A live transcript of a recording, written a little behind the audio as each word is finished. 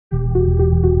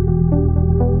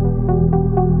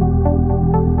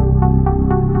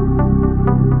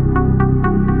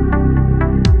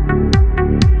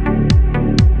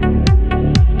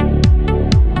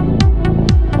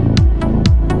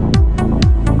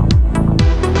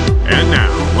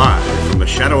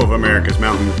America's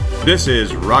Mountain. This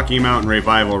is Rocky Mountain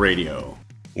Revival Radio.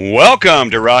 Welcome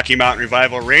to Rocky Mountain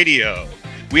Revival Radio.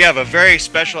 We have a very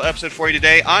special episode for you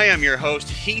today. I am your host,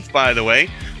 Heath, by the way.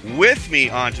 With me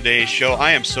on today's show,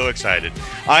 I am so excited.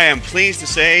 I am pleased to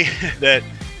say that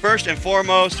first and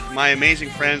foremost, my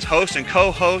amazing friends, host and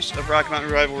co-host of Rocky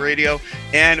Mountain Revival Radio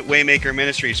and Waymaker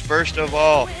Ministries. First of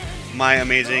all, my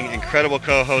amazing, incredible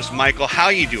co-host, Michael. How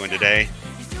are you doing today?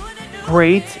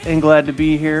 Great, and glad to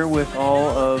be here with all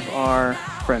of our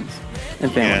friends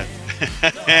and family.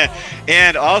 Yeah.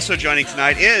 And also joining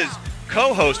tonight is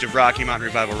co-host of Rocky Mountain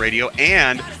Revival Radio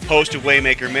and host of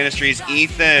Waymaker Ministries,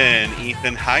 Ethan.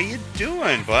 Ethan, how you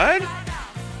doing, bud?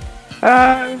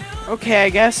 Okay, I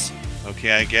guess.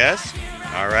 Okay, I guess.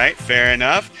 All right, fair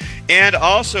enough. And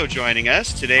also joining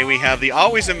us today, we have the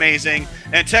always amazing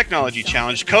and technology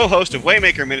challenged co-host of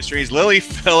Waymaker Ministries, Lily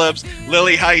Phillips.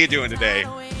 Lily, how you doing today?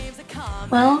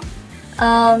 Well,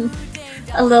 a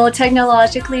little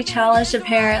technologically challenged,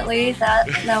 apparently. That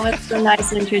was a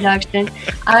nice introduction.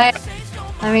 I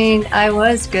mean, I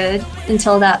was good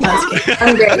until that was.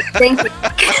 I'm great. Thank you.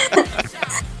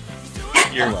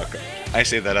 You're welcome. I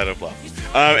say that out of love.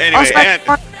 Anyway,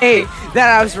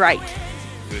 that I was right.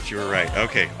 That you were right.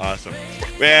 Okay, awesome.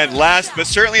 And last but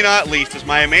certainly not least is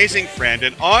my amazing friend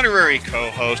and honorary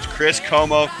co-host, Chris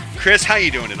Como. Chris, how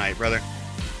you doing tonight, brother?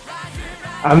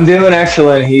 I'm doing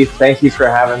excellent, Heath. Thank you for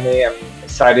having me. I'm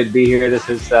excited to be here. This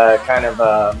is kind of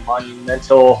a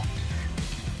monumental,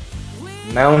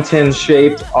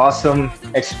 mountain-shaped, awesome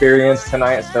experience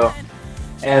tonight.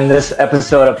 And this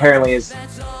episode apparently is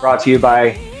brought to you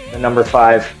by the number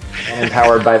 5 and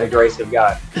empowered by the grace of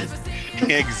God.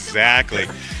 Exactly.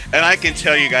 And I can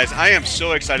tell you guys, I am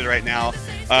so excited right now.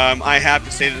 I have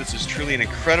to say that this is truly an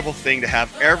incredible thing to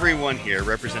have everyone here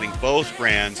representing both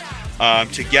brands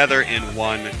together in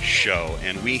one show,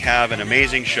 and we have an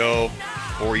amazing show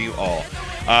for you all.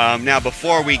 Now,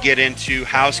 before we get into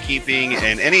housekeeping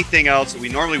and anything else that we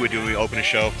normally would do when we open a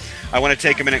show, I want to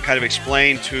take a minute and kind of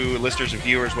explain to listeners and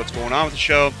viewers what's going on with the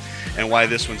show and why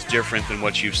this one's different than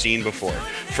what you've seen before.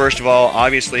 First of all,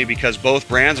 obviously, because both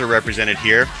brands are represented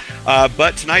here,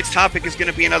 but tonight's topic is going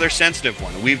to be another sensitive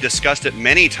one. We've discussed it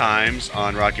many times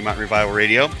on Rocky Mountain Revival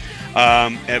Radio,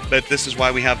 but this is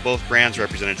why we have both brands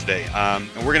represented today. And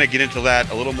we're going to get into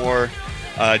that a little more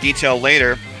detail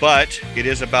later, but it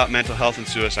is about mental health and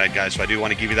suicide, guys, so I do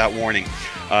want to give you that warning.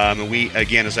 And we,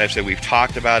 again, as I've said, we've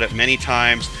talked about it many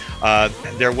times.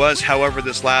 There was, however,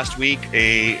 this last week,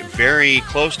 a very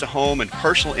close to home and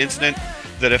personal incident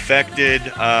that affected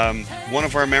one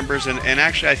of our members, and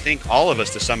actually I think all of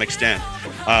us to some extent.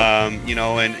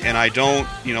 And I don't,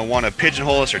 want to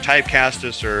pigeonhole us or typecast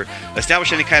us or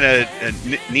establish any kind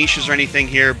of niches or anything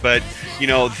here, but,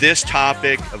 this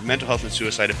topic of mental health and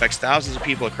suicide affects thousands of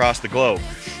people across the globe.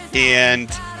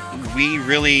 And we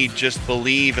really just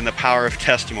believe in the power of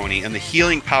testimony and the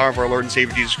healing power of our Lord and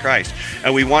Savior Jesus Christ.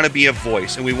 And we want to be a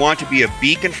voice, and we want to be a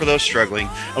beacon for those struggling,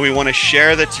 and we want to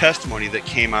share the testimony that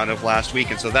came out of last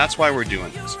week. And so that's why we're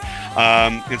doing this.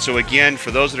 And so again, for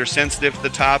those that are sensitive to the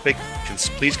topic,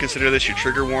 please consider this your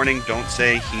trigger warning. Don't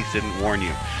say Heath didn't warn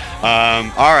you.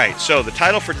 All right, so the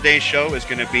title for today's show is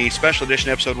going to be Special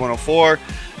Edition Episode 104,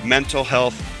 Mental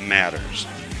Health Matters.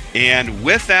 And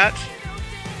with that,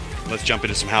 let's jump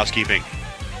into some housekeeping.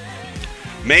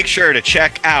 Make sure to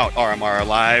check out RMRR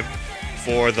Live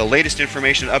for the latest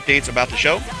information and updates about the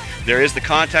show. There is the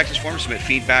contact us form to submit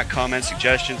feedback, comments,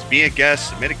 suggestions, be a guest,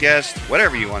 submit a guest,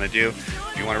 whatever you want to do.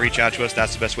 If you want to reach out to us,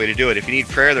 that's the best way to do it. If you need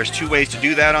prayer, there's 2 ways to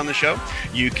do that on the show.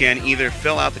 You can either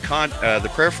fill out the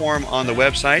prayer form on the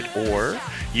website, or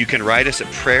you can write us at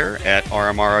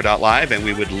prayer@rmrr.live, and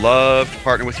we would love to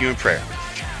partner with you in prayer.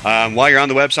 While you're on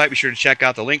the website, be sure to check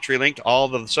out the link tree link to all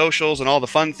the socials and all the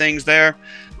fun things there.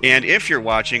 And if you're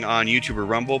watching on YouTube or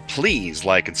Rumble, please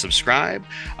like and subscribe,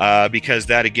 because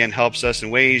that, again, helps us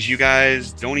in ways you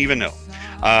guys don't even know.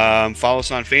 Follow us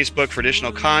on Facebook for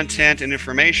additional content and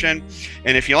information.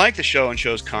 And if you like the show and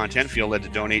show's content, feel led to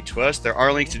donate to us. There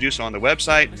are links to do so on the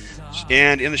website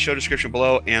and in the show description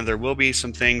below. And there will be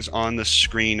some things on the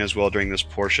screen as well during this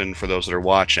portion for those that are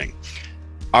watching.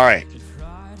 All right.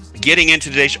 Getting into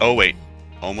today's... Oh, wait.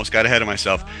 Almost got ahead of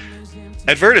myself.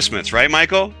 Advertisements, right,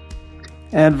 Michael?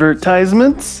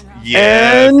 Advertisements.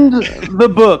 Yeah. And the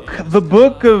book. The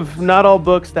book of not all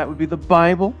books. That would be the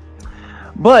Bible.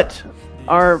 But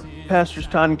our pastors,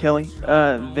 Todd and Kelly,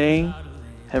 they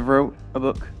have wrote a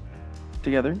book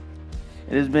together.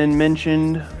 It has been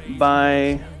mentioned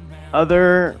by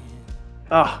other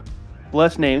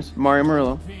blessed names: Mario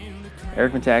Murillo,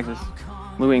 Eric Metaxas,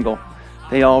 Lou Engle.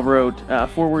 They all wrote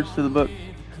forewords to the book.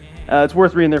 It's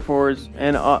worth reading their forewords,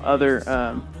 and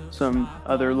some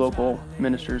other local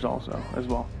ministers also as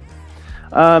well.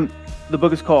 The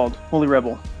book is called Holy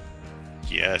Rebel.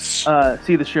 Yes.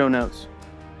 See the show notes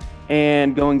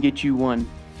and go and get you one.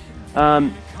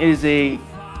 It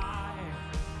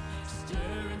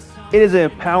is a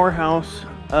powerhouse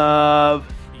of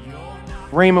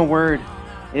Rhema word.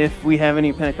 If we have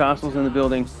any Pentecostals in the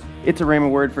building, it's a Rhema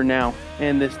word for now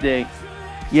and this day.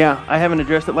 Yeah, I haven't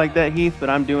addressed it like that, Heath, but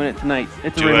I'm doing it tonight.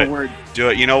 It's a Rhema word. Do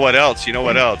it. You know what else?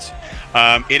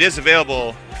 It is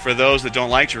available for those that don't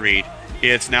like to read.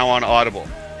 It's now on Audible.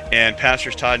 And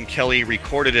Pastors Todd and Kelly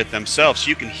recorded it themselves, so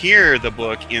you can hear the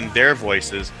book in their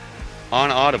voices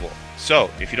on Audible. So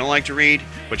if you don't like to read,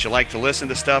 but you like to listen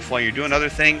to stuff while you're doing other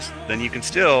things, then you can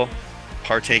still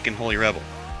partake in Holy Rebel.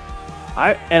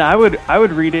 I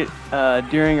would read it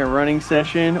during a running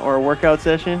session or a workout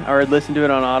session, or I'd listen to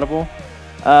it on Audible.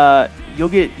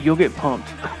 You'll get pumped.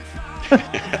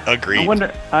 Agreed. I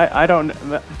wonder. I don't.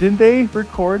 Didn't they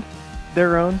record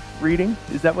their own reading?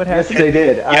 Is that what happened? Yes, they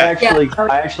did. Yeah.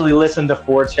 I actually listened to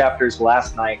 4 chapters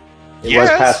last night. It Yes.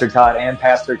 was Pastor Todd and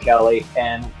Pastor Kelly,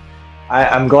 and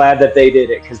I'm glad that they did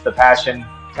it because the passion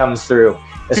comes through,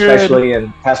 especially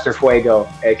in Pastor Fuego,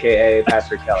 aka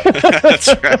Pastor Kelly. That's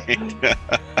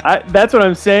right. That's what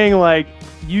I'm saying. Like,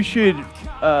 you should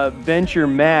bench your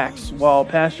max while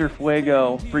Pastor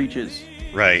Fuego preaches.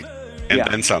 Right. And Yeah.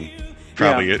 then some.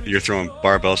 Probably you're throwing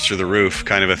barbells through the roof,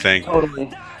 kind of a thing. Totally.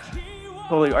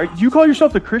 Do you call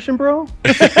yourself the Christian, bro?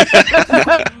 Do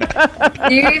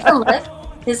you even lift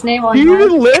his name on Do you mine?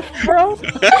 even lift, bro?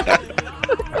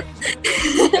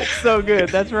 That's so good.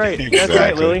 That's right. That's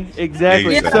right, Exactly. Lily.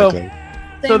 Exactly. Exactly.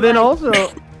 So then line.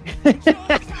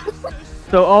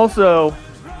 also,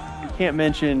 you can't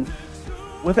mention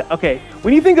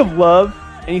when you think of love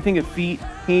and you think of feet,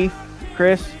 Heath,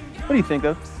 Chris, what do you think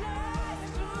of?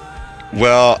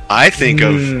 Well, I think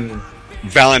of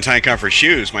Valentine comfort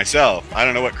shoes myself. I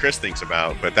don't know what Chris thinks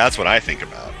about, but that's what I think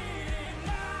about.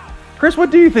 Chris, what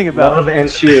do you think about? Love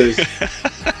and shoes.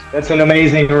 That's an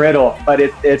amazing riddle, but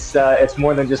it's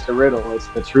more than just a riddle. It's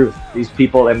the truth. These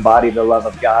people embody the love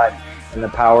of God and the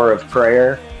power of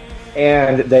prayer,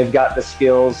 and they've got the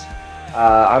skills.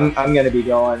 I'm going to be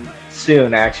going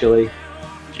soon, actually,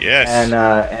 Yes.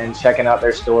 and checking out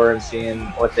their store and seeing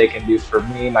what they can do for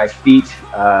me, my feet,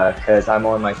 because I'm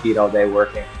on my feet all day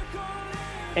working.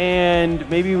 And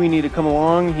maybe we need to come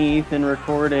along, Heath, and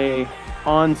record a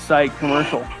on-site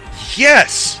commercial.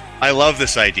 Yes. I love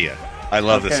this idea.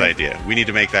 Okay. We need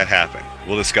to make that happen.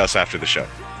 We'll discuss after the show.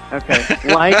 Okay.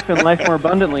 Life and life more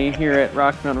abundantly here at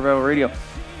Rocky Mountain Rebel Radio.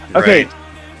 Okay. Right.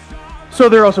 So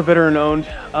they're also veteran owned.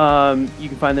 You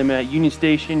can find them at Union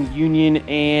Station, Union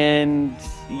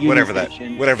Whatever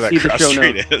Station. that See the cross show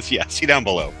street notes. is. Yeah, see down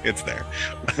below. It's there.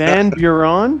 Van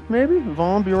Buren, maybe?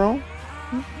 Von Buren?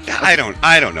 I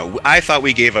don't know. I thought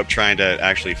we gave up trying to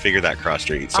actually figure that cross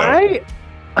street. So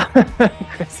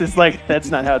Chris is like, that's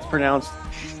not how it's pronounced.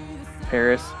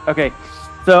 Paris. Okay.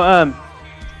 So,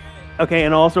 okay,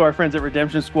 and also our friends at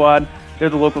Redemption Squad. They're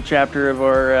the local chapter of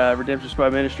our Redemption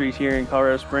Squad Ministries here in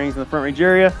Colorado Springs in the Front Range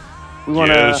area. We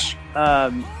want to, Yes.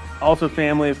 also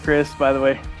family of Chris, by the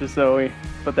way, just so we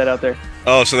put that out there.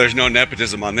 Oh, so there's no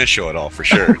nepotism on this show at all, for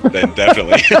sure. Then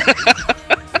definitely.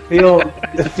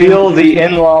 Feel the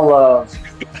in-law love.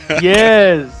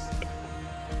 Yes.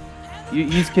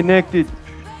 He's connected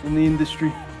in the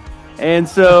industry. And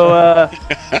so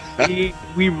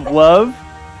we love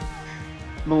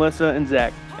Melissa and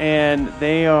Zach. And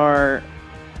they're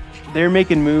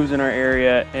making moves in our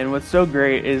area. And what's so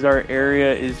great is our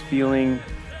area is feeling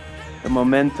the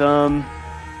momentum,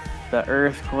 the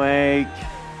earthquake,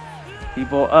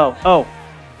 people. Oh,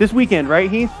 this weekend, right,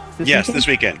 Heath? This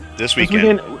weekend.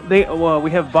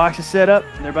 We have boxes set up,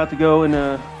 and they're about to go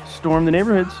and storm the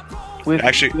neighborhoods with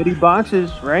goodie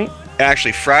boxes, right?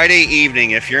 Actually, Friday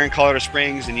evening, if you're in Colorado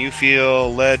Springs and you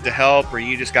feel led to help or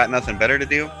you just got nothing better to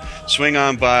do, swing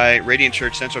on by Radiant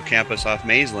Church Central Campus off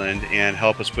Maysland and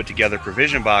help us put together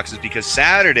provision boxes, because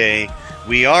Saturday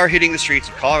we are hitting the streets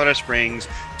of Colorado Springs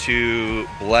to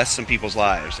bless some people's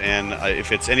lives. And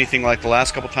if it's anything like the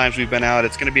last couple times we've been out,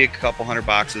 it's going to be a couple hundred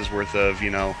boxes worth of,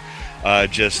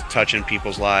 just touching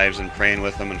people's lives and praying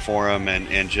with them and for them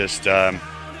and just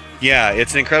Yeah,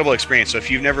 it's an incredible experience. So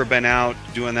if you've never been out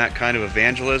doing that kind of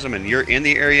evangelism and you're in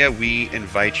the area, we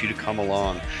invite you to come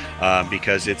along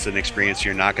because it's an experience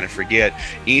you're not going to forget.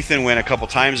 Ethan went a couple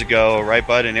times ago, right,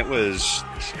 bud? And it was,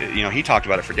 he talked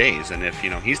about it for days. And if,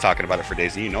 he's talking about it for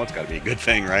days, then it's got to be a good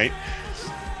thing, right?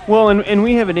 Well, and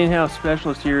we have an in-house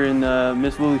specialist here in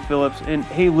Miss Lily Phillips. And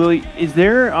hey, Lily, is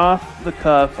there off the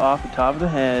cuff, off the top of the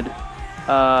head,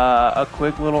 a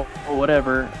quick little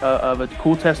whatever of a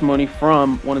cool testimony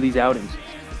from one of these outings?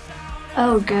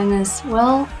 Oh goodness.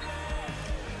 Well,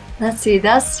 let's see.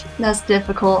 That's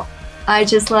difficult. I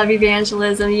just love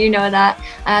evangelism. You know that.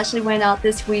 I actually went out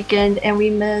this weekend and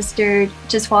we ministered.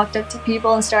 Just walked up to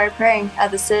people and started praying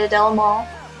at the Citadel Mall.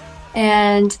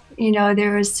 And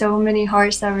there was so many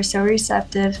hearts that were so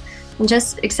receptive and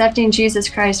just accepting Jesus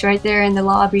Christ right there in the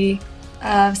lobby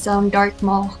of some dark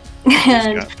mall.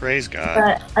 Praise God.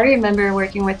 But I remember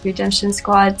working with Redemption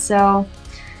Squad, so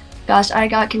gosh, I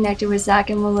got connected with Zach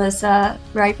and Melissa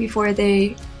right before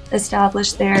they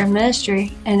established their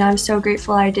ministry, and I'm so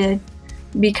grateful I did,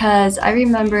 because I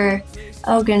remember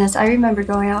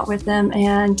going out with them,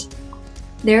 and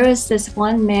there was this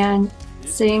one man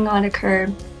sitting on a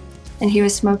curb, and he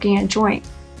was smoking a joint,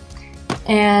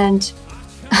 and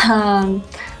a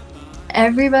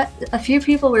few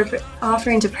people were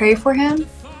offering to pray for him.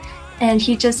 And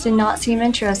he just did not seem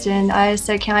interested. And I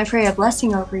said, "Can I pray a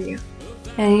blessing over you?"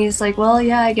 And he's like, "Well,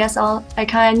 yeah, I guess I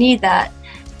kind of need that."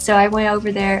 So I went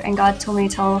over there and God told me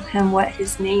to tell him what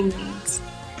his name means.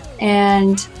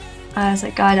 And I was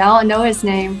like, "God, I don't know his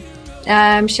name.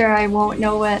 I'm sure I won't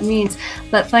know what it means."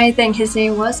 But funny thing, his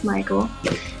name was Michael.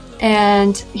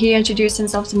 And he introduced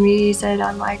himself to me. He said,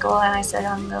 "I'm Michael." And I said,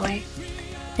 "I'm Lily."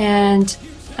 And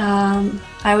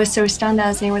I was so stunned that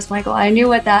his name was Michael. I knew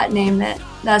what that name meant.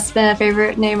 That's been a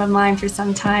favorite name of mine for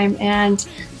some time. And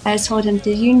I just told him,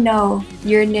 "Did you know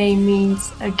your name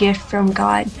means a gift from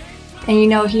God?"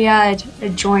 And he had a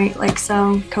joint, like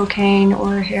some cocaine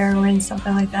or heroin,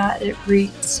 something like that. It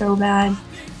reeked so bad.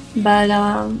 But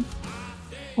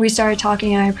we started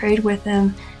talking and I prayed with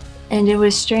him. And it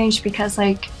was strange because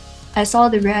I saw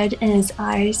the red in his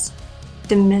eyes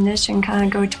diminish and kind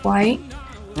of go to white.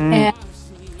 And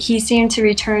he seemed to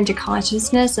return to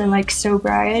consciousness and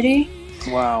sobriety.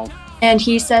 Wow. And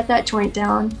he set that joint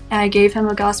down, and I gave him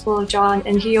a Gospel of John,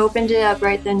 and he opened it up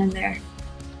right then and there.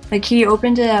 He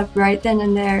opened it up right then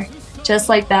and there, just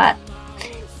like that.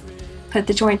 Put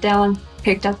the joint down,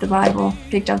 picked up the Bible,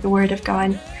 picked up the Word of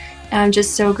God. And I'm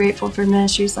just so grateful for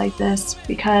ministries like this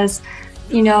because,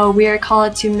 we are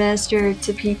called to minister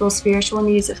to people's spiritual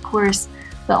needs, of course,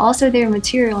 but also their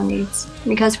material needs,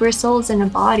 because we're souls in a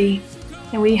body,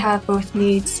 and we have both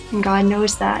needs, and God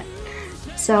knows that.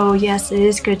 So yes, it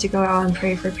is good to go out and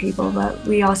pray for people, but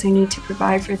we also need to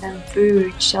provide for them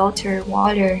food, shelter,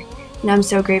 water. And I'm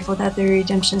so grateful that the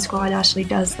Redemption Squad actually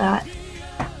does that.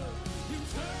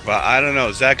 Well, I don't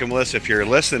know, Zach and Melissa, if you're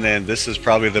listening, this is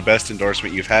probably the best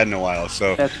endorsement you've had in a while.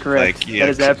 So that's correct. That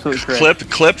is absolutely correct.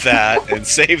 Clip that and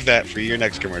save that for your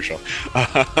next commercial.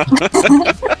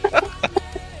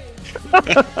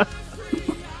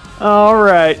 All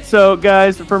right, so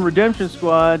guys, from Redemption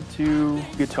Squad to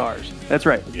guitars. That's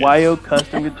right, yes. YO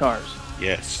Custom Guitars.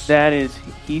 Yes. That is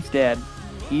Heath's dad.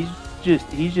 He's just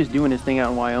doing his thing out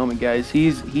in Wyoming, guys.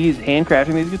 He's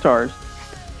handcrafting these guitars.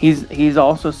 He's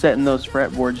also setting those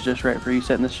fretboards just right for you,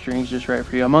 setting the strings just right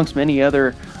for you, amongst many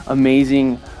other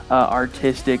amazing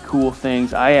artistic cool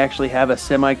things. I actually have a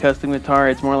semi-custom guitar.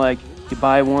 It's more like you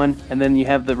buy one and then you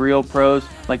have the real pros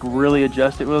really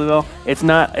adjust it really well. It's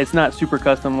not super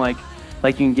custom like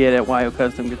you can get at YO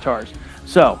Custom Guitars.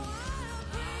 So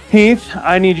Heath,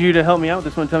 I need you to help me out with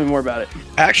this one. Tell me more about it.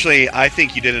 Actually, I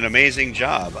think you did an amazing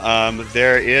job.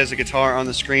 There is a guitar on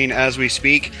the screen as we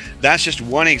speak. That's just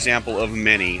one example of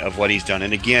many of what he's done.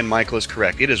 And again, Michael is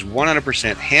correct. It is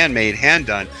 100% handmade, hand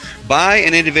done by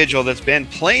an individual that's been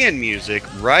playing music,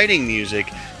 writing music,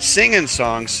 singing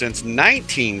songs since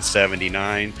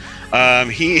 1979.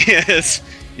 He is...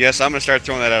 Yes, I'm going to start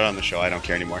throwing that out on the show. I don't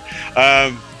care anymore.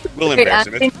 We'll embarrass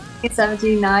him.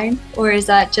 1979, or is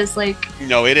that just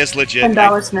No, it is legit.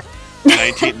 embellishment?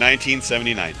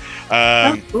 1979.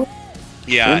 Yeah,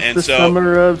 Since and the so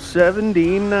summer of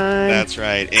 '79. That's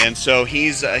right. And so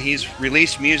he's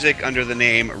released music under the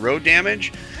name Road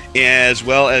Damage, as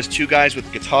well as Two Guys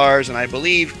with Guitars, and I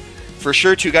believe for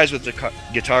sure Two Guys with the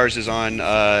Guitars is on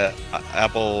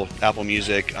Apple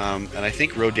Music, and I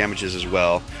think Road Damage is as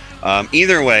well.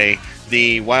 Either way,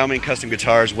 the Wyoming Custom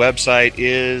Guitars website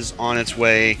is on its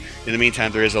way. In the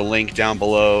meantime, there is a link down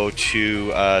below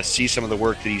to see some of the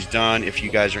work that he's done if you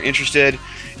guys are interested.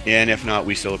 And if not,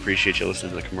 we still appreciate you listening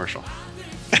to the commercial.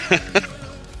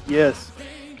 Yes.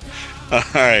 All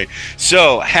right.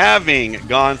 So, having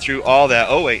gone through all that,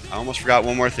 oh, wait, I almost forgot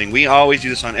one more thing. We always do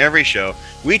this on every show.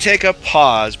 We take a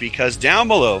pause because down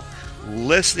below,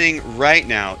 listening right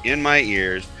now in my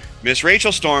ears, Miss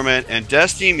Rachel Storment and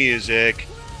Destiny Music,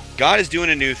 God is doing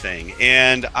a new thing.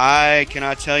 And I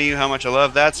cannot tell you how much I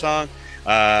love that song.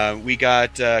 We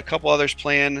got a couple others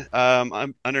playing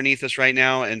underneath us right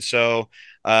now. And so,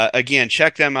 again,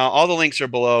 check them out. All the links are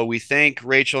below. We thank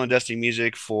Rachel and Dusty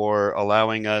Music for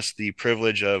allowing us the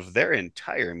privilege of their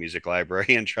entire music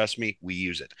library. And trust me, we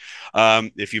use it.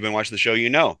 If you've been watching the show, you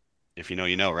know. If you know,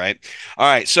 you know, right? All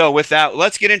right. So with that,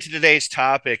 let's get into today's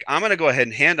topic. I'm going to go ahead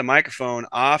and hand the microphone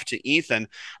off to Ethan.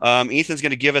 Ethan's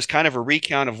going to give us kind of a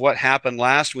recount of what happened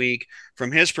last week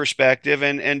from his perspective.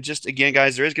 And just again,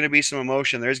 guys, there is going to be some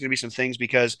emotion. There is going to be some things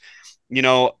because, you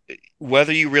know,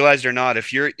 whether you realize it or not,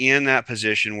 if you're in that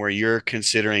position where you're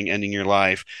considering ending your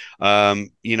life,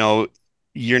 you know,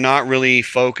 you're not really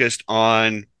focused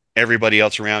on everybody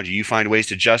else around you. You find ways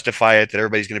to justify it that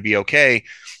everybody's going to be okay.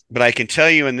 But I can tell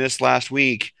you in this last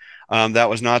week, that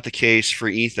was not the case for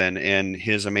Ethan and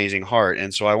his amazing heart.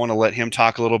 And so I want to let him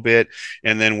talk a little bit,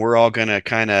 and then we're all going to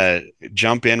kind of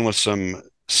jump in with some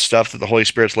stuff that the Holy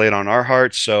Spirit's laid on our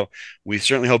hearts. So we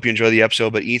certainly hope you enjoy the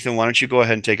episode. But Ethan, why don't you go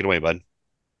ahead and take it away, bud?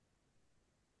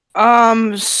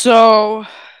 So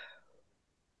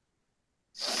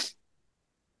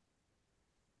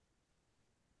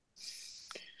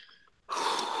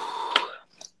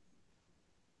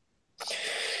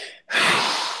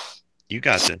You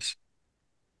got this.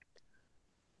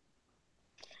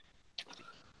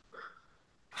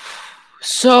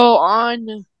 So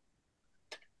on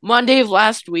Monday of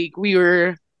last week, we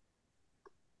were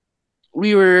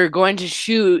going to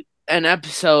shoot an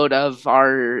episode of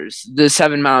the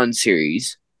Seven Mountain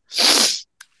series,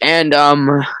 and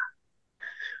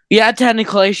we had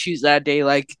technical issues that day.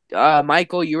 Like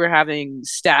Michael, you were having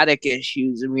static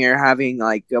issues, and we were having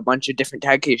like a bunch of different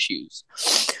tech issues.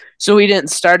 So we didn't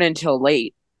start until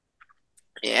late,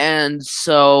 and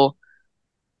so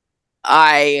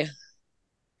we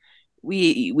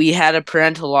had a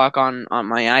parental lock on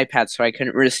my iPad, so I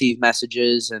couldn't receive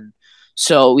messages, and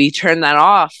so we turned that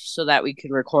off so that we could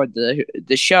record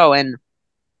the show. And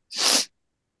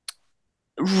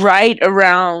right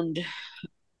around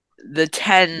the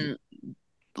 10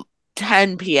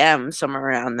 p.m., somewhere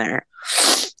around there,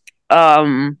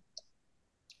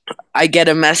 I get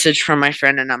a message from my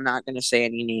friend, and I'm not going to say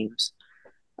any names.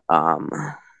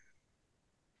 And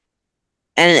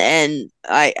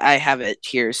I have it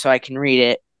here so I can read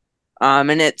it.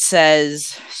 And it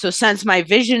says, so since my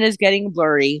vision is getting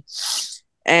blurry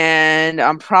and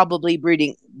I'm probably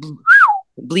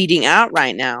bleeding out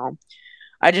right now,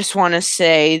 I just want to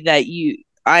say that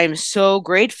I'm so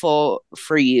grateful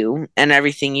for you and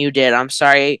everything you did. I'm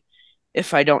sorry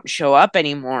if I don't show up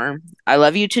anymore. I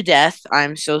love you to death.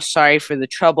 I'm so sorry for the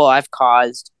trouble I've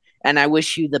caused, and I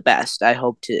wish you the best. I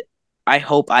hope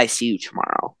I see you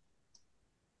tomorrow.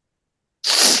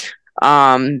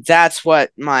 That's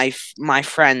what my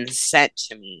friend sent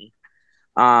to me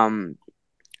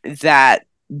that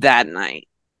night.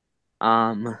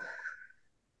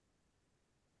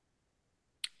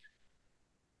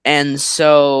 And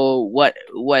so what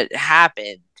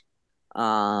happened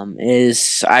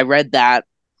is I read that.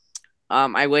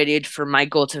 I waited for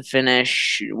Michael to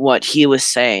finish what he was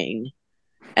saying,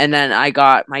 and then I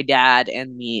got my dad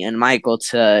and me and Michael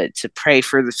to pray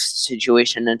for the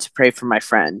situation and to pray for my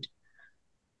friend.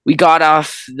 We got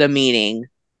off the meeting,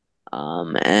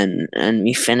 and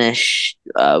we finished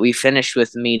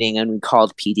with the meeting, and we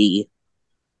called PD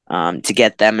to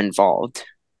get them involved.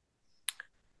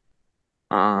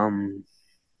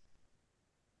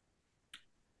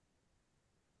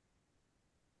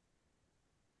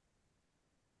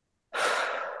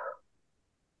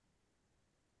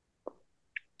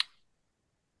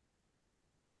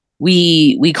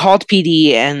 We called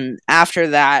PD, and after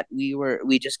that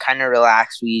we just kind of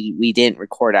relaxed. We didn't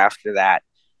record after that.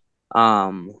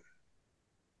 And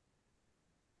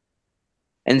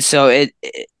so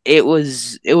it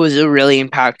was a really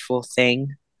impactful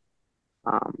thing.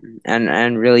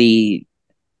 And really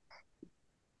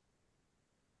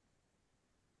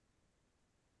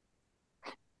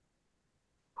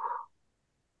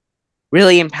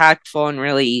impactful and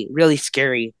really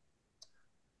scary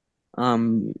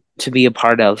to be a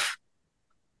part of.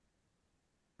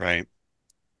 Right.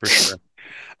 For sure.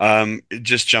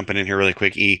 Just jumping in here really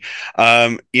quick, E.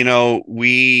 You know,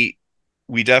 we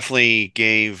definitely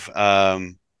gave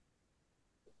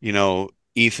you know,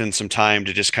 Ethan some time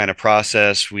to just kind of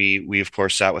process. We of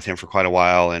course sat with him for quite a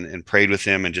while and prayed with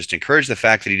him and just encouraged the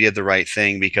fact that he did the right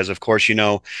thing, because of course,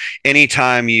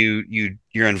 anytime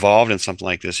you're involved in something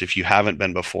like this, if you haven't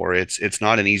been before, it's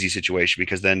not an easy situation,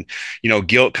 because then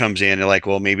guilt comes in and like,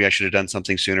 well, maybe I should have done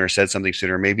something sooner, said something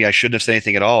sooner, maybe I shouldn't have said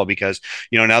anything at all, because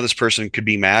now this person could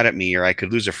be mad at me, or I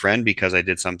could lose a friend because I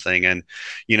did something. And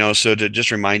so to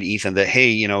just remind Ethan that, hey,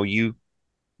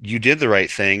 you did the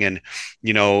right thing, and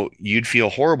you'd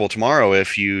feel horrible tomorrow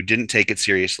if you didn't take it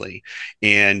seriously,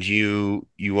 and you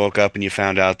woke up and you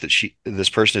found out that this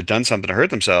person had done something to hurt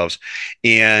themselves,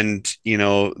 and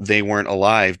they weren't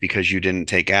alive because you didn't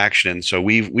take action. So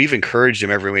we've encouraged him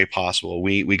every way possible.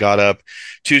 We got up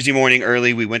Tuesday morning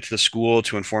early. We went to the school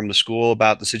to inform the school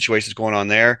about the situations going on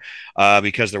there,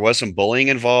 because there was some bullying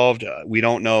involved. We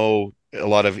don't know a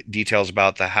lot of details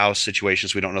about the house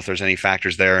situations. We don't know if there's any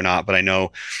factors there or not, but I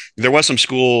know there was some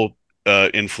school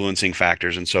influencing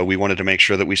factors. And so we wanted to make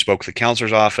sure that we spoke with the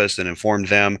counselor's office and informed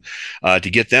them to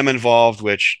get them involved,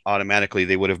 which automatically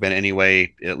they would have been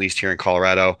anyway, at least here in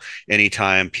Colorado.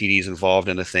 Anytime PD's involved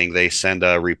in a thing, they send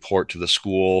a report to the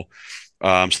school.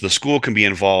 So the school can be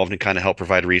involved and kind of help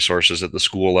provide resources at the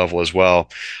school level as well.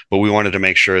 But we wanted to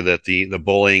make sure that the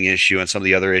bullying issue and some of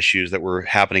the other issues that were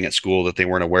happening at school that they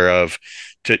weren't aware of,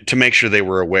 to make sure they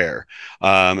were aware.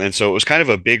 And so it was kind of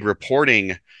a big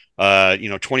reporting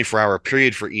 24-hour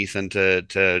period for Ethan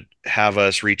to have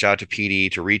us reach out to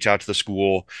PD, to reach out to the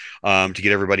school, to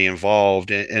get everybody involved.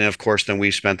 And of course, then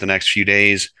we spent the next few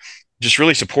days just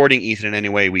really supporting Ethan in any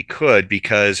way we could,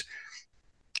 because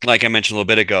like I mentioned a little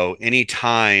bit ago,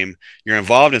 anytime you're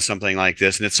involved in something like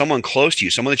this, and it's someone close to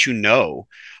you, someone that you know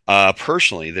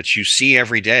personally, that you see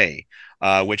every day,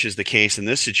 which is the case in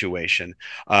this situation,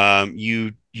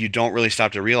 you don't really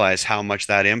stop to realize how much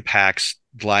that impacts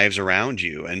lives around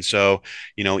you. And so,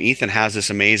 Ethan has this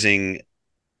amazing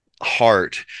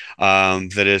heart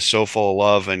that is so full of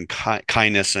love and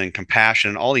kindness and compassion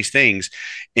and all these things,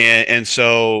 and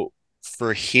so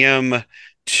for him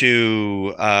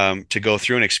to go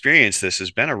through and experience this has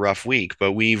been a rough week,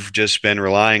 but we've just been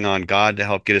relying on God to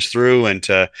help get us through, and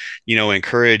to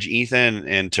encourage Ethan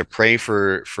and to pray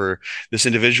for this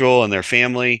individual and their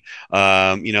family.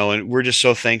 And we're just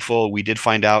so thankful. We did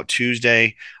find out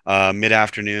Tuesday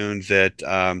mid-afternoon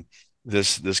that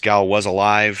this gal was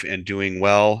alive and doing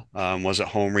well, was at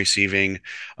home receiving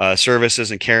services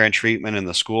and care and treatment, and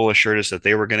the school assured us that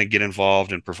they were going to get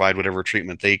involved and provide whatever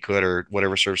treatment they could, or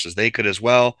whatever services they could as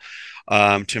well,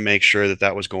 to make sure that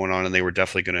that was going on. And they were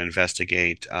definitely going to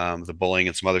investigate the bullying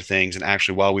and some other things. And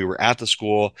actually, while we were at the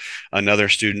school, another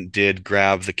student did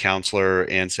grab the counselor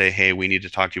and say, hey, we need to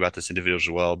talk to you about this individual as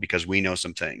well, because we know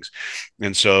some things.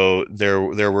 And so there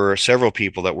were several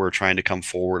people that were trying to come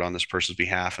forward on this person's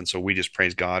behalf. And so we just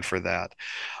praise God for that.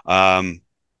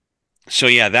 So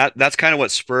yeah, that's kind of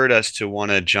what spurred us to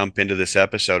want to jump into this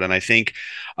episode. And I think,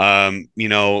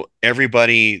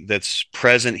 everybody that's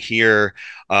present here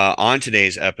on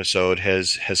today's episode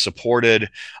has supported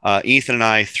Ethan and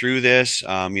I through this,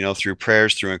 through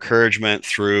prayers, through encouragement,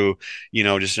 through,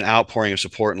 just an outpouring of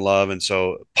support and love. And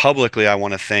so publicly, I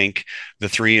want to thank the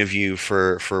three of you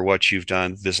for what you've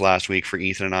done this last week for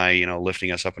Ethan and I,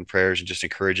 lifting us up in prayers and just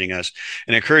encouraging us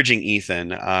and encouraging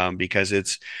Ethan, because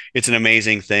it's an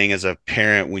amazing thing as a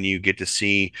parent when you get to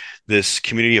see this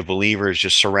community of believers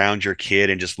just surround your kid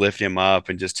and just lift him up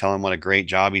and just tell him what a great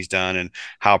job he's done and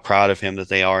how proud of him that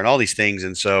they are and all these things.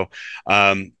 And so,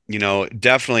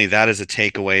 definitely that is a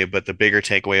takeaway. But the bigger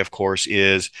takeaway, of course,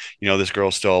 is, this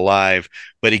girl's still alive.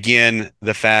 But again,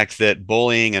 the fact that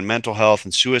bullying and mental health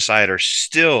and suicide are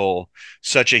still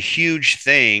such a huge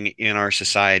thing in our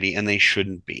society, and they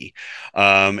shouldn't be.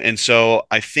 And so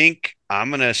I think I'm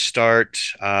going to start.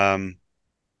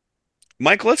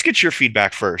 Michael, let's get your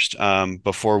feedback first,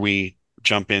 before we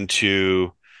jump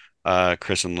into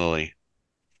Chris and Lily.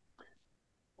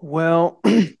 Well,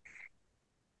 it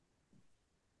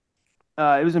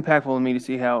was impactful to me to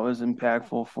see how it was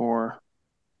impactful for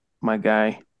my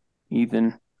guy,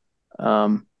 Ethan.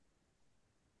 It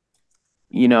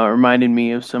reminded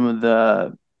me of some of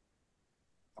the,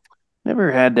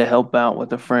 never had to help out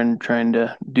with a friend trying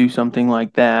to do something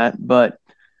like that, but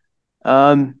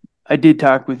I did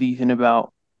talk with Ethan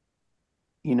about,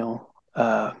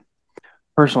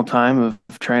 personal time of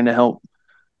trying to help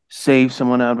save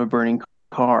someone out of a burning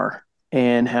car,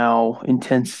 and how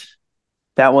intense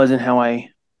that was, and how I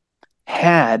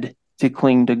had to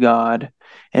cling to God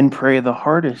and pray the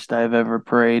hardest I've ever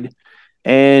prayed,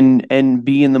 and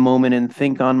be in the moment and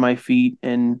think on my feet,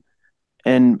 and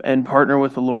partner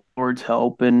with the Lord's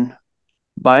help, and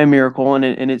by a miracle.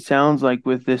 And it sounds like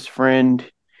with this friend,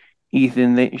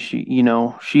 Ethan.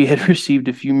 She had received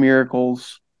a few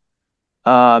miracles.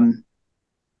 Um,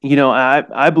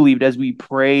 I believed as we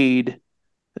prayed,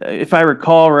 if I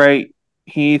recall right,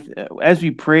 Heath, as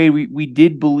we prayed, we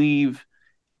did believe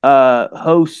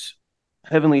hosts,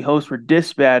 heavenly hosts, were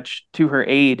dispatched to her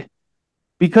aid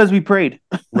because we prayed.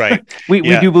 Right. We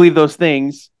Yeah. do believe those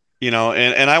things.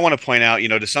 And I want to point out,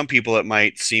 to some people it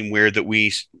might seem weird that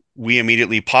we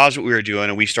immediately paused what we were doing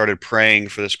and we started praying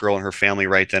for this girl and her family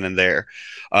right then and there,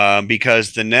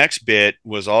 because the next bit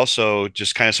was also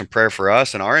just kind of some prayer for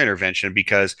us and our intervention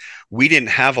because we didn't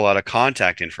have a lot of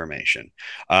contact information,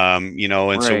 and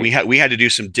so Right. we had to do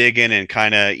some digging, and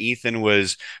kind of Ethan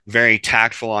was very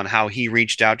tactful on how he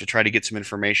reached out to try to get some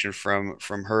information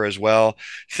from her as well.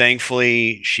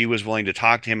 Thankfully, she was willing to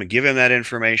talk to him and give him that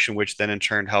information, which then in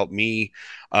turn helped me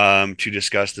to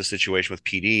discuss the situation with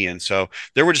PD. And so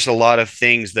there were just a lot of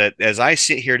things that, as I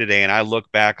sit here today and I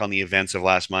look back on the events of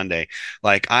last Monday,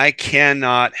 like I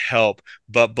cannot help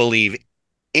but believe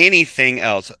anything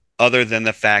else other than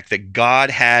the fact that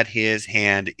God had his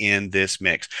hand in this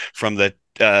mix from the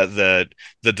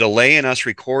delay in us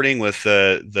recording with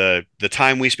the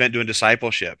time we spent doing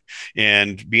discipleship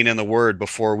and being in the word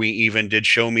before we even did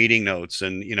show meeting notes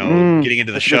and getting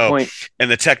into the That's a good show, point.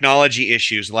 and the technology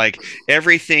issues, like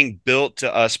everything built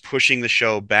to us pushing the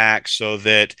show back so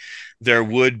that there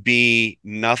would be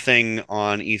nothing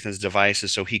on Ethan's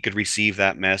devices so he could receive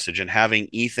that message. And having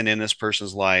Ethan in this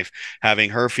person's life, having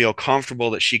her feel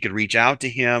comfortable that she could reach out to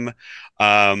him,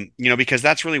 because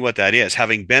that's really what that is.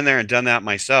 Having been there and done that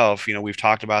myself, we've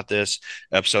talked about this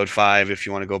episode 5. If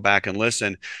you want to go back and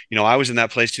listen, I was in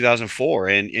that place 2004,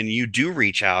 and you do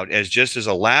reach out as just as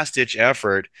a last ditch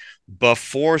effort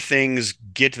before things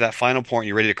get to that final point.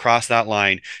 You're ready to cross that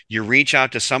line. You reach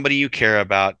out to somebody you care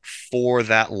about for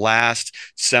that last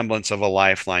semblance of a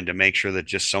lifeline to make sure that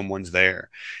just someone's there.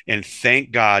 And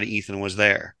thank God Ethan was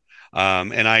there.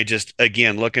 And I just,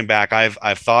 again, looking back,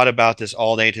 I've thought about this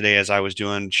all day today as I was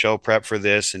doing show prep for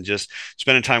this and just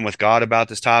spending time with God about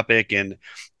this topic. And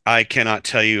I cannot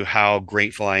tell you how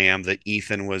grateful I am that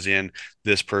Ethan was in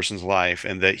this person's life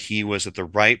and that he was at the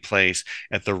right place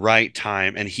at the right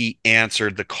time, and he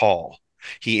answered the call.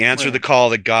 He answered the Right.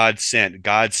 call that God sent.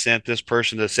 God sent this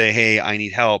person to say, "Hey, I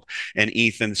need help." And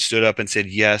Ethan stood up and said,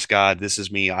 "Yes, God, this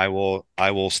is me. I will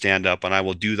stand up and I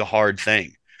will do the hard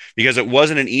thing." Because it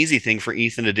wasn't an easy thing for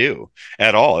Ethan to do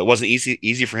at all. It wasn't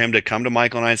easy for him to come to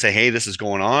Michael and I and say, "Hey, this is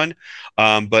going on."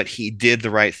 But he did the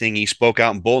right thing. He spoke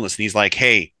out in boldness, and he's like,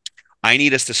 "Hey, I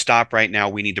need us to stop right now.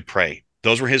 We need to pray."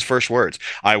 Those were his first words.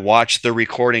 I watched the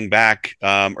recording back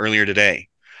earlier today,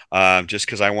 just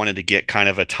because I wanted to get kind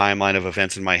of a timeline of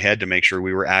events in my head to make sure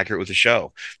we were accurate with the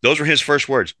show. Those were his first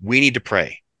words. We need to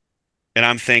pray. And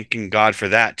I'm thanking God for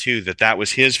that too, that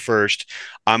was his first.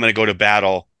 I'm going to go to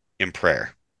battle in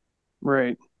prayer.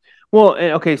 Right. Well,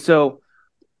 okay. So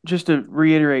just to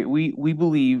reiterate, we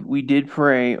believe we did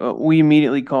pray. We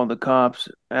immediately called the cops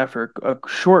after a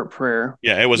short prayer.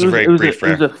 Yeah, it was It a was very it was brief a it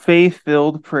was prayer. a faith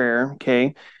filled prayer.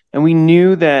 Okay, and we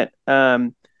knew that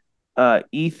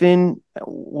Ethan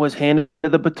was handed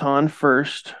the baton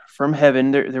first from heaven.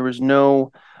 There was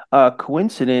no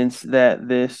coincidence that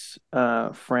this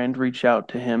friend reached out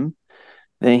to him.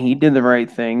 Then he did the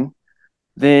right thing.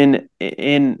 Then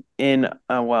in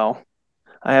well,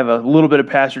 I have a little bit of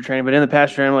pastor training, but in the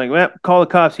pastor training, I'm like, well, call the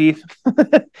cops, Heath.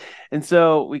 And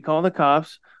so we called the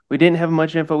cops. We didn't have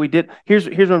much info. We did. Here's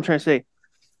what I'm trying to say.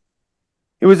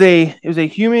 It was a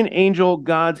human angel,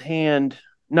 God's hand,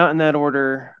 not in that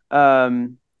order,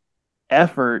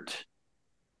 effort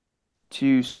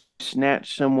to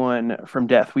snatch someone from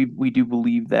death. We do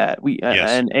believe that. We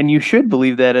Yes. and you should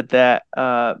believe that at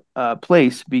that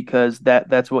place, because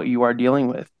that's what you are dealing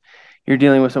with. You're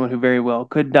dealing with someone who very well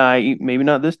could die, maybe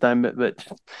not this time, but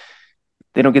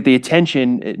they don't get the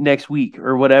attention next week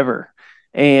or whatever.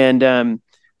 And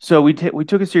so we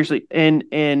took it seriously, and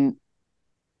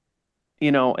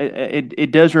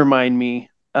it does remind me,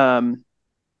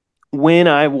 when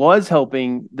I was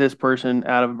helping this person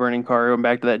out of a burning car. Going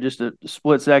back to that just a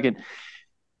split second,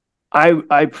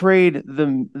 I prayed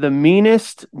the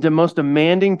meanest, the most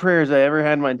demanding prayers I ever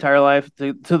had in my entire life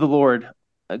to the Lord,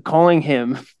 calling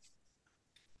him,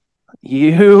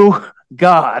 "You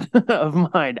God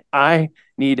of mine, I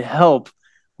need help.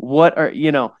 What are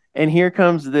And here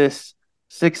comes this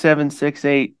 6'7",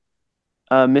 6'8",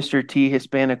 Mr. T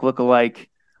Hispanic lookalike,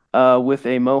 with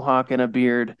a mohawk and a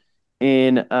beard,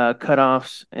 in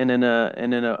cutoffs,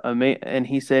 and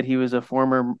he said he was a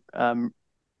former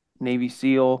Navy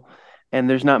SEAL, and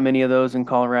there's not many of those in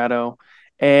Colorado,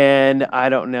 and I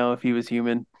don't know if he was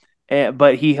human.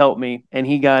 but he helped me, and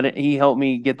he got it. He helped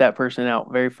me get that person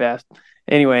out very fast.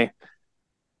 Anyway,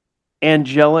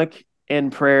 angelic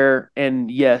and prayer,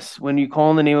 and yes, when you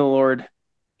call in the name of the Lord,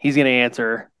 He's going to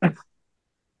answer.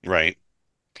 Right.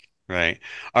 Right.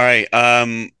 All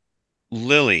right.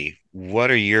 Lily,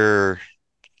 what are your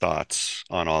thoughts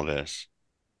on all this?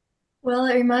 Well,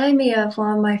 it reminded me of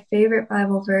one of my favorite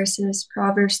Bible verses,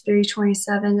 Proverbs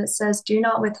 3:27, that says, "Do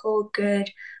not withhold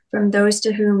good from those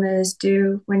to whom it is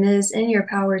due when it is in your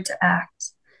power to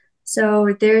act."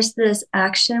 So there's this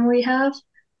action we have,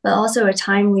 but also a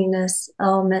timeliness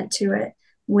element to it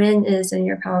when it is in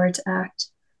your power to act.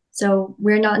 So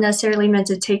we're not necessarily meant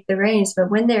to take the reins, but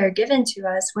when they are given to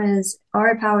us, when it is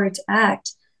our power to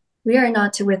act, we are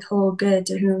not to withhold good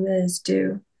to whom it is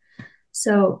due.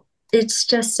 So it's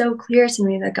just so clear to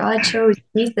me that God chose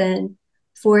Ethan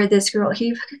for this girl.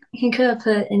 He could have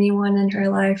put anyone in her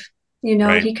life. You know,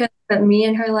 Right. he could have put me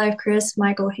in her life, Chris,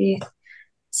 Michael, Heath,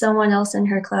 someone else in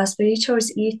her class, but he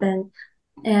chose Ethan.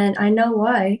 And I know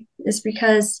why. It's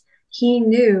because he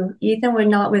knew Ethan would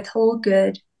not withhold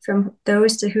good from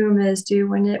those to whom it is due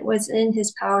when it was in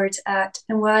his power to act.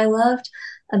 And what I loved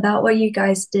about what you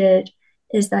guys did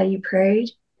is that you prayed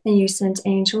and you sent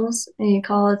angels and you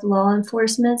called law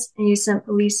enforcement and you sent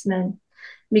policemen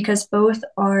because both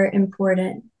are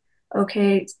important.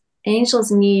 Okay,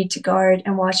 angels need to guard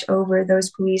and watch over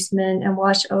those policemen and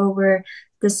watch over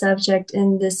the subject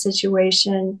in this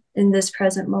situation in this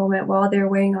present moment while they're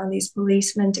waiting on these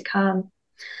policemen to come.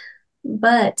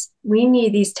 But we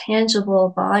need these tangible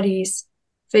bodies,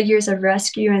 figures of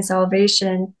rescue and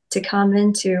salvation to come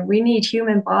into. We need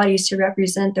human bodies to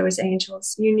represent those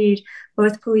angels. You need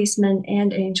both policemen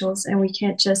and angels, and we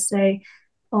can't just say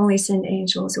only send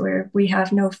angels where we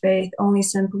have no faith, only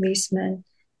send policemen.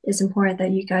 It's important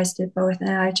that you guys did both, and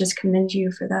I just commend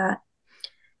you for that.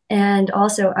 And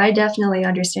also, I definitely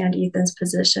understand Ethan's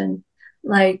position.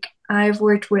 Like, I've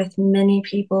worked with many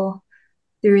people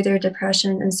through their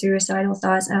depression and suicidal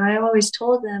thoughts, and I always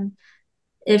told them,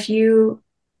 if you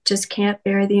just can't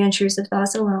bear the intrusive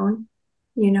thoughts alone,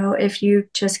 you know, if you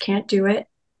just can't do it,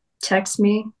 text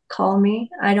me, call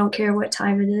me. I don't care what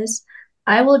time it is.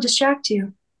 I will distract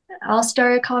you. I'll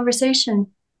start a conversation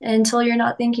until you're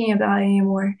not thinking about it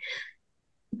anymore.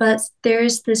 But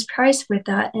there's this price with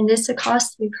that, and it's a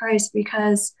costly price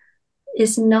because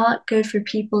it's not good for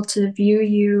people to view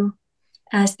you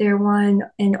as their one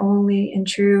and only and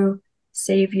true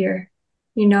savior.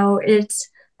 You know, it's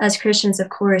as Christians, of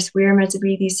course, we are meant to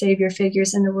be these savior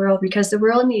figures in the world because the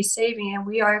world needs saving and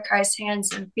we are Christ's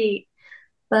hands and feet.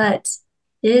 But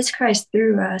it is Christ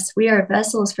through us. We are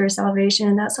vessels for salvation,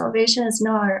 and that salvation is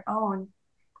not our own.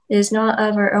 It is not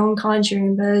of our own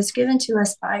conjuring, but is given to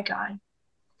us by God.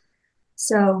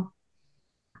 So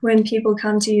when people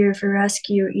come to you for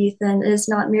rescue, Ethan, it is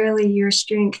not merely your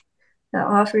strength that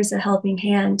offers a helping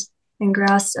hand and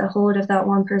grasps a hold of that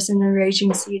one person in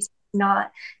raging seas.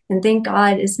 Not, and thank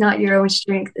God it's not your own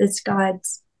strength, it's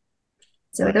God's.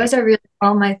 So Right. those are really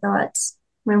all my thoughts.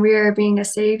 When we are being a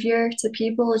savior to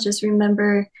people, just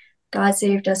remember God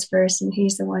saved us first, and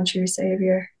He's the one true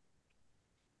savior.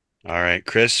 All right,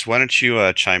 Chris, why don't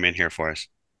you chime in here for us?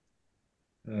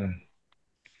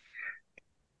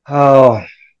 Oh,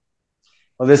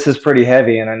 well, this is pretty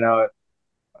heavy, and I know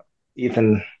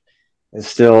Ethan is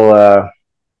still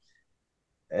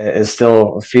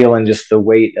feeling just the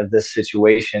weight of this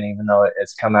situation, even though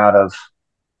it's come out of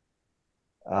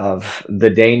the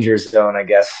danger zone, I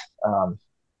guess.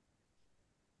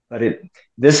 But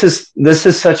this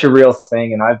is such a real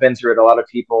thing, and I've been through it. A lot of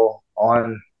people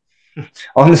on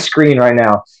the screen right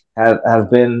now have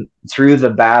been through the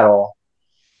battle.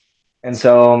 And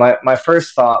so my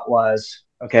first thought was,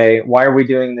 okay, why are we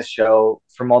doing this show?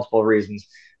 For multiple reasons.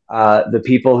 The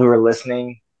people who are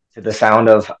listening to the sound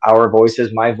of our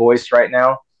voices, my voice right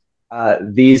now,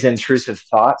 these intrusive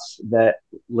thoughts that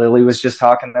Lily was just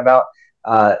talking about,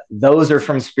 those are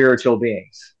from spiritual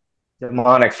beings,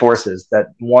 demonic forces that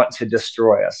want to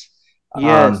destroy us.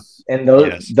 Yes. And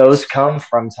Yes. those come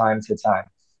from time to time.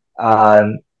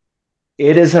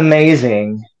 It is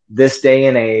amazing this day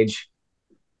and age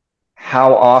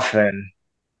how often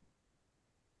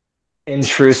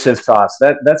intrusive thoughts,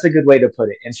 that's a good way to put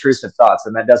it, intrusive thoughts,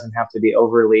 and that doesn't have to be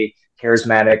overly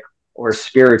charismatic or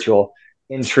spiritual.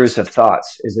 Intrusive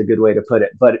thoughts is a good way to put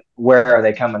it, but where are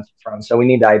they coming from? So we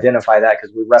need to identify that,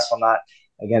 because we wrestle not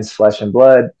against flesh and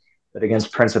blood, but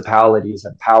against principalities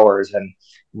and powers and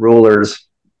rulers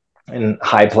in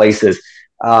high places.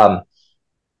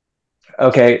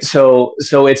 Okay, so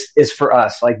it's for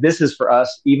us. Like, this is for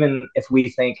us. Even if we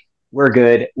think we're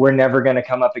good, we're never going to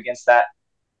come up against that.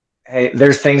 hey,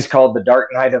 there's things called the dark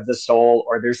night of the soul,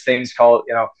 or there's things called,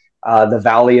 the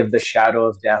valley of the shadow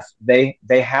of death. They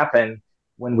happen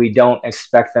when we don't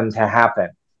expect them to happen.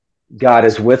 God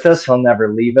is with us. He'll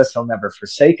never leave us. He'll never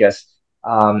forsake us.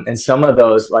 And some of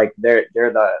those, like they're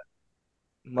the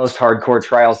most hardcore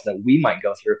trials that we might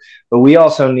go through. But we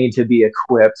also need to be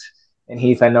equipped. And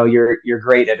Heath, I know you're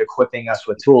great at equipping us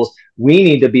with tools. We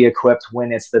need to be equipped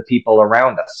when it's the people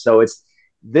around us. So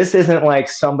this isn't like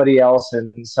somebody else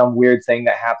and some weird thing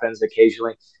that happens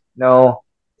occasionally. No,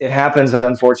 it happens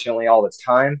unfortunately all the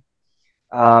time.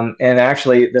 And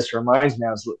actually, this reminds me,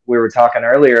 as we were talking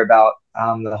earlier about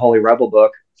the Holy Rebel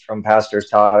book from Pastor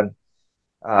Todd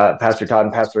and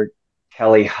Pastor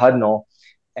Kelly Hudnall.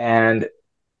 And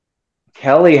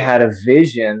Kelly had a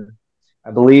vision,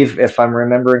 I believe, if I'm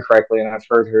remembering correctly, and I've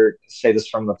heard her say this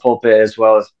from the pulpit as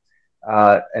well as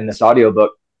in this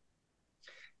audiobook,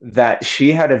 that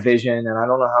she had a vision, and I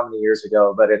don't know how many years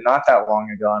ago, but not that long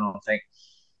ago, I don't think,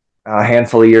 a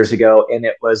handful of years ago, and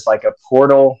it was like a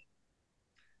portal.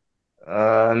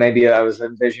 Maybe I was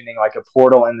envisioning like a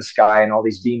portal in the sky, and all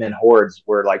these demon hordes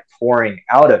were like pouring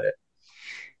out of it.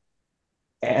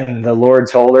 And the Lord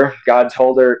told her, God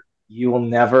told her, you will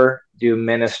never do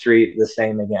ministry the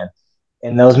same again.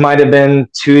 And those might have been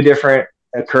two different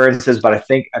occurrences, but I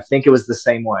think it was the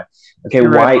same one. Okay, You're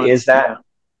why right, is that?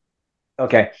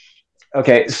 Yeah.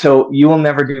 Okay. So you will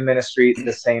never do ministry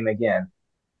the same again.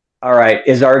 All right.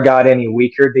 Is our God any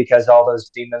weaker because all those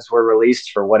demons were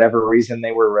released for whatever reason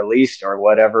they were released, or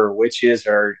whatever witches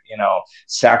are,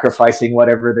 sacrificing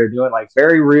whatever they're doing, like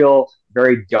very real,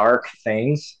 very dark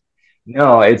things?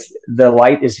 No, it's the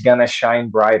light is gonna shine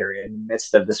brighter in the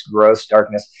midst of this gross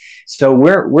darkness. So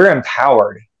we're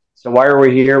empowered. So why are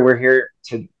we here? We're here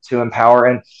to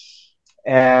empower.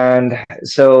 And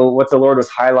so what the Lord was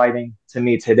highlighting to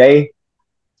me today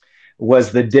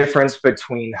was the difference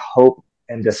between hope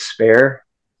and despair.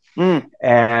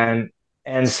 And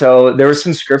so there were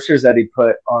some scriptures that he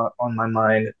put on my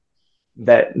mind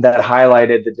that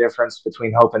highlighted the difference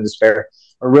between hope and despair,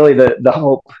 or really the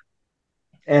hope.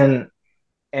 And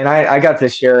I got to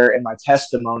share in my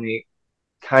testimony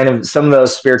kind of some of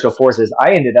those spiritual forces.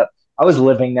 I was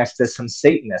living next to some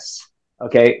Satanists,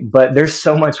 okay, but there's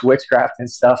so much witchcraft and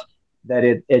stuff that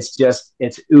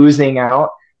it's oozing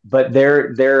out. But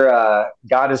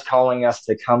God is calling us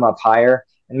to come up higher.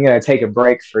 I'm going to take a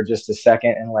break for just a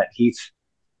second and let Heath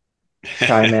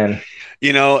chime in.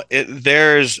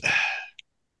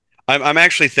 I'm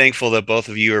actually thankful that both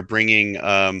of you are bringing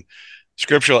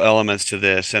scriptural elements to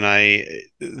this, and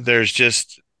there's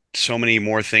just so many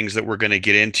more things that we're going to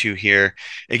get into here.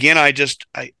 Again,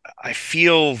 I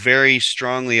feel very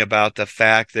strongly about the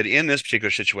fact that in this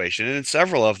particular situation, and in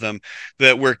several of them,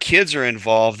 that where kids are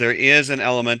involved, there is an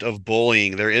element of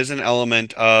bullying, there is an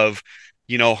element of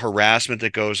harassment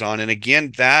that goes on, and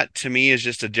again, that to me is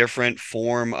just a different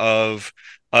form of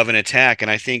an attack. And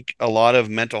I think a lot of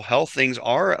mental health things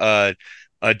are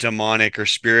a demonic or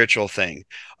spiritual thing.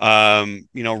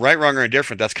 Right, wrong, or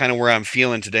indifferent. That's kind of where I'm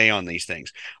feeling today on these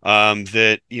things.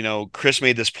 Chris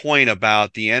made this point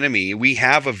about the enemy. We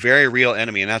have a very real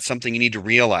enemy, and that's something you need to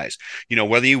realize.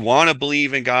 Whether you want to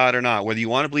believe in God or not, whether you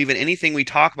want to believe in anything we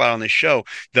talk about on this show,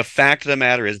 the fact of the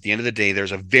matter is, at the end of the day,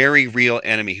 there's a very real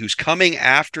enemy who's coming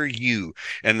after you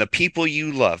and the people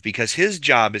you love, because his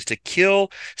job is to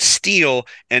kill, steal,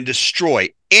 and destroy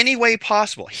any way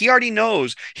possible. He already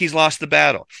knows he's lost the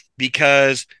battle,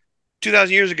 because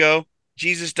 2,000 years ago,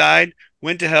 Jesus died,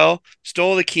 went to hell,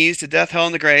 stole the keys to death, hell,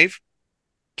 and the grave.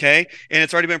 Okay. And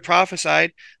it's already been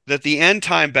prophesied that the end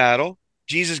time battle,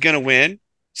 Jesus is going to win,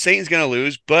 Satan's going to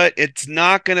lose, but it's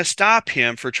not going to stop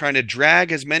him for trying to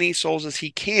drag as many souls as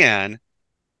he can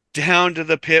down to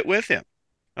the pit with him.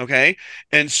 Okay.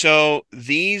 And so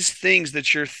these things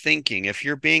that you're thinking, if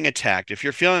you're being attacked, if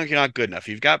you're feeling like you're not good enough,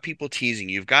 you've got people teasing,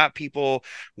 you've got people,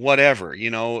 whatever,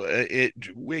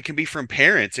 it can be from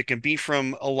parents. It can be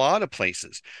from a lot of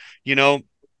places. You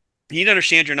need to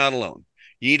understand you're not alone.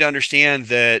 You need to understand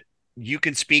that you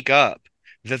can speak up,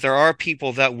 that there are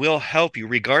people that will help you,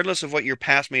 regardless of what your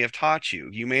past may have taught you.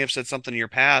 You may have said something in your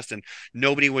past and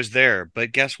nobody was there,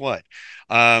 but guess what?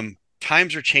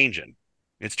 Times are changing.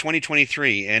 It's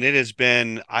 2023, and it has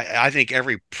been, I think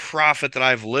every prophet that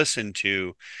I've listened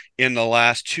to in the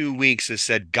last 2 weeks has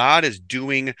said, God is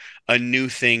doing a new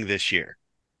thing this year.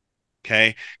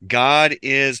 Okay. God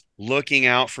is looking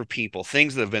out for people.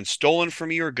 Things that have been stolen from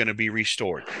you are going to be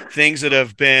restored. Things that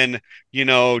have been,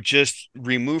 just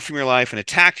removed from your life and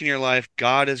attacked in your life,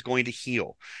 God is going to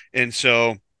heal. And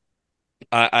so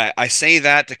I say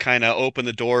that to kind of open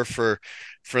the door for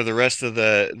the rest of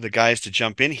the guys to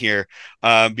jump in here,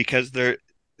 because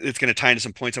it's going to tie into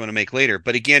some points I'm going to make later.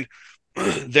 But again,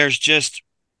 there's just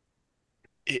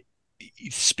it,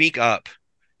 speak up.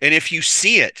 And if you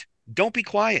see it, don't be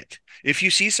quiet. If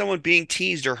you see someone being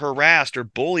teased or harassed or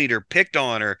bullied or picked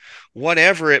on or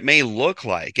whatever it may look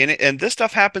like, and this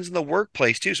stuff happens in the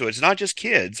workplace too. So it's not just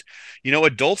kids.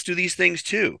 Adults do these things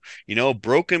too.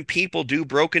 Broken people do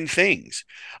broken things,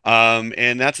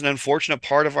 and that's an unfortunate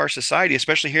part of our society,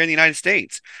 especially here in the United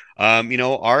States.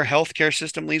 Our healthcare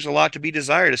system leaves a lot to be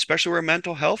desired, especially where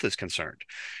mental health is concerned.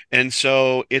 And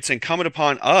so it's incumbent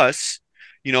upon us.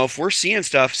 If we're seeing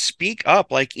stuff, speak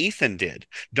up like Ethan did.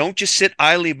 Don't just sit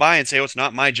idly by and say, oh, it's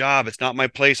not my job. It's not my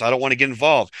place. I don't want to get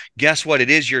involved. Guess what?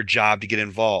 It is your job to get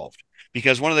involved,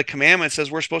 because one of the commandments says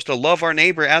we're supposed to love our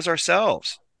neighbor as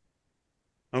ourselves.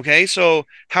 Okay, so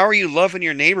how are you loving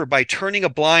your neighbor? By turning a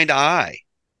blind eye.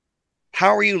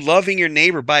 How are you loving your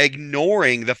neighbor? By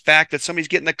ignoring the fact that somebody's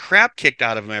getting the crap kicked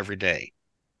out of them every day.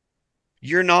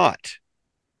 You're not.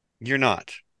 You're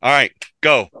not. All right,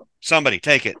 go. Somebody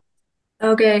take it.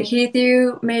 Okay, Heath,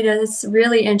 you made a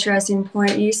really interesting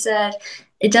point. You said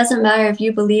it doesn't matter if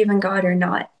you believe in God or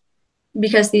not,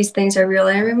 because these things are real.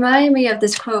 And it reminded me of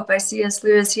this quote by C.S.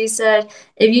 Lewis. He said,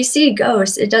 if you see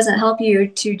ghosts, it doesn't help you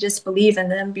to disbelieve in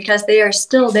them because they are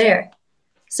still there.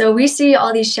 So we see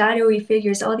all these shadowy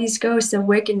figures, all these ghosts of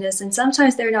wickedness, and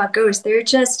sometimes they're not ghosts. They're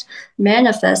just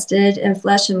manifested in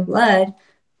flesh and blood.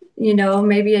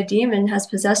 Maybe a demon has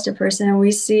possessed a person, and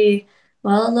we see,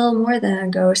 well, a little more than a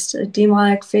ghost, a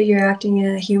demonic figure acting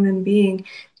in a human being.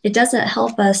 It doesn't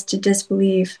help us to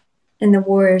disbelieve in the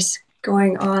wars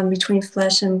going on between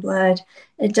flesh and blood.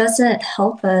 It doesn't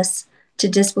help us to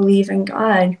disbelieve in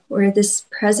God, where this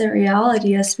present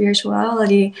reality of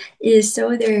spirituality is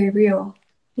so very real.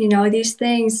 These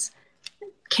things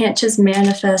can't just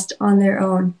manifest on their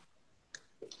own.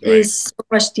 Right. It is so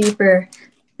much deeper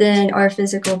than our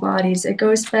physical bodies. It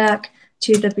goes back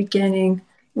to the beginning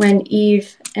when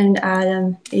Eve and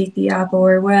Adam ate the apple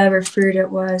or whatever fruit it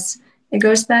was. It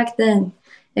goes back then.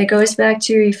 It goes back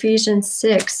to Ephesians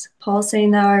 6, Paul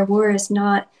saying that our war is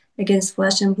not against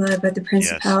flesh and blood, but the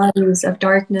principalities of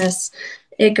darkness.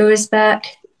 It goes back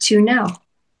to now,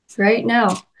 right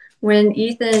now, when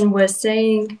Ethan was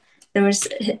saying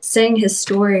his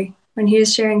story, when he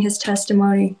was sharing his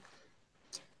testimony.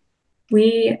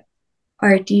 We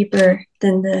are deeper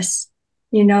than this.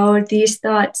 These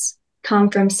thoughts come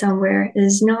from somewhere. It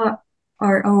is not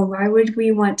our own. Why would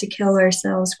we want to kill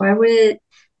ourselves? Why would it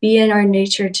be in our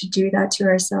nature to do that to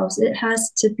ourselves? It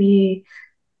has to be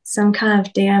some kind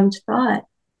of damned thought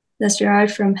that's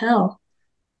derived from hell.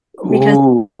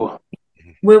 Because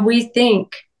when we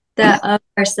think that of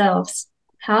ourselves,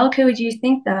 how could you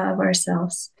think that of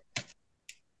ourselves?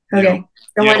 Okay.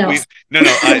 Someone else.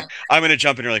 I'm going to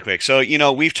jump in really quick. So,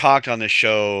 we've talked on this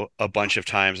show a bunch of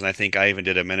times, and I think I even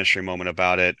did a ministry moment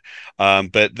about it.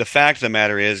 But the fact of the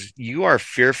matter is, you are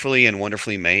fearfully and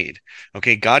wonderfully made.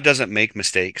 Okay. God doesn't make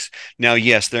mistakes. Now,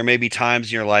 yes, there may be times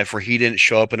in your life where he didn't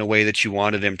show up in a way that you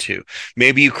wanted him to.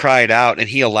 Maybe you cried out and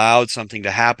he allowed something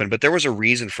to happen, but there was a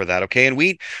reason for that. Okay. And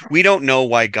we don't know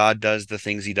why God does the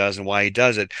things he does and why he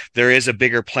does it. There is a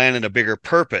bigger plan and a bigger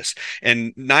purpose.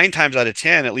 And 9 times out of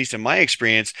 10, at least in my experience,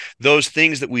 those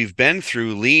things that we've been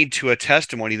through lead to a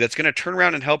testimony that's going to turn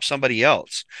around and help somebody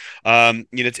else.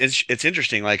 It's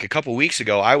interesting. Like a couple weeks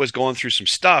ago, I was going through some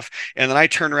stuff, and then I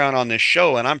turn around on this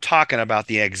show and I'm talking about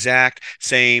the exact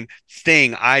same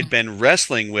thing I'd been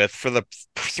wrestling with for the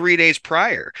 3 days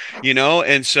prior,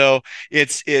 and so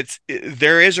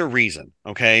there is a reason.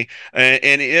 Okay.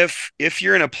 And if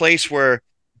you're in a place where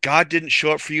God didn't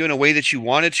show up for you in a way that you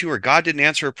wanted to, or God didn't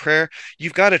answer a prayer,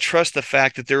 you've got to trust the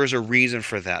fact that there is a reason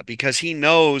for that, because he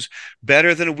knows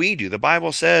better than we do. The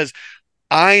Bible says,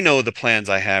 I know the plans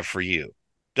I have for you.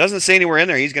 Doesn't say anywhere in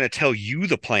there he's going to tell you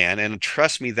the plan. And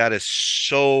trust me, that is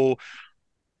so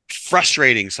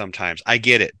frustrating sometimes. I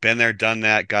get it. Been there, done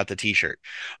that, got the t-shirt.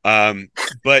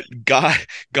 But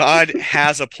God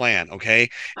has a plan,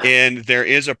 okay? And there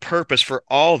is a purpose for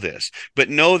all this. But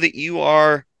know that you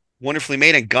are wonderfully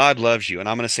made, and God loves you. And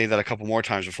I'm going to say that a couple more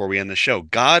times before we end the show.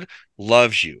 God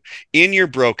loves you in your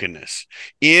brokenness,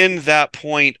 in that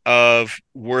point of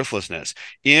worthlessness,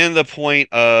 in the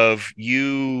point of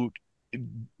you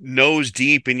nose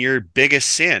deep in your biggest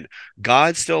sin.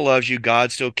 God still loves you.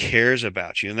 God still cares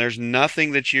about you. And there's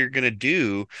nothing that you're going to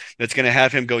do that's going to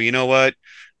have him go, you know what?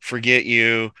 Forget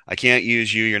you. I can't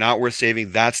use you. You're not worth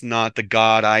saving. That's not the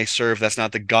God I serve. That's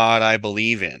not the God I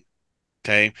believe in.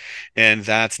 Okay. And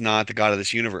that's not the God of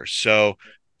this universe. So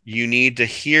you need to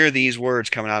hear these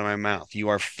words coming out of my mouth. You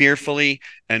are fearfully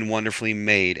and wonderfully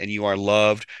made, and you are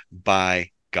loved by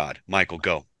God. Michael,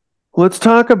 go. Let's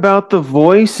talk about the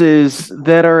voices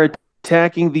that are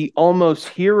attacking the almost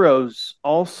heroes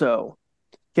also.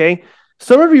 Okay.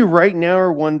 Some of you right now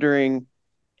are wondering,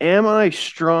 am I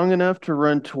strong enough to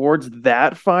run towards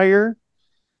that fire?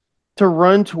 To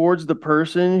run towards the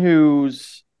person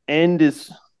whose end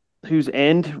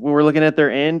we're looking at their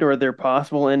end or their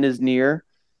possible end is near?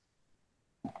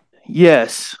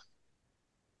 Yes,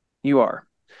 you are.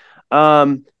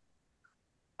 Um,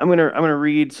 I'm gonna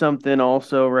read something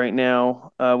also right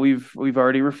now. We've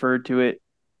already referred to it.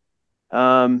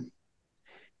 Um,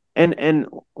 and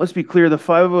let's be clear, the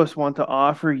five of us want to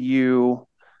offer you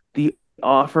the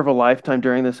offer of a lifetime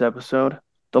during this episode.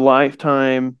 The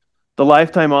lifetime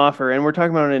offer, and we're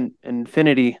talking about an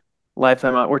infinity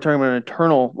lifetime. We're talking about an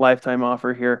eternal lifetime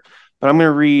offer here. But I'm going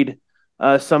to read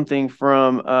something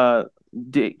from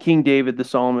King David, the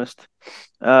psalmist.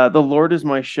 The Lord is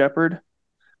my shepherd;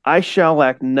 I shall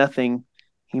lack nothing.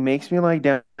 He makes me lie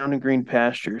down in green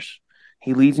pastures.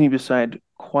 He leads me beside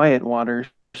quiet waters.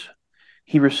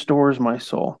 He restores my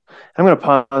soul. I'm going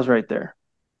to pause right there.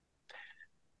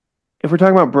 If we're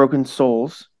talking about broken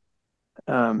souls,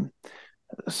 um,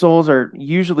 souls are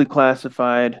usually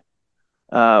classified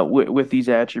with these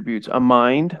attributes: a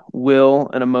mind, will,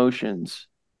 and emotions.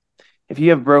 If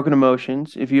you have broken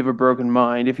emotions, if you have a broken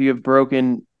mind, if you have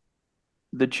broken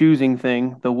the choosing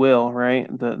thing, the will, right?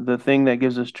 The thing that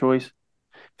gives us choice.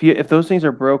 If those things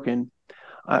are broken,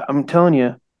 I'm telling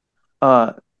you,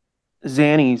 uh,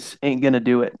 Xannies ain't gonna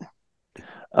do it.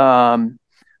 Um,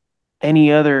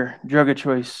 any other drug of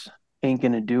choice ain't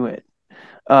gonna do it.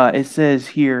 It says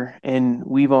here, and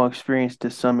we've all experienced to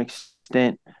some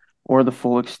extent or the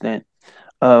full extent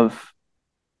of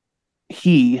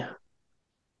He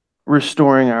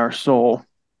restoring our soul.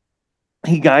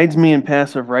 He guides me in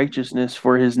paths of righteousness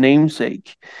for His name's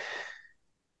sake.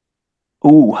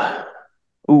 Ooh,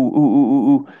 ooh, ooh, ooh,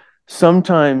 ooh.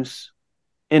 Sometimes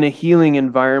in a healing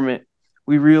environment,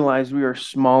 we realize we are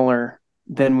smaller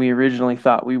than we originally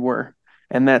thought we were,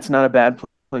 and that's not a bad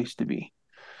place to be.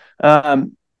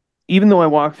 Um, Even though I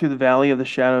walk through the valley of the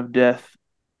shadow of death,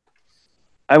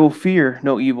 I will fear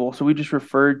no evil. So we just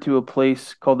referred to a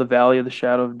place called the Valley of the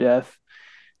Shadow of Death.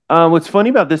 What's funny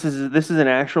about this is an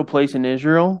actual place in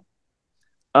Israel.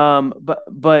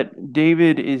 But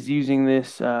David is using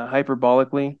this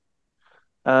hyperbolically.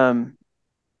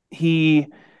 He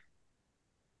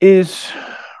is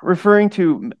referring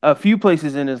to a few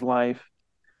places in his life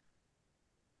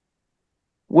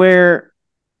where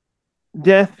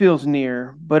death feels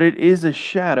near, but it is a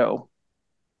shadow.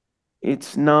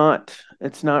 It's not.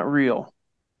 It's not real.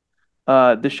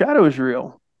 The shadow is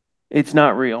real. It's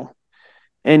not real.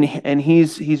 And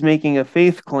he's making a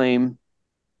faith claim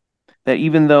that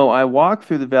even though I walk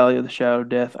through the valley of the shadow of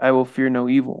death, I will fear no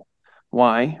evil.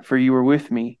 Why? For you are with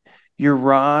me. Your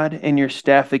rod and your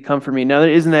staff, they comfort me. Now,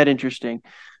 isn't that interesting?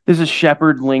 This is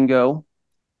shepherd lingo.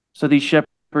 So these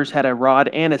shepherds had a rod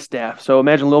and a staff. So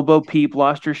imagine little Bo Peep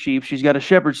lost her sheep. She's got a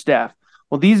shepherd's staff.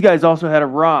 Well, these guys also had a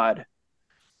rod.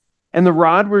 And the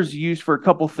rod was used for a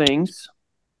couple things.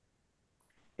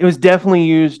 It was definitely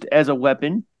used as a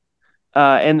weapon.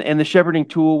 And the shepherding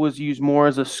tool was used more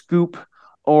as a scoop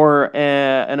or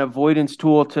an avoidance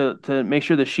tool to make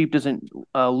sure the sheep doesn't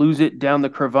lose it down the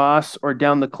crevasse or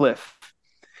down the cliff.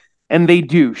 And they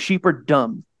do. Sheep are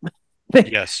dumb.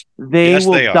 Yes. They Yes,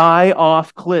 will they are. die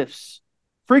off cliffs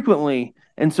frequently.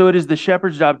 And so it is the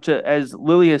shepherd's job to, as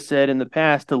Lilia said in the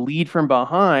past, to lead from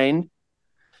behind.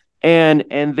 And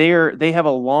they have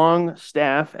a long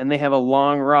staff and they have a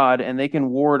long rod and they can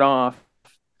ward off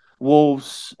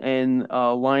wolves and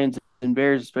lions and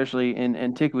bears, especially in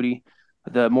antiquity.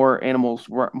 The more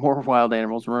wild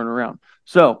animals running around.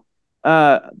 So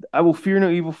I will fear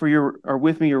no evil, for you are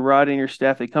with me. Your rod and your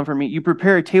staff, they comfort me. You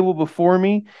prepare a table before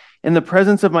me in the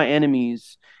presence of my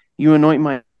enemies. You anoint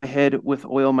my head with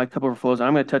oil, my cup overflows.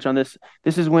 I'm going to touch on this.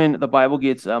 This is when the Bible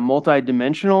gets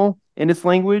multi-dimensional in its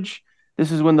language.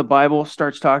 This is when the Bible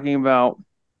starts talking about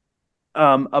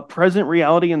a present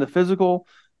reality in the physical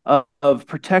of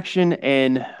protection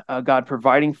and God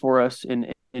providing for us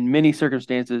in many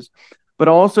circumstances. But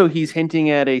also he's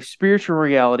hinting at a spiritual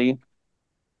reality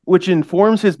which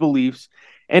informs his beliefs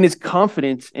and his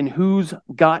confidence in who's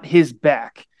got his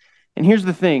back. And here's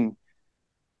the thing.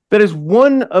 That is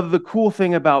one of the cool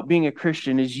thing about being a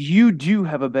Christian is you do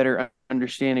have a better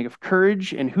understanding of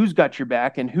courage and who's got your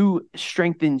back and who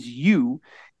strengthens you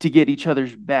to get each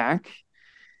other's back.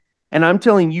 And I'm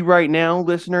telling you right now,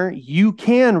 listener, you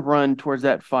can run towards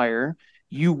that fire.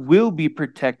 You will be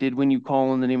protected when you call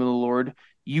on the name of the Lord.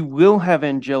 You will have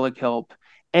angelic help,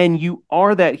 and you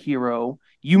are that hero.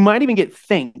 You might even get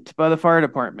thanked by the fire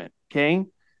department, okay?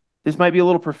 This might be a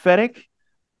little prophetic,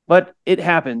 but it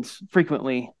happens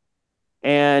frequently.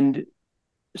 And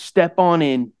step on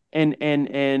in,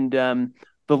 and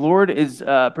the Lord is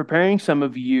preparing some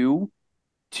of you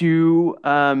to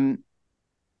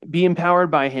be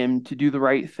empowered by Him to do the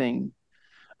right thing.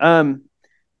 You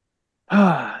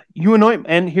anoint,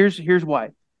 and here's why.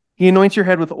 He anoints your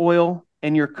head with oil,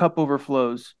 and your cup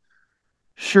overflows.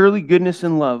 Surely goodness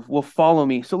and love will follow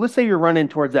me. So let's say you're running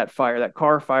towards that fire, that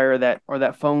car fire, or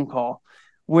that phone call,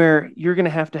 where you're going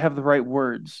to have the right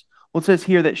words. Well, it says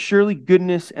here that surely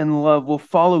goodness and love will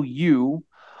follow you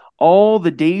all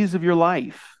the days of your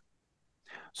life.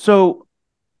 So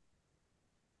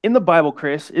in the Bible,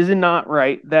 Chris, is it not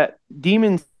right that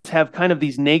demons have kind of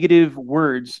these negative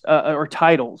words or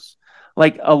titles,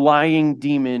 like a lying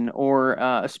demon or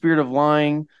a spirit of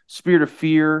lying, spirit of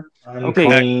fear?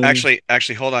 Unclean. Actually,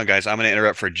 hold on, guys. I'm going to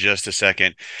interrupt for just a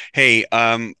second. Hey,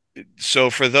 so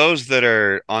for those that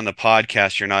are on the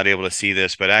podcast, you're not able to see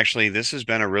this, but actually, this has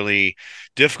been a really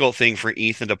difficult thing for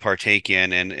Ethan to partake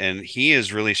in, and he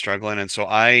is really struggling. And so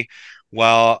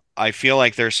while I feel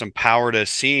like there's some power to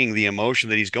seeing the emotion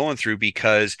that he's going through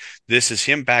because this has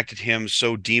impacted him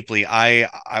so deeply, I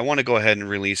want to go ahead and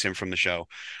release him from the show,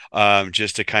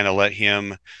 just to kind of let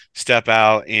him step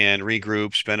out and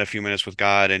regroup, spend a few minutes with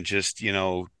God, and just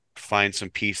find some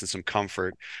peace and some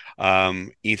comfort.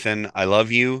 Ethan, I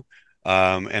love you.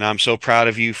 And I'm so proud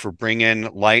of you for bringing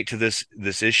light to this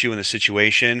issue and the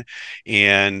situation.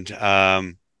 And you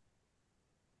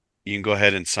can go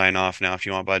ahead and sign off now if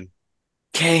you want, bud.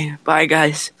 Okay, bye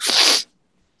guys.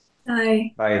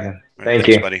 Bye. Bye, Ethan. Right, Thank thanks,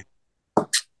 you, buddy. All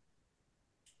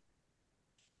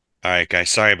right, guys.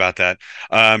 Sorry about that.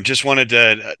 Just wanted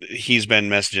to. He's been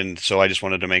messaging, so I just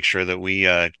wanted to make sure that we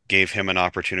gave him an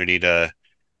opportunity to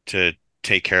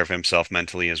take care of himself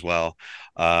mentally as well.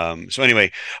 So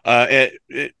anyway,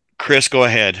 Chris, go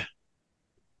ahead.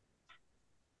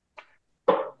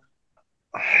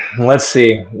 Let's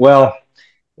see. Well,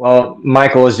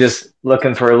 Michael was just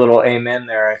looking for a little amen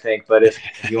there, I think. But if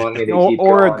you want me to keep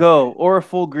or going, a go, or a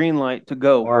full green light to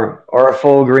go, or a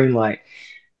full green light.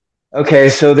 Okay,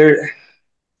 so the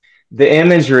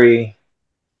imagery.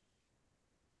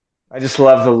 I just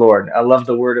love the Lord. I love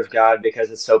the Word of God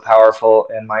because it's so powerful.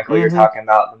 And Michael, you're talking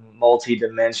about the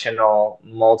multi-dimensional,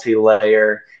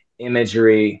 multi-layer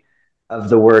imagery of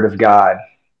the Word of God.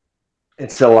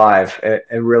 It's alive. It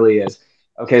really is.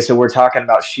 Okay, so we're talking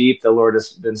about sheep. The Lord has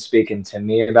been speaking to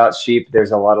me about sheep.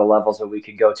 There's a lot of levels that we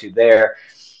could go to there.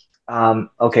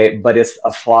 Okay, but it's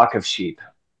a flock of sheep.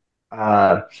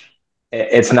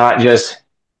 It's not just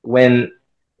when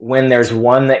there's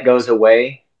one that goes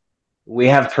away, we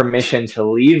have permission to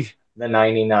leave the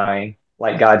 99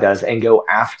 like God does and go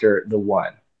after the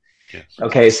one. Yes.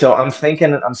 Okay, so I'm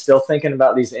still thinking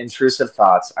about these intrusive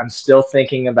thoughts. I'm still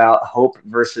thinking about hope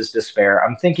versus despair.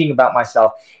 I'm thinking about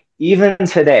myself. Even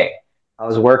today, I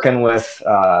was working with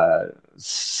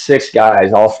 6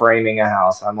 guys, all framing a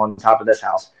house. I'm on top of this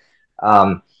house.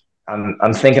 I'm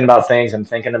thinking about things. I'm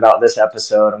thinking about this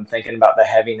episode. I'm thinking about the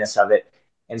heaviness of it.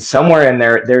 And somewhere in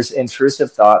there, there's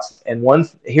intrusive thoughts. And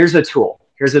here's a tool.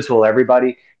 Here's a tool.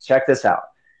 Everybody, check this out.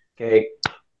 Okay,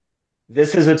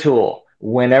 this is a tool.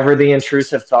 Whenever the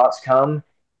intrusive thoughts come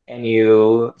and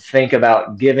you think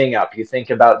about giving up, you think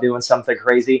about doing something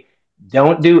crazy,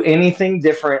 don't do anything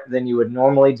different than you would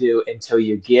normally do until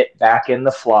you get back in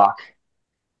the flock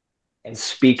and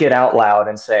speak it out loud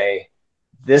and say,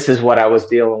 this is what I was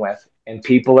dealing with. And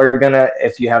people are going to,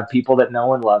 if you have people that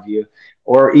know and love you,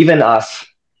 or even us,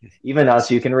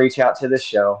 you can reach out to the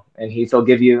show and Heath will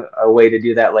give you a way to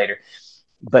do that later.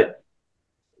 But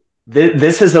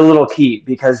this is a little key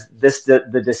because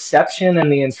the deception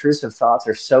and the intrusive thoughts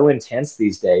are so intense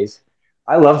these days.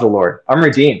 I love the Lord. I'm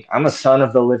redeemed. I'm a son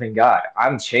of the living God.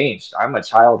 I'm changed. I'm a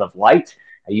child of light.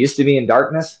 I used to be in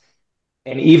darkness.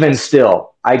 And even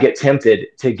still, I get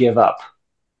tempted to give up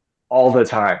all the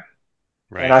time.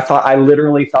 Right. And I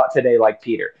literally thought today, like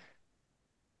Peter,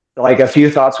 like a few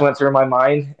thoughts went through my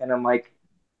mind and I'm like,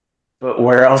 but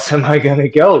where else am I going to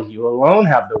go? You alone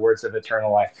have the words of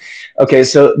eternal life. Okay,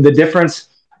 so the difference,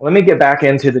 let me get back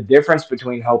into the difference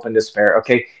between hope and despair.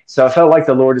 Okay, so I felt like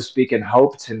the Lord is speaking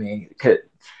hope to me.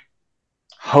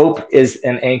 Hope is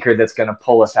an anchor that's going to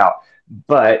pull us out.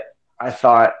 But I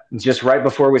thought just right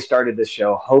before we started the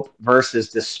show, hope versus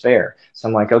despair. So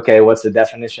I'm like, okay, what's the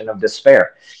definition of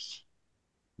despair?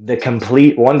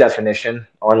 One definition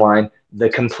online, the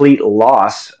complete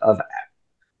loss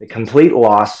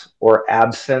or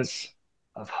absence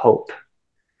of hope.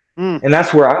 And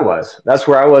that's where I was. That's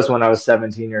where I was when I was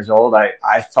 17 years old.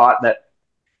 I thought that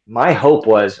My hope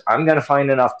was I'm going to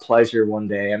find enough pleasure one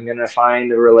day. I'm going to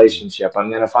find a relationship. I'm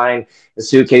going to find a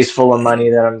suitcase full of money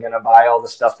that I'm going to buy all the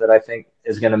stuff that I think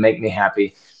is going to make me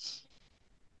happy.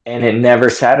 And it never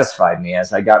satisfied me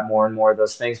as I got more and more of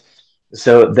those things.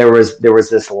 So there was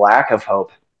this lack of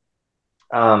hope.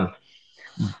 Um,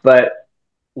 but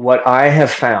what I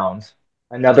have found,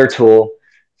 another tool,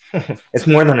 it's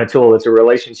more than a tool, it's a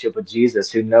relationship with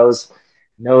Jesus who knows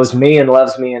me and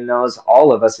loves me and knows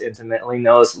all of us intimately,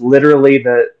 knows literally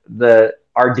the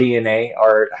our DNA,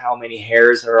 our how many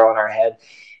hairs are on our head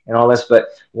and all this. But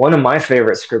one of my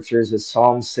favorite scriptures is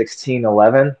Psalm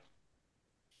 16:11.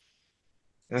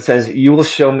 It says, "You will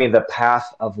show me the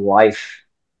path of life.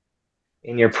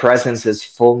 In your presence is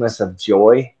fullness of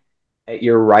joy. At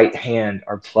your right hand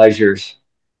are pleasures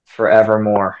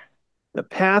forevermore." The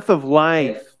path of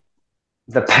life.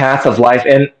 The path of life.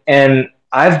 And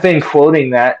I've been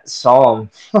quoting that Psalm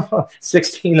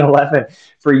 16:11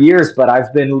 for years, but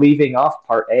I've been leaving off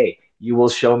part A. You will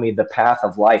show me the path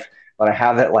of life, but I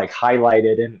have it like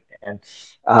highlighted and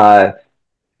uh,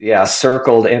 yeah,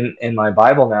 circled in my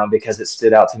Bible now because it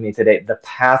stood out to me today. The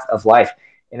path of life,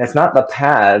 and it's not the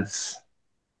paths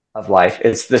of life;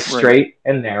 it's the straight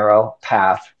and narrow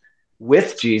path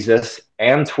with Jesus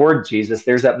and toward Jesus.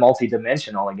 There's that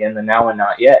multidimensional again, the now and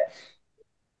not yet.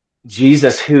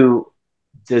 Jesus who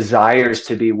desires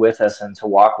to be with us and to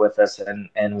walk with us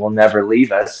and will never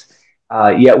leave us.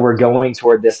 Yet we're going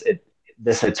toward this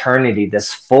eternity,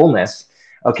 this fullness.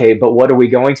 Okay, but what are we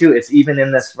going to? It's even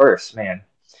in this verse, man.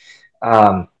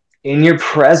 Um, in your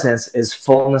presence is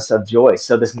fullness of joy.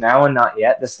 So this now and not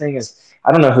yet, this thing is,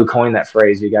 I don't know who coined that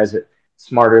phrase. You guys are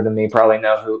smarter than me probably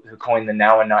know who coined the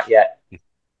now and not yet.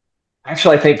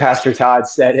 Actually, I think Pastor Todd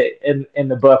said it in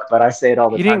the book, but I say it all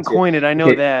the He time didn't too. coin it. I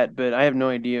know Okay, that, but I have no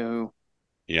idea who.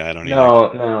 Yeah, I don't either.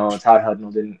 no, Todd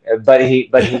Hudnall didn't, but he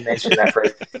mentioned that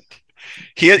phrase.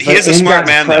 He But is a in smart God's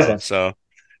man though, presence, so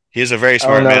he is a very oh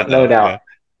smart no, man no though. doubt. Yeah.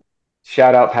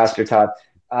 Shout out Pastor Todd.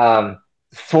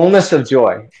 Fullness of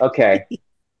joy. Okay,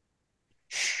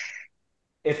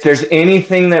 if there's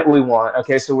anything that we want,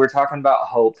 okay, so we're talking about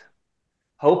hope.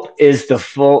 Hope is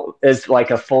is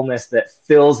like a fullness that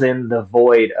fills in the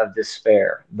void of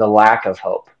despair, the lack of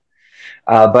hope.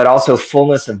 But also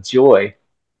fullness of joy.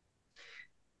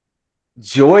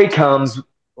 Joy comes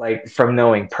like from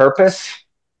knowing purpose,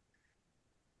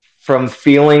 from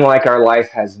feeling like our life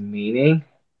has meaning,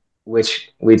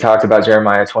 which we talked about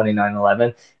Jeremiah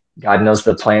 29:11. God knows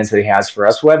the plans that he has for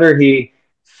us. Whether he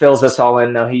fills us all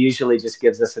in, no, he usually just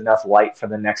gives us enough light for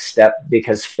the next step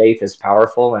because faith is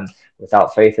powerful. And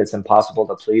without faith, it's impossible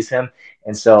to please him.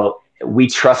 And so we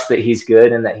trust that he's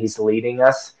good and that he's leading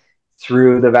us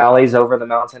through the valleys over the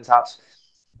mountaintops.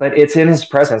 But it's in his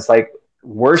presence, like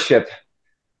worship,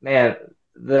 man.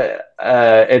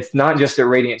 It's not just at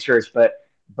Radiant Church, but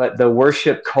the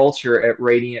worship culture at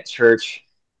Radiant Church,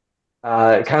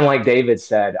 kind of like David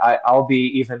said, I'll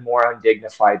be even more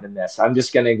undignified than this. I'm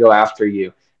just going to go after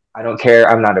you. I don't care.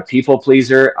 I'm not a people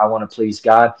pleaser. I want to please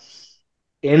God.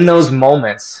 In those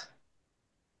moments,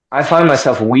 I find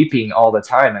myself weeping all the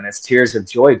time, and it's tears of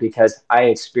joy because I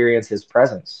experience his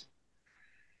presence.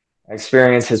 I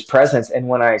experience his presence. And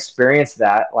when I experience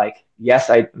that, like, yes,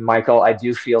 Michael, I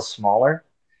do feel smaller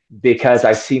because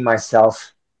I see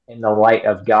myself in the light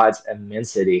of God's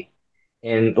immensity.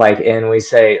 And we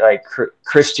say like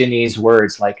Christianese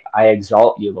words like I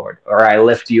exalt you, Lord, or I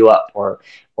lift you up, or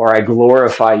I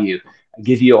glorify you. I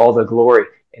give you all the glory.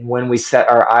 And when we set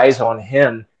our eyes on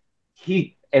him,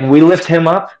 and we lift him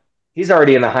up, he's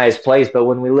already in the highest place, but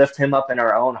when we lift him up in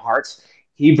our own hearts,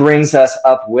 he brings us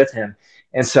up with him.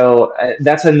 And so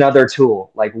that's another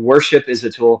tool. Like worship is a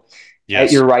tool. At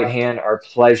Yes. your right hand are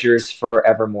pleasures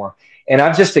forevermore. And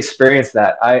I've just experienced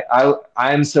that.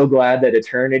 I'm so glad that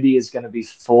eternity is going to be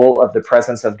full of the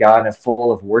presence of God and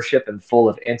full of worship and full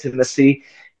of intimacy,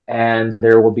 and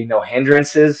there will be no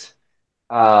hindrances.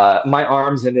 My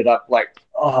arms ended up like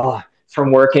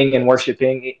from working and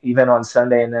worshiping even on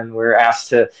Sunday, and then we are asked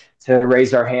to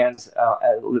raise our hands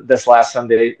at this last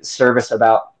Sunday service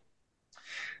about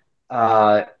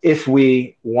if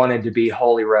we wanted to be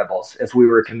holy rebels, if we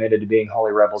were committed to being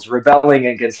holy rebels, rebelling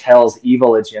against hell's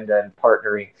evil agenda and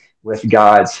partnering with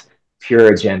God's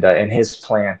pure agenda and His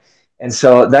plan. And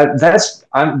so that's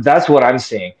what I'm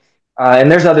seeing.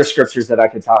 And there's other scriptures that I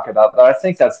could talk about, but I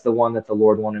think that's the one that the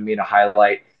Lord wanted me to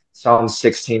highlight. Psalm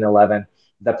 16:11,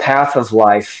 the path of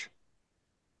life.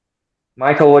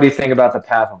 Michael, what do you think about the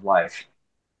path of life?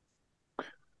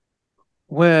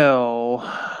 Well,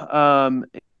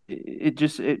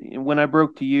 when I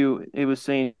broke to you, it was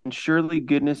saying, "Surely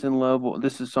goodness and love will."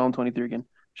 This is Psalm 23 again.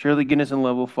 Surely goodness and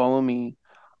love will follow me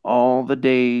all the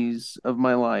days of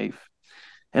my life,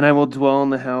 and I will dwell in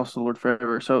the house of the Lord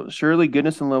forever. So surely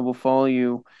goodness and love will follow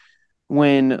you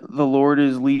when the Lord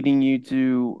is leading you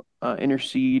to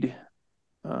intercede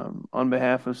on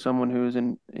behalf of someone who is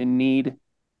in need.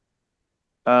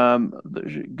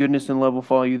 Goodness and love will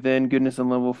follow you then. Goodness and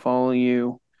love will follow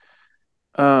you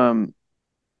when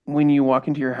you walk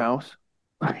into your house,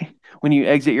 when you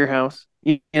exit your house,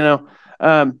 you know.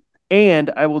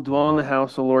 And I will dwell in the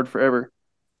house of the Lord forever.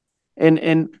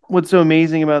 And what's so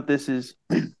amazing about this is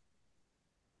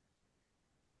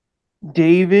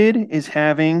David is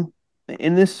having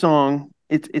in this song,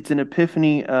 it's an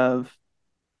epiphany of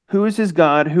who is his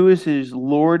God, who is his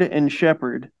Lord and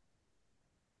Shepherd,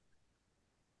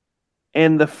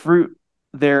 and the fruit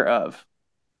thereof,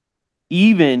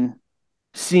 even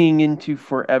seeing into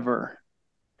forever.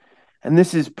 And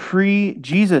this is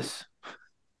pre-Jesus.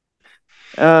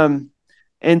 And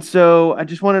so I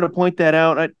just wanted to point that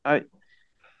out.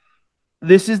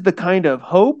 This is the kind of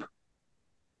hope.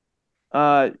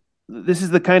 This is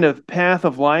the kind of path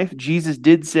of life. Jesus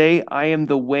did say, I am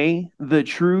the way, the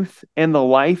truth, and the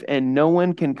life, and no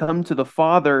one can come to the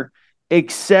Father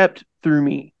except through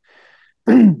me.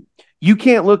 You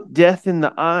can't look death in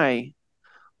the eye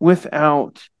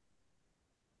without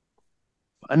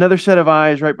another set of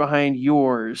eyes right behind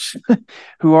yours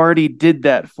who already did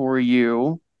that for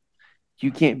you.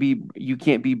 You can't be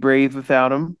brave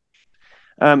without him.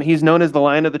 He's known as the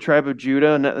Lion of the tribe of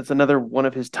Judah, and that's another one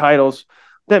of his titles.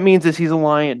 That means is he's a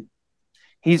lion.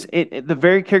 The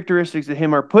very characteristics of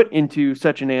him are put into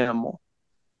such an animal.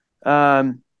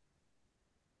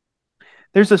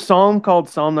 There's a psalm called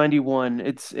Psalm 91.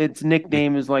 Its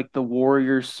nickname is like the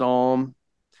warrior's psalm.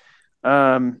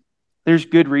 There's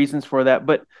good reasons for that,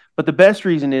 but the best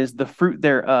reason is the fruit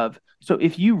thereof. So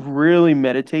if you really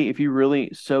meditate, if you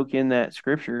really soak in that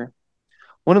scripture,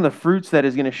 one of the fruits that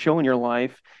is going to show in your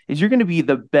life is you're going to be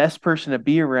the best person to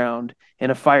be around in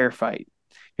a firefight.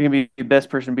 You're going to be the best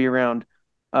person to be around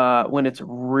when it's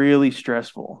really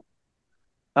stressful.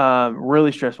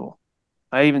 Really stressful.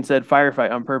 I even said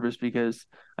firefight on purpose because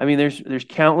I mean there's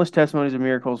countless testimonies of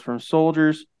miracles from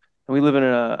soldiers, and we live in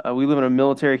a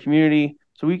military community,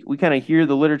 so we kind of hear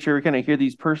the literature, we kind of hear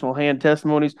these personal hand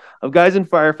testimonies of guys in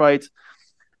firefights,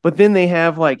 but then they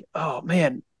have like, oh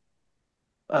man,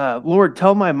 Lord,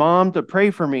 tell my mom to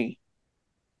pray for me.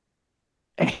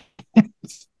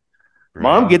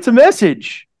 Mom gets a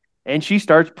message, and she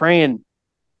starts praying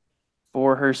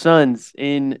for her sons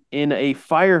in a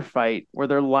firefight where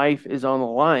their life is on the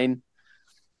line.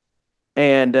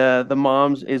 And the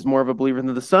moms is more of a believer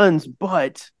than the sons,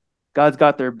 but God's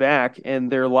got their back,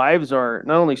 and their lives are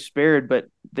not only spared, but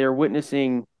they're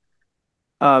witnessing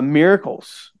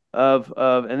miracles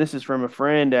and this is from a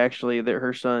friend actually, that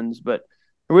her sons, but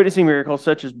they're witnessing miracles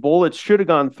such as bullets should have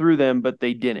gone through them, but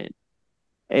they didn't.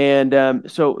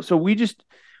 And so we just,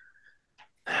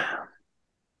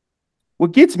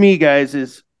 what gets me, guys,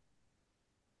 is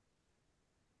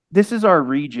this is our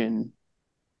region.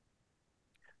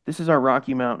 This is our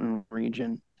Rocky Mountain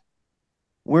region.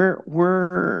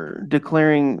 We're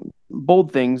declaring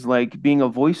bold things like being a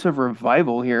voice of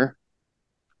revival here.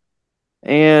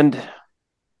 And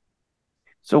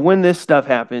so when this stuff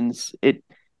happens,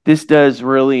 this does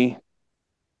really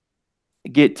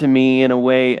get to me in a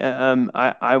way.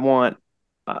 I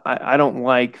don't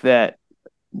like that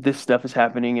this stuff is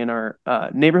happening in our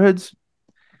neighborhoods,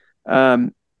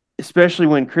 especially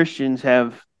when Christians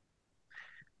have,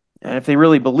 and if they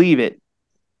really believe it,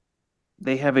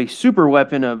 they have a super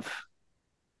weapon of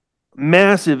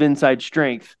massive inside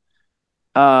strength,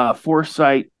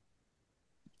 foresight,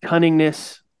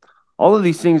 cunningness. All of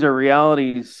these things are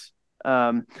realities.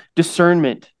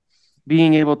 Discernment,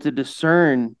 being able to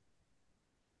discern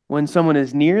when someone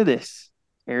is near this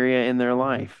area in their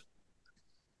life.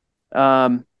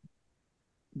 To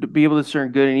be able to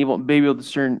discern good and evil, be able to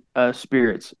discern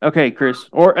spirits. Okay, Chris,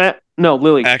 or no,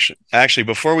 Lily. Actually,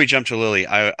 before we jump to Lily,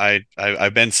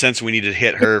 I've been sensing we need to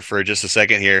hit her for just a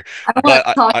second here. I want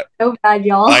to talk so bad,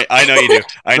 y'all. I know you do.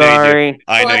 I know Sorry. you do.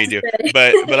 I know you do.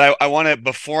 But I want to,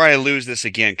 before I lose this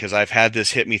again, because I've had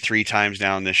this hit me 3 times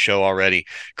now in this show already.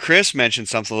 Chris mentioned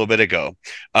something a little bit ago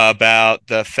about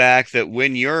the fact that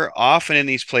when you're often in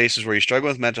these places where you're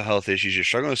struggling with mental health issues, you're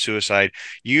struggling with suicide,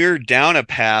 you're down a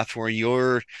path where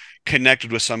you're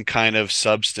connected with some kind of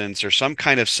substance or some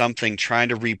kind of something trying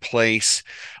to replace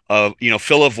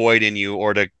fill a void in you,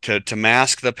 or to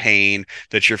mask the pain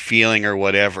that you're feeling or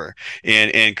whatever.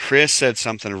 And Chris said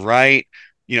something right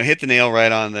hit the nail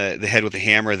right on the head with the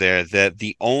hammer there, that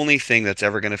the only thing that's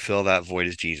ever going to fill that void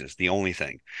is Jesus, the only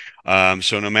thing.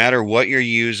 So no matter what you're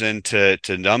using to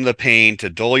numb the pain, to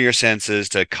dull your senses,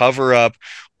 to cover up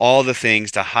all the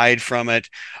things, to hide from it,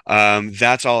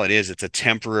 that's all it is. It's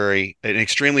an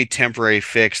extremely temporary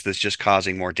fix that's just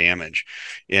causing more damage.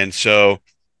 And so,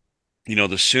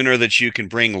 the sooner that you can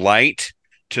bring light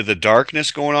to the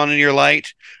darkness going on in your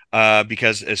light,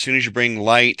 because as soon as you bring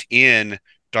light in,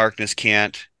 darkness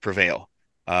can't prevail.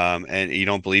 And you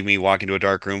don't believe me, walk into a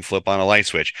dark room, flip on a light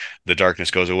switch, the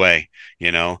darkness goes away,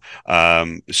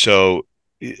 So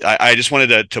I just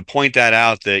wanted to point that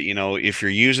out, that, if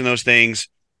you're using those things,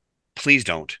 please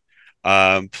don't.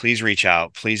 Please reach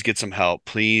out. Please get some help.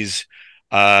 Please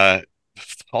fall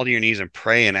to your knees and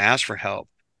pray and ask for help.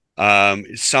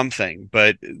 Something,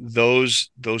 but those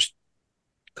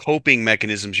coping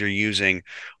mechanisms you're using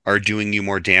are doing you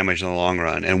more damage in the long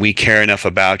run. And we care enough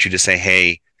about you to say,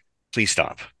 hey, please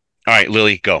stop. All right,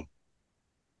 Lily, go.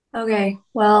 Okay,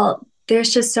 well,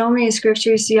 there's just so many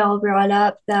scriptures y'all brought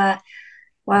up that,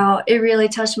 wow, it really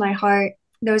touched my heart.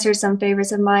 Those are some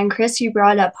favorites of mine. Chris, you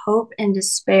brought up hope and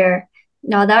despair.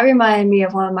 Now, that reminded me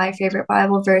of one of my favorite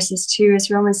Bible verses, too.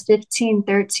 It's Romans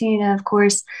 15:13. And of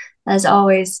course, as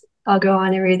always, I'll go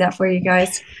on and read that for you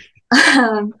guys.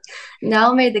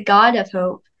 Now may the God of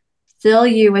hope fill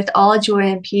you with all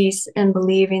joy and peace in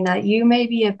believing, that you may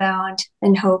be abound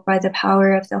in hope by the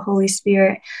power of the Holy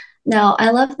Spirit. Now, I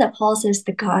love that Paul says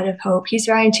the God of hope. He's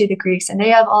writing to the Greeks, and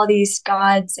they have all these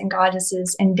gods and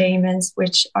goddesses and daemons,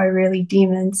 which are really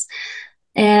demons.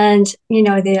 And,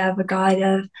 they have a god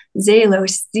of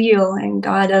Zelos, zeal, and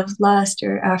god of lust,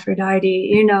 or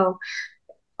Aphrodite,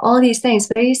 all these things.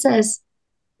 But he says,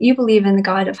 you believe in the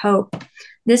God of hope.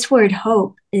 This word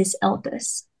hope is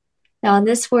elpis. Now,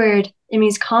 this word, it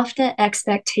means confident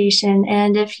expectation.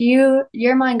 And if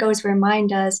your mind goes where mine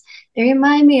does, it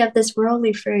reminds me of this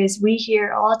worldly phrase we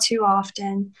hear all too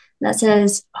often that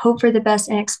says, hope for the best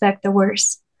and expect the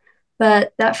worst.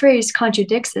 But that phrase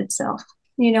contradicts itself.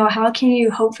 How can you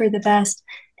hope for the best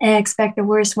and expect the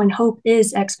worst when hope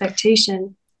is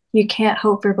expectation? You can't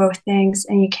hope for both things,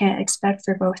 and you can't expect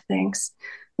for both things.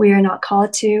 We are not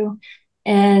called to,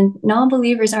 and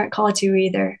non-believers aren't called to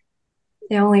either.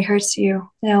 It only hurts you.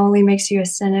 It only makes you a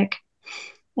cynic.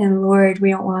 And Lord,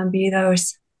 we don't want to be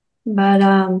those. But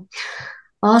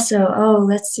also,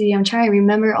 let's see. I'm trying to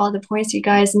remember all the points you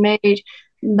guys made.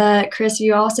 But Chris,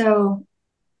 you also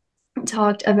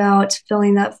talked about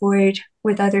filling that void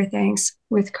with other things,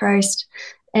 with Christ.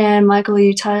 And Michael,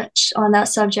 you touched on that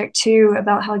subject too,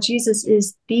 about how Jesus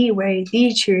is the way,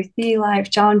 the truth, the life.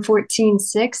 John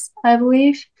 14:6, I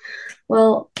believe.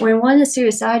 Well, when one is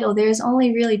suicidal, there's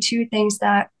only really two things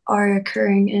that are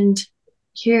occurring. And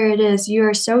here it is. You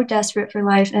are so desperate for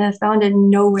life and have found it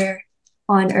nowhere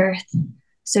on earth.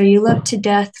 So you look to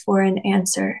death for an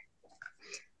answer.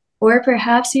 Or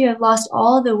perhaps you have lost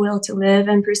all the will to live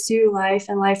and pursue life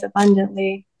and life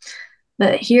abundantly.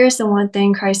 But here's the one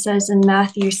thing Christ says in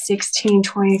Matthew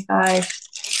 16:25.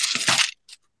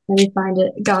 Let me find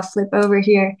it. Gotta flip over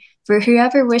here. For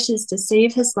whoever wishes to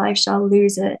save his life shall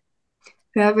lose it.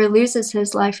 Whoever loses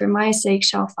his life for my sake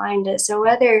shall find it. So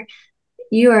whether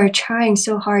you are trying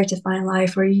so hard to find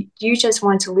life, or you just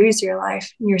want to lose your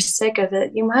life and you're sick of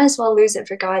it, you might as well lose it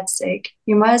for God's sake.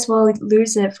 You might as well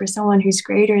lose it for someone who's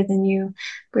greater than you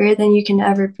can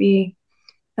ever be,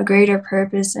 a greater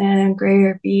purpose and a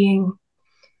greater being.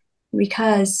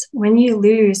 Because when you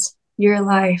lose your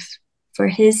life for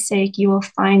his sake, you will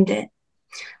find it.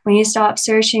 When you stop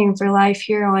searching for life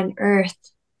here on earth,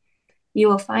 you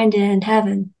will find it in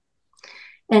heaven.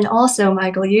 And also,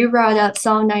 Michael, you brought up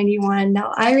Psalm 91.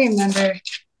 Now, I remember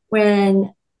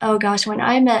when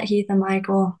I met Heath and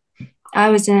Michael, I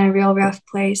was in a real rough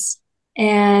place.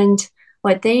 And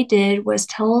what they did was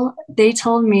they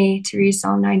told me to read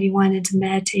Psalm 91 and to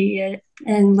meditate it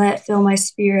and let it fill my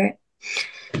spirit.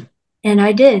 And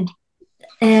I did.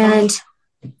 And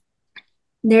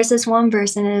there's this one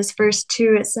verse, and it is verse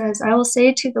 2. It says, I will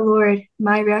say to the Lord,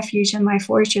 my refuge and my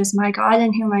fortress, my God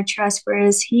in whom I trust, for it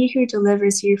is he who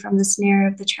delivers you from the snare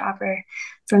of the trapper,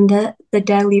 from the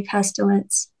deadly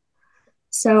pestilence.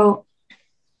 So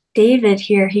David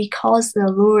here, he calls the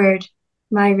Lord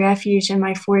my refuge and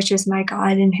my fortress, my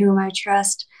God in whom I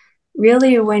trust.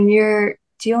 Really, when you're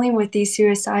dealing with these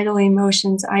suicidal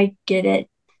emotions, I get it.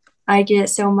 I get it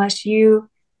so much. You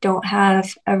don't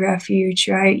have a refuge,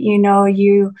 right?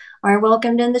 You are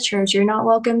welcomed in the church. You're not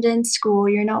welcomed in school.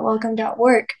 You're not welcomed at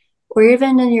work, or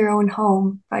even in your own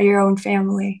home by your own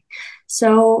family.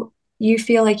 So you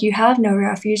feel like you have no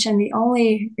refuge, and the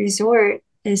only resort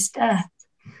is death,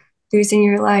 losing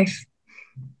your life.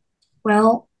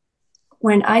 Well,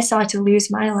 when I sought to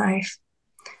lose my life,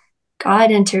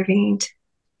 God intervened.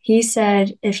 He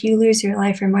said, if you lose your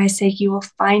life for my sake, you will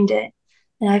find it.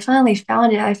 And I finally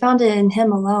found it. I found it in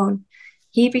him alone.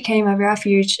 He became a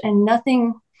refuge, and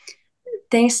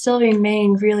things still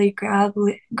remain really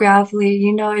gravelly.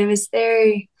 You know, it was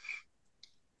very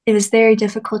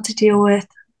difficult to deal with.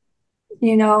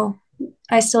 You know,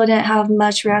 I still didn't have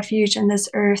much refuge in this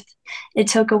earth. It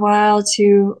took a while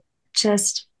to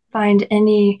just find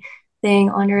anything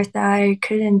on earth that I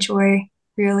could enjoy.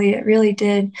 Really, it really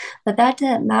did. But that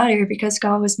didn't matter because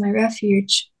God was my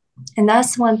refuge. And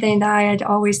that's one thing that I had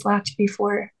always lacked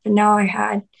before, but now I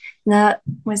had. And that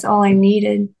was all I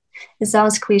needed. It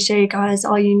sounds cliche, God is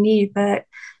all you need, but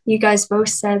you guys both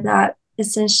said that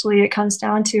essentially it comes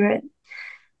down to it.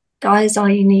 God is all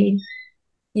you need.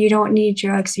 You don't need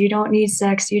drugs, you don't need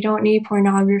sex, you don't need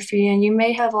pornography, and you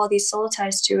may have all these soul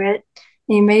ties to it.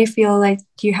 You may feel like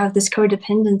you have this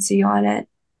codependency on it.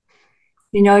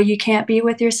 You know, you can't be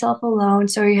with yourself alone,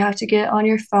 so you have to get on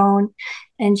your phone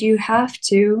and you have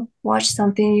to watch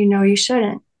something you know you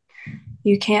shouldn't.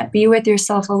 You can't be with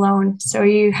yourself alone, so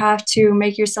you have to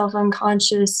make yourself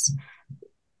unconscious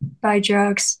by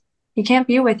drugs. You can't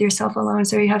be with yourself alone,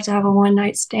 so you have to have a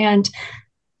one-night stand.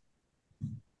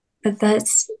 But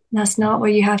that's not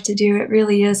what you have to do. It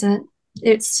really isn't.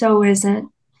 It so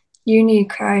isn't. You need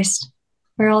Christ.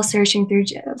 We're all searching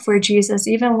for Jesus,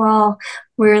 even while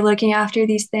we're looking after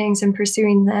these things and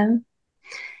pursuing them.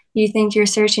 You think you're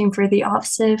searching for the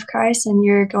opposite of Christ and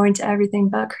you're going to everything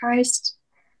but Christ.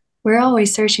 We're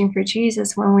always searching for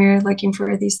Jesus when we're looking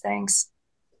for these things.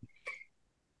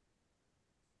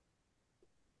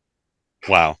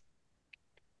 Wow.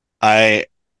 I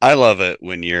love it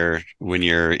when you're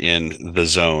in the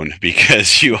zone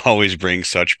because you always bring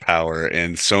such power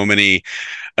and so many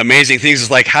amazing things.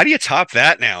 It's like, how do you top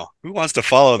that now? Who wants to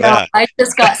follow that? I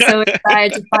just got so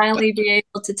excited to finally be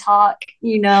able to talk,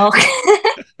 you know.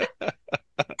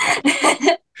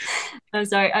 I'm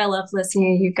sorry. I love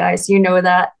listening to you guys. You know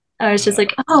that. I was just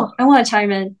like, oh, I want to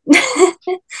chime in.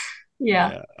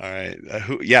 Yeah. All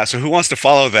right. So who wants to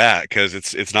follow that? Because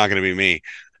it's not going to be me.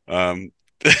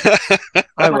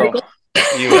 I will.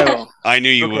 You will. I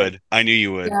knew you would. I knew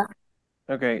you would. Yeah.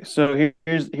 Okay, so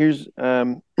here's we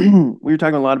were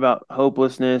talking a lot about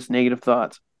hopelessness, negative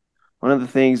thoughts. One of the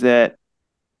things that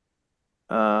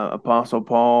Apostle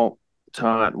Paul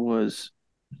taught was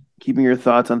keeping your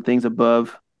thoughts on things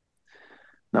above,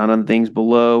 not on things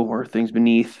below or things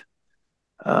beneath.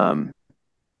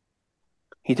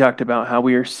 He talked about how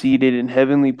we are seated in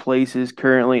heavenly places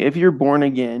currently. If you're born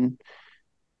again,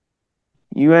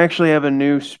 you actually have a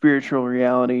new spiritual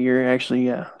reality. You're actually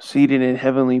seated in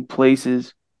heavenly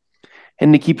places.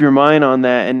 And to keep your mind on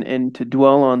that and to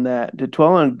dwell on that, to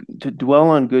dwell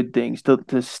on good things,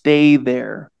 to stay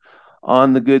there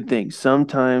on the good things.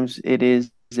 Sometimes it is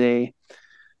a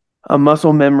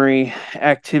muscle memory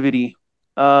activity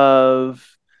of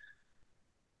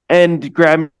and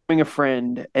grabbing a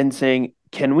friend and saying,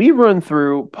 can we run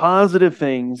through positive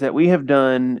things that we have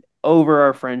done over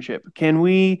our friendship?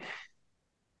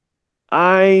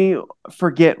 I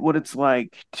forget what it's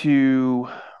like to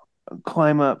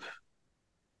climb up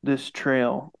this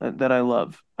trail that I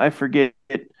love. I forget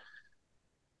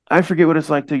what it's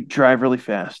like to drive really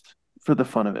fast for the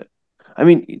fun of it. I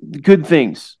mean, good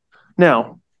things.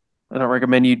 Now, I don't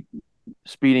recommend you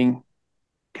speeding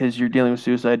because you're dealing with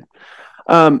suicide.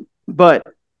 But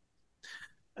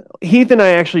Heath and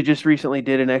I actually just recently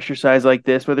did an exercise like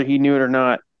this, whether he knew it or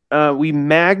not. We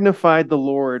magnified the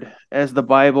Lord as the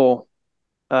Bible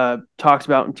talks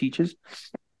about and teaches.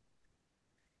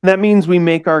 That means we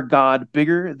make our God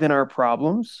bigger than our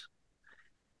problems.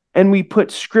 And we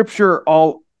put scripture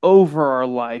all over our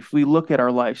life. We look at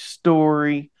our life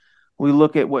story. We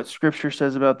look at what scripture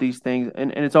says about these things.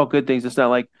 And it's all good things. It's not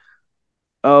like,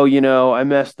 oh, I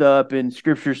messed up and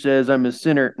scripture says I'm a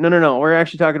sinner. No. We're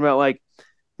actually talking about like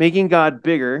making God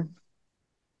bigger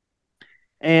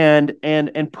and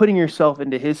putting yourself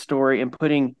into his story and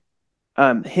putting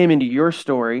him into your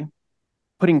story,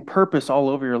 putting purpose all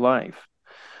over your life.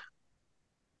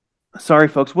 Sorry,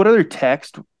 folks. What other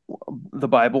text, the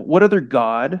Bible, what other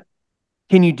God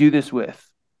can you do this with?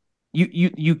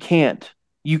 You can't.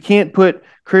 You can't put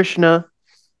Krishna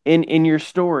in your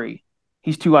story.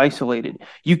 He's too isolated.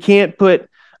 You can't put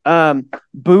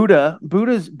Buddha.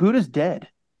 Buddha's dead.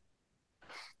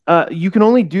 You can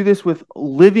only do this with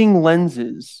living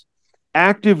lenses,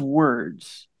 active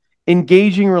words,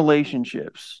 engaging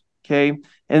relationships. Okay,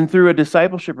 and through a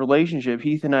discipleship relationship,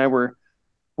 Heath and I were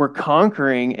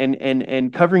conquering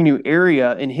and covering new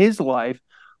area in his life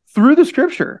through the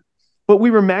scripture. but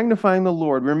we were magnifying the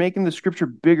Lord. We were making the scripture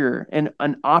bigger and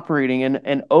operating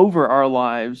and over our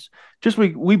lives. Just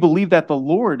we believe that the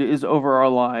Lord is over our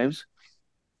lives.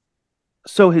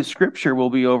 So his scripture will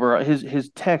be over his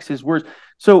text, his words.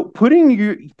 So putting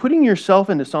yourself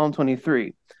into Psalm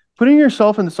 23, putting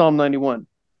yourself into Psalm 91,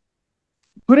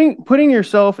 putting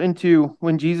yourself into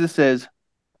when Jesus says,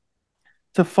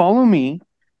 to follow me,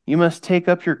 you must take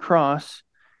up your cross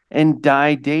and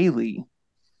die daily.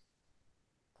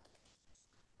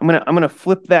 I'm gonna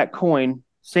flip that coin.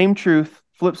 Same truth,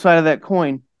 flip side of that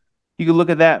coin. You can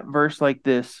look at that verse like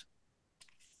this.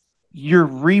 You're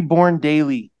reborn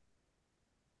daily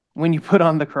when you put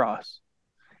on the cross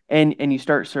and you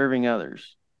start serving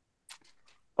others.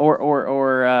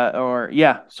 Or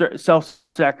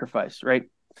self-sacrifice, right?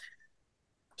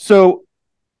 So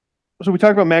we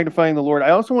talked about magnifying the Lord.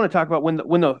 I also want to talk about when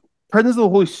the presence of the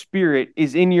Holy Spirit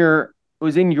is in your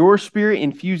spirit,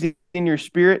 infusing in your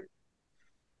spirit,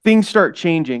 things start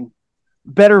changing.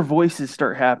 Better voices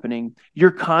start happening.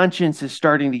 Your conscience is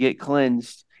starting to get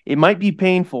cleansed. It might be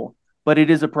painful, but it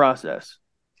is a process.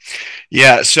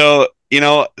 Yeah, so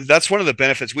that's one of the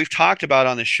benefits we've talked about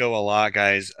on the show a lot,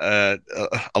 guys. A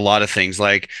lot of things.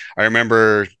 Like I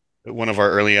remember one of our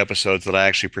early episodes that I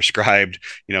actually prescribed,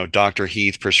 Dr.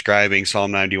 Heath prescribing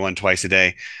Psalm 91 twice a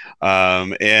day.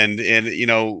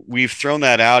 And we've thrown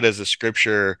that out as a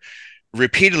scripture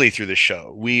repeatedly through the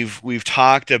show. We've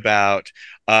talked about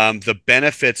the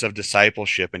benefits of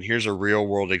discipleship, and here's a real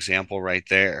world example right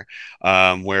there,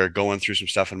 where going through some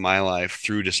stuff in my life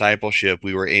through discipleship,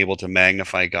 we were able to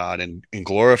magnify God and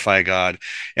glorify God,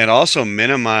 and also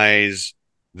minimize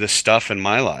the stuff in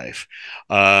my life,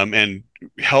 and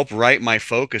help right my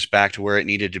focus back to where it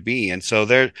needed to be. And so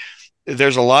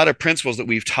there's a lot of principles that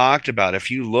we've talked about.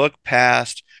 If you look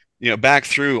past back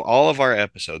through all of our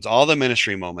episodes, all the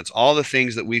ministry moments, all the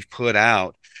things that we've put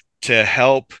out to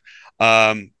help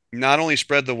not only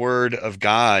spread the word of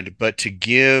God, but to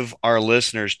give our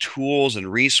listeners tools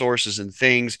and resources and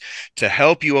things to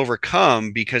help you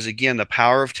overcome. Because again, the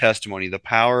power of testimony, the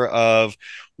power of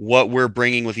what we're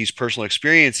bringing with these personal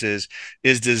experiences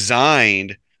is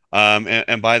designed.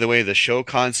 And by the way, the show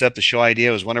concept, the show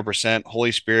idea was 100%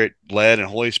 Holy Spirit led and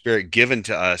Holy Spirit given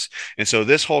to us. And so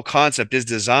this whole concept is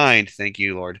designed, thank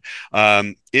you, Lord,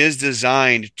 is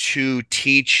designed to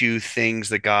teach you things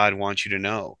that God wants you to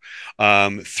know,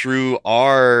 through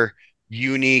our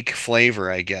unique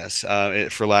flavor, I guess,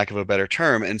 for lack of a better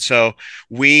term. And so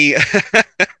we,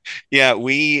 yeah,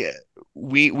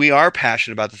 we are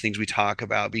passionate about the things we talk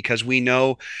about because we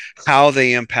know how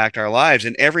they impact our lives.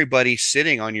 And everybody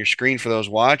sitting on your screen, for those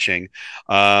watching,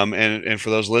 and for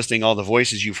those listening, all the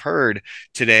voices you've heard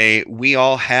today, we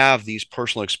all have these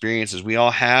personal experiences. We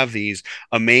all have these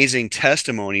amazing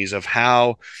testimonies of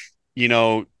how,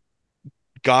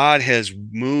 God has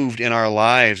moved in our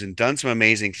lives and done some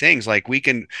amazing things. Like we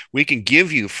can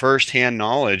give you firsthand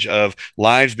knowledge of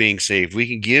lives being saved. We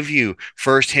can give you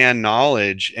firsthand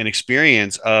knowledge and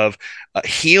experience of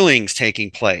healings taking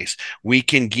place. We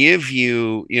can give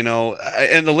you,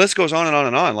 and the list goes on and on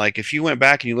and on. Like if you went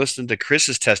back and you listened to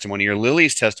Chris's testimony or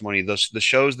Lily's testimony, the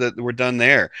shows that were done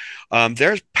there,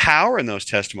 there's power in those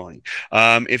testimonies.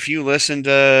 If you listen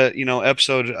to,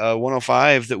 episode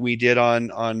 105 that we did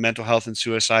on mental health and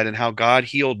suicide and how God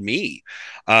healed me,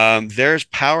 there's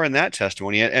power in that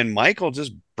testimony. And Michael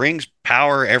just brings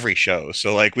power every show.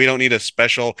 So like we don't need a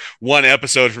special one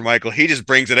episode for Michael. He just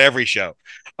brings it every show.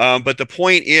 But the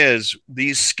point is,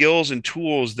 these skills and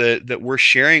tools that we're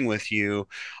sharing with you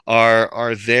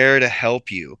are there to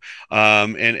help you.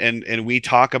 And we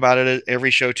talk about it at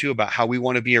every show too, about how we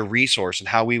want to be a resource and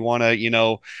how we want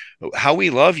to, how we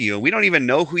love you. And we don't even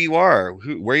know who you are,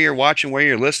 where you're watching, where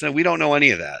you're listening. We don't know any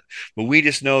of that, but we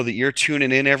just know that you're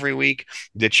tuning in every week,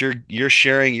 that you're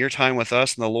sharing your time with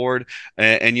us and the Lord,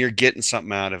 and you're getting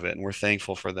something out of it. And we're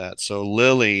thankful for that. So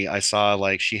Lily, I saw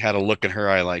like she had a look in her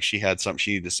eye, like she had something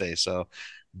she needed to say. So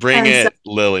bring it,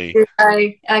 Lily.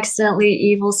 I accidentally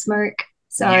evil smirk.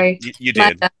 Sorry. You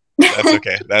did. That's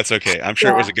okay. That's okay. I'm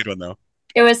sure it was a good one though.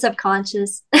 It was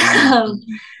subconscious.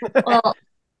 Well,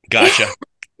 gotcha.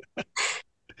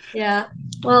 Yeah.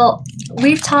 Well,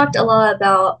 we've talked a lot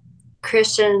about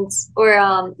Christians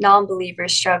or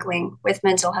non-believers struggling with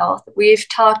mental health. We've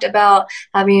talked about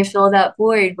having to fill that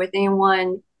void with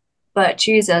anyone but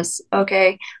Jesus.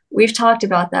 Okay. We've talked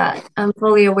about that. I'm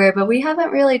fully aware, but we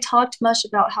haven't really talked much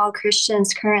about how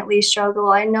Christians currently struggle.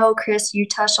 I know, Chris, you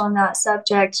touched on that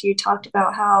subject. You talked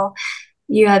about how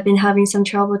you had been having some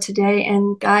trouble today.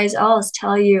 And guys, I'll just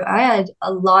tell you, I had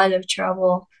a lot of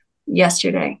trouble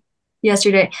yesterday.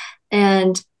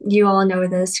 And you all know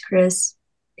this, Chris.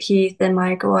 Heath and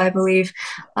Michael, I believe.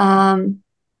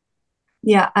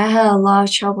 Yeah, I had a lot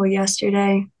of trouble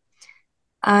yesterday.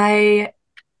 I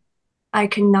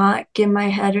could not get my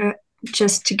head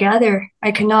just together.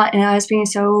 I could not, and I was being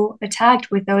so attacked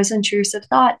with those intrusive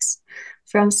thoughts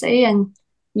from Satan.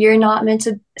 You're not meant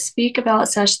to speak about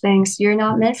such things. You're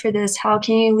not meant for this. How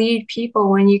can you lead people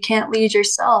when you can't lead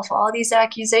yourself? All these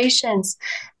accusations.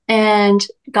 And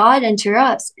God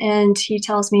interrupts and he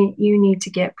tells me, you need to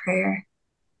get prayer.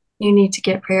 You need to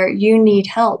get prayer. You need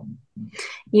help.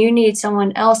 You need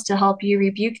someone else to help you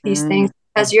rebuke these things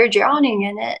because you're drowning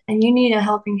in it and you need a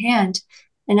helping hand.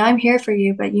 And I'm here for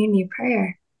you, but you need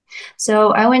prayer.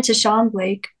 So I went to Sean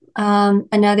Blake,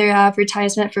 another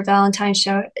advertisement for Valentine's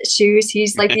shoes.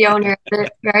 He's like the owner of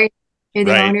it, right? You're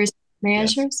the owners,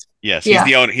 managers? Yes. He's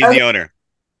the owner. He's the owner.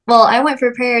 Well, I went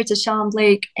for prayer to Sean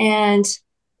Blake, and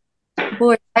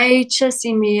boy, I just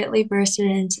immediately bursted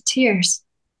into tears.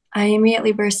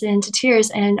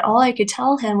 And all I could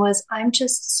tell him was, I'm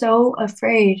just so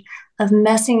afraid of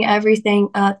messing everything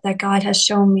up that God has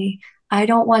shown me. I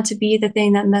don't want to be the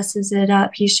thing that messes it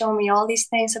up. He's shown me all these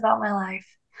things about my life,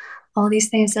 all these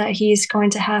things that he's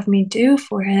going to have me do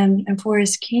for him and for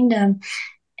his kingdom.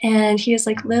 And he was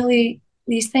like, Lily,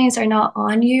 these things are not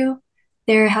on you.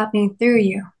 They're happening through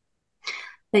you.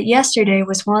 But yesterday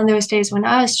was one of those days when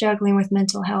I was struggling with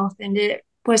mental health, and it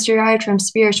was derived from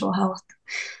spiritual health.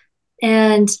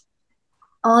 And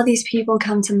all these people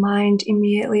come to mind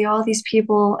immediately, all these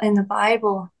people in the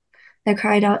Bible that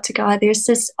cried out to God. There's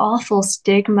this awful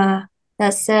stigma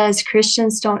that says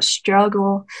Christians don't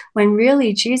struggle, when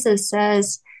really Jesus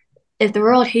says, if the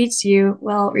world hates you,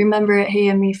 well, remember it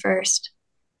hated me first.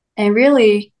 And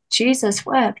really, Jesus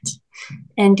wept.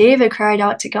 And David cried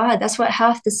out to God. That's what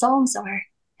half the Psalms are,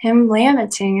 him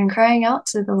lamenting and crying out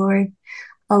to the Lord.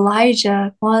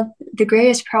 Elijah, one of the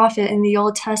greatest prophet in the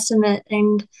Old Testament,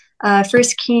 in 1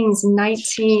 Kings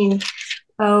 19,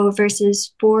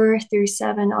 verses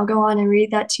 4-7. I'll go on and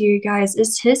read that to you guys.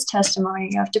 It's his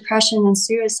testimony of depression and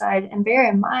suicide. And bear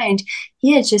in mind,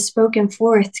 he had just spoken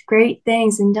forth great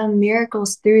things and done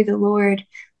miracles through the Lord,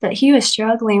 but he was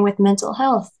struggling with mental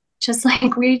health, just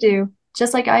like we do,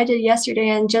 just like I did yesterday,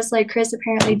 and just like Chris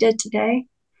apparently did today,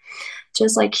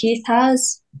 just like Keith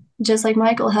has, just like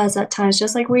Michael has at times,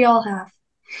 just like we all have.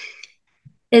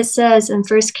 It says in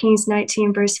 1 Kings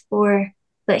 19, verse 4,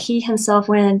 but he himself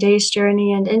went a day's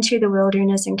journey and into the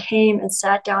wilderness and came and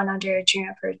sat down under a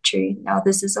juniper tree. Now,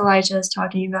 this is Elijah is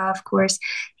talking about, of course.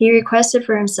 He requested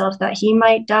for himself that he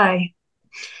might die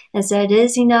and said, it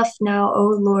is enough now,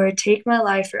 O Lord, take my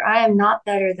life, for I am not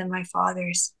better than my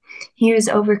fathers. He was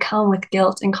overcome with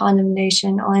guilt and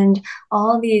condemnation and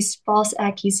all these false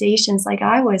accusations like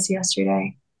I was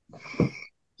yesterday.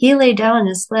 He lay down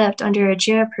and slept under a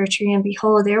juniper tree, and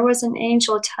behold, there was an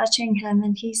angel touching him,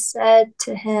 and he said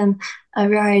to him,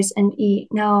 arise and eat.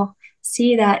 Now,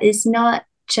 see that it's not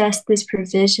just this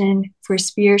provision for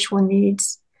spiritual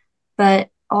needs, but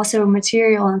also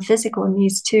material and physical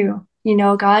needs too. You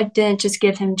know, God didn't just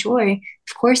give him joy.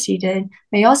 Of course he did.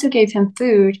 But he also gave him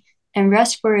food and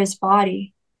rest for his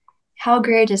body. How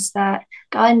great is that?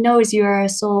 God knows you are a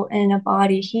soul and a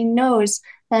body. He knows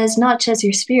that it's not just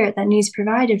your spirit that needs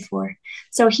provided for.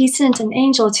 So he sent an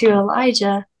angel to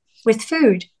Elijah with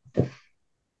food.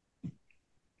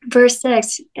 Verse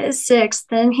 6,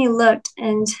 then he looked,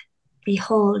 and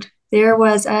behold, there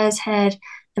was at his head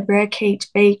a bread cake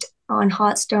baked on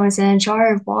hot stones and a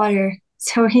jar of water.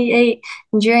 So he ate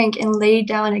and drank and laid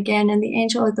down again, and the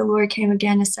angel of the Lord came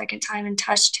again a second time and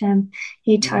touched him.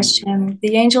 He touched him.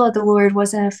 The angel of the Lord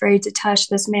wasn't afraid to touch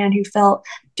this man who felt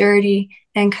dirty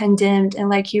and condemned and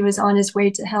like he was on his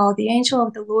way to hell. The angel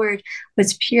of the Lord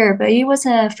was pure, but he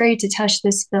wasn't afraid to touch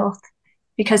this filth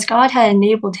because God had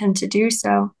enabled him to do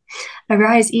so.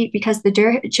 Arise, eat, because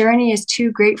the journey is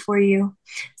too great for you.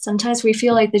 Sometimes we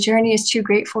feel like the journey is too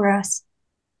great for us.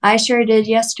 I sure did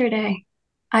yesterday.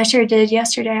 I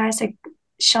said,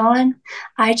 Sean,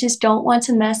 I just don't want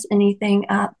to mess anything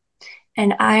up.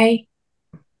 And I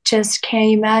just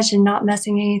can't imagine not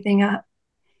messing anything up.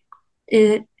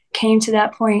 It came to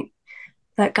that point.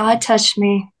 But God touched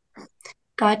me.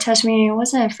 And he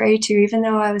wasn't afraid to, even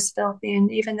though I was filthy and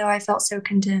even though I felt so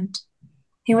condemned.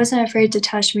 He wasn't afraid to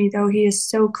touch me, though he is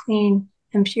so clean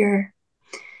and pure.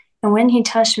 And when he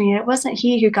touched me, it wasn't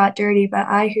he who got dirty, but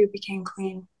I who became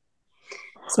clean.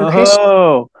 So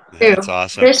that's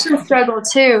awesome. Christians struggle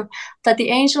too, but the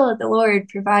angel of the Lord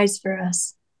provides for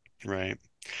us. Right.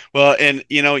 Well, and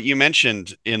you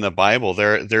mentioned in the Bible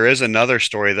there is another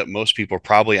story that most people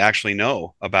probably actually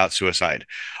know about suicide,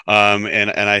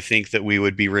 and I think that we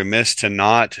would be remiss to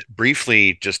not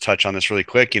briefly just touch on this really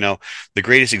quick. The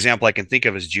greatest example I can think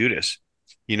of is Judas.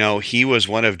 He was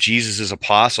one of Jesus's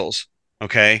apostles.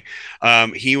 Okay,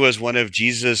 he was one of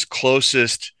Jesus'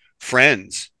 closest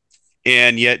friends.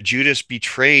 And yet Judas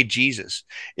betrayed Jesus.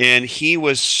 And he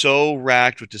was so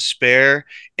racked with despair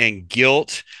and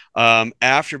guilt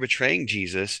after betraying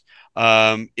Jesus.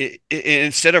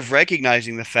 Instead of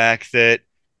recognizing the fact that,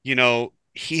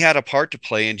 he had a part to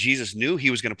play and Jesus knew he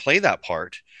was going to play that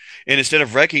part. And instead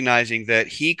of recognizing that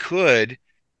he could,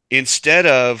 instead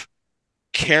of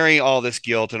carry all this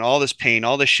guilt and all this pain,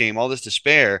 all this shame, all this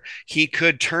despair, he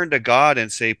could turn to God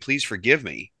and say, please forgive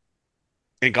me.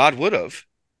 And God would have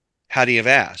had he have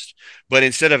asked. But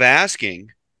instead of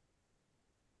asking,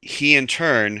 he in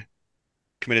turn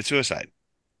committed suicide.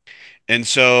 And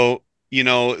so,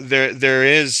 there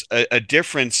is a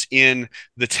difference in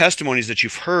the testimonies that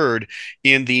you've heard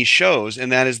in these shows,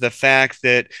 and that is the fact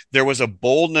that there was a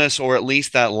boldness, or at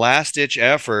least that last ditch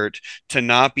effort, to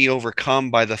not be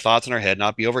overcome by the thoughts in our head,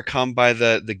 not be overcome by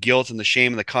the guilt and the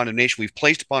shame and the condemnation we've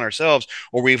placed upon ourselves,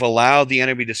 or we've allowed the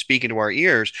enemy to speak into our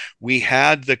ears. We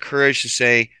had the courage to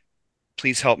say,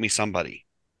 please help me, somebody.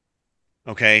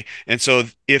 Okay. And so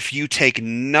if you take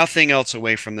nothing else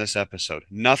away from this episode,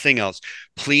 nothing else,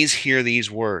 please hear these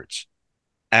words: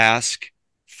 ask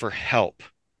for help.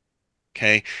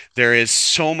 Okay. There is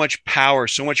so much power,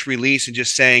 so much release in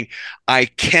just saying, I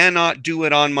cannot do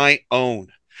it on my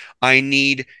own. I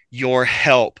need your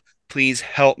help. Please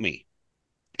help me.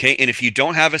 Okay. And if you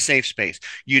don't have a safe space,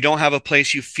 you don't have a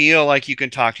place you feel like you can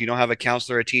talk to, you don't have a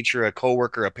counselor, a teacher, a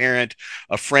coworker, a parent,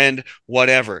 a friend,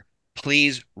 whatever,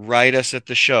 please write us at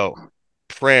the show,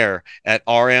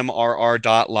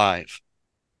 prayer@rmrr.live.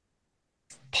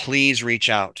 Please reach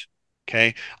out.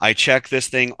 Okay. I check this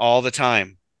thing all the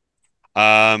time.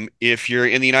 If you're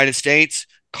in the United States,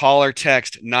 call or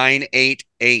text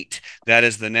 988. That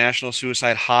is the National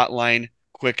Suicide Hotline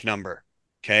quick number.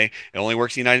 Okay. It only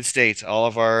works in the United States. All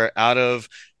of our out of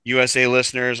USA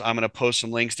listeners, I'm going to post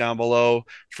some links down below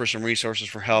for some resources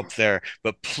for help there.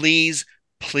 But please,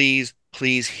 please,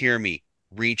 please hear me.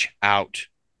 Reach out.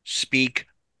 Speak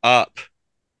up.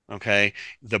 Okay.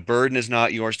 The burden is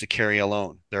not yours to carry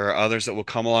alone. There are others that will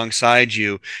come alongside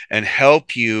you and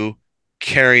help you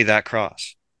carry that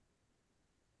cross.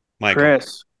 Michael.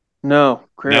 Chris. No,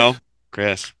 Chris. No,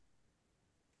 Chris.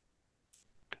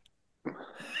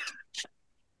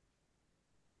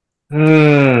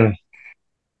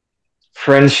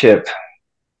 Friendship.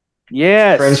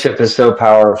 Yes. Friendship is so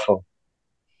powerful.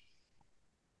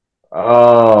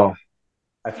 Oh,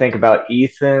 I think about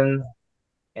Ethan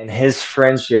and his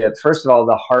friendship. First of all,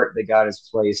 the heart that God has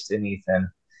placed in Ethan.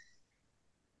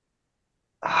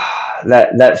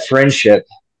 That friendship.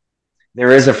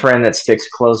 There is a friend that sticks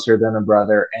closer than a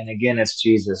brother, and again, it's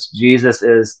Jesus. Jesus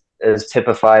is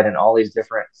typified in all these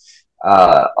different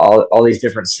all these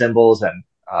different symbols and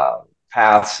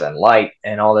paths and light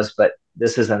and all this, but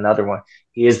this is another one.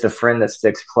 He is the friend that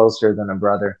sticks closer than a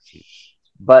brother.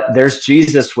 But there's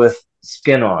Jesus with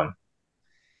skin on.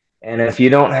 And if you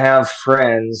don't have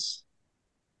friends,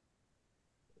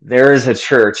 there is a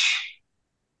church.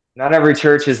 Not every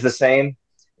church is the same.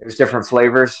 There's different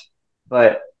flavors,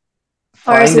 but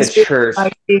Ours find a is really church.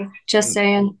 spicy, just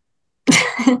saying.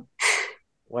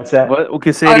 What's that? What?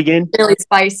 Okay, say it Ours again. is really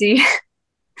spicy.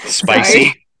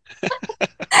 Spicy.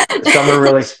 Some are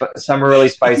really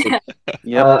spicy.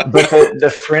 Yep. But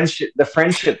the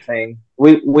friendship thing,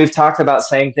 we've talked about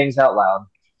saying things out loud.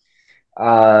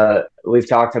 We've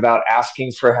talked about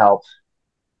asking for help,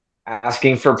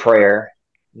 asking for prayer.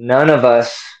 None of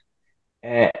us,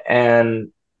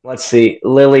 and let's see,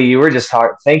 Lily, you were just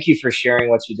talking. Thank you for sharing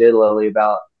what you did, Lily,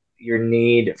 about your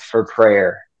need for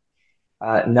prayer.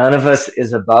 None of us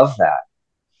is above that.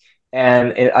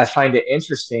 And I find it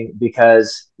interesting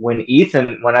because when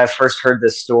I first heard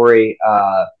this story,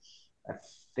 I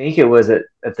think it was at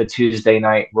the Tuesday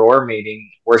night roar meeting,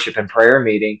 worship and prayer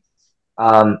meeting,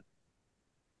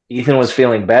 Ethan was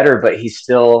feeling better, but he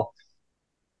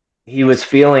was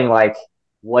feeling like,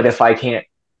 what if I can't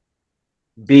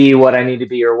be what I need to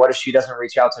be, or what if she doesn't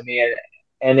reach out to me?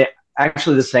 And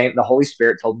actually the Holy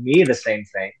Spirit told me the same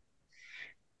thing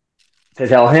to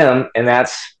tell him, and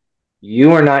that's,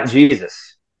 you are not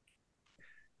Jesus.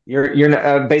 You're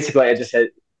not, basically, I just said,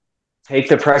 take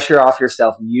the pressure off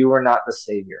yourself. You are not the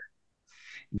Savior.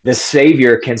 The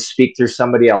Savior can speak through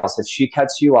somebody else. If she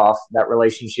cuts you off, that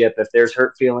relationship, if there's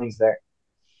hurt feelings there,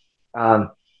 so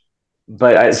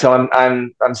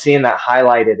I'm seeing that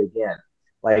highlighted again.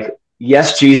 Like,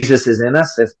 yes, Jesus is in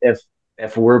us.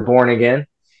 If we're born again,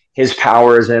 his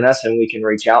power is in us and we can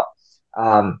reach out.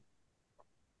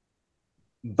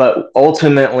 But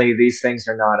ultimately, these things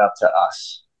are not up to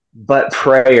us. But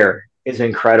prayer is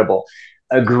incredible.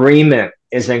 Agreement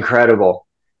is incredible.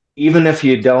 Even if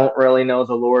you don't really know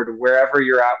the Lord, wherever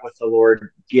you're at with the Lord,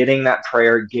 getting that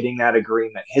prayer, getting that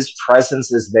agreement, his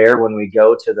presence is there when we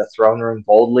go to the throne room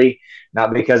boldly,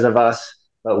 not because of us,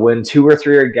 but when two or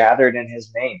three are gathered in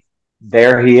his name,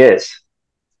 there he is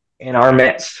in our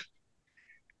midst.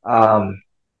 And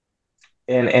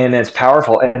it's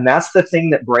powerful. And that's the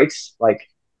thing that breaks, like,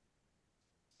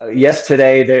 yes,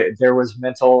 today there was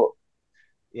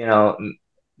you know,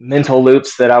 mental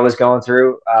loops that I was going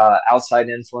through, outside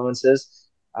influences,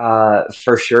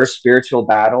 for sure, spiritual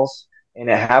battles, and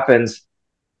it happens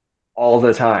all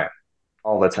the time,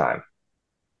 all the time,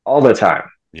 all the time.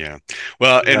 Yeah.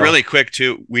 Well, You and know, really quick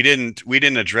too, we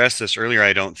didn't address this earlier,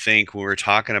 I don't think, when we were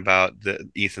talking about the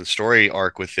Ethan story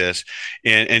arc with this.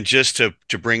 And just to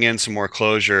bring in some more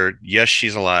closure, yes,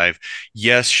 she's alive.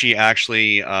 Yes, she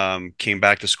actually came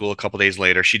back to school a couple days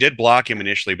later. She did block him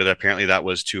initially, but apparently that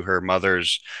was to her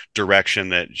mother's direction,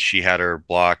 that she had her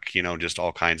block, just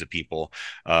all kinds of people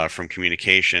from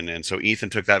communication. And so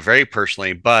Ethan took that very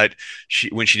personally, but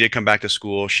when she did come back to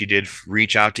school, she did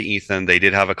reach out to Ethan. They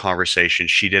did have a conversation.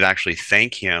 She did actually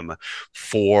thank him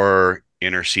for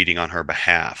interceding on her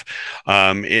behalf.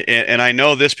 And I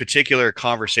know this particular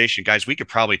conversation, guys, we could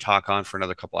probably talk on for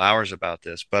another couple hours about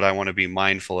this, but I want to be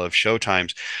mindful of show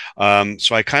times.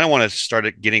 So I kind of want to start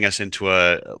getting us into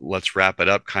a let's wrap it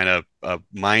up kind of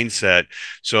mindset.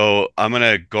 So I'm going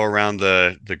to go around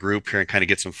the group here and kind of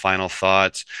get some final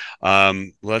thoughts.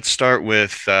 Let's start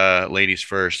with ladies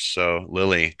first. So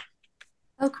Lily.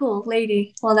 Oh, cool,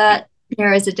 lady. Well, that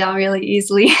narrows it down really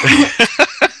easily.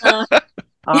 uh,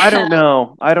 I don't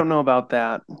know. I don't know about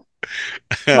that.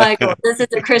 Michael, this is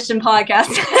a Christian podcast.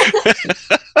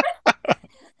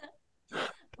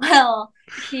 Well,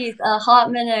 Keith, a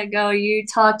hot minute ago, you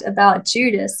talked about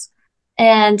Judas.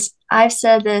 And I've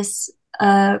said this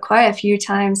quite a few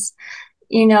times.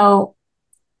 Judas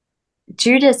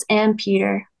and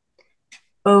Peter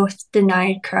both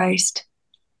denied Christ.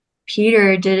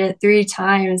 Peter did it 3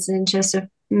 times in just a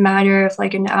matter of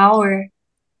like an hour.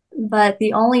 But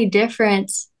the only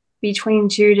difference between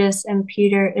Judas and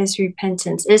Peter is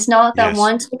repentance. It's not that Yes.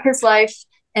 one took his life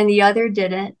and the other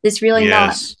didn't. It's really not,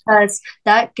 Yes. because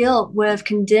that guilt would have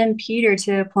condemned Peter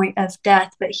to a point of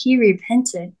death, but he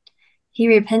repented. He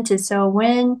repented. So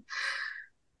when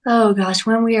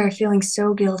we are feeling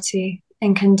so guilty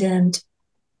and condemned,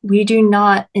 we do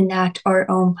not enact our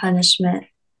own punishment.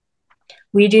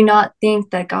 We do not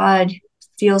think that God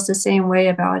feels the same way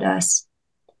about us.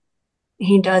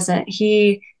 He doesn't.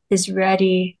 He is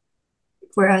ready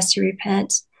for us to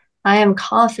repent. I am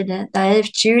confident that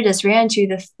if Judas ran to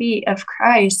the feet of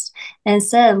Christ and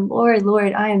said, Lord,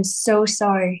 Lord, I am so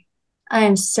sorry. I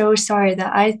am so sorry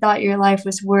that I thought your life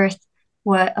was worth,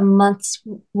 a month's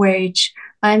wage.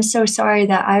 I'm so sorry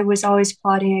that I was always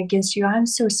plotting against you. I'm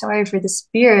so sorry for the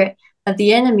spirit of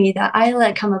the enemy that I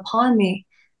let come upon me.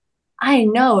 I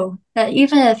know that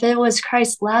even if it was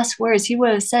Christ's last words, he would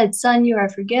have said, Son, you are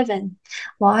forgiven.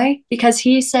 Why? Because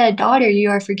he said, Daughter, you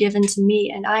are forgiven to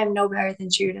me, and I am no better than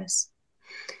Judas.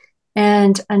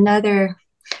 And another,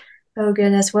 oh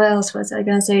goodness, what else was I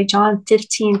going to say? John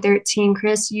 15:13.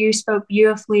 Chris, you spoke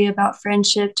beautifully about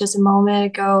friendship just a moment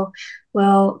ago.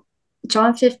 Well,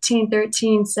 John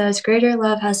 15:13 says, Greater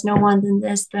love has no one than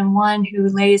this, than one who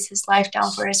lays his life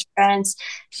down for his friends.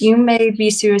 You may be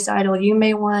suicidal. You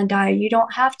may want to die. You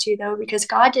don't have to, though, because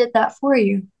God did that for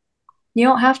you. You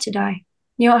don't have to die.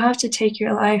 You don't have to take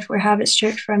your life or have it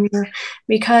stripped from you,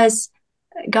 because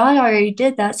God already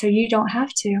did that, so you don't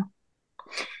have to.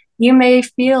 You may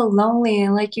feel lonely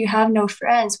and like you have no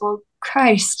friends. Well,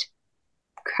 Christ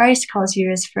calls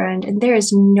you his friend, and there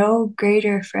is no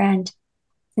greater friend.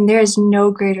 And there is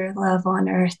no greater love on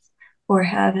earth or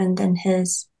heaven than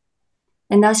his.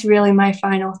 And that's really my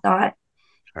final thought.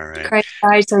 All right. Christ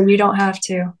died so you don't have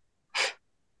to.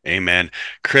 Amen.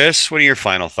 Chris, what are your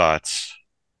final thoughts?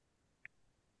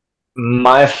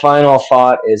 my final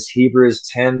thought is Hebrews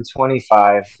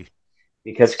 10:25,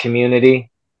 because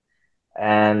community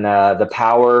and the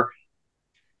power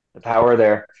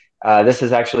there. This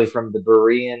is actually from the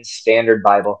Berean Standard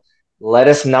Bible. Let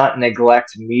us not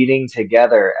neglect meeting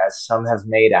together as some have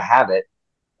made a habit,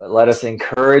 but let us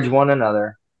encourage one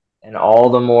another, and all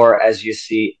the more as you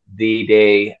see the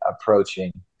day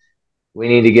approaching. We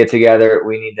need to get together.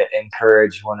 We need to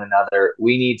encourage one another.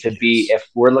 We need to be, Yes. if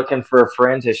we're looking for a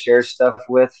friend to share stuff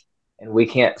with and we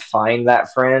can't find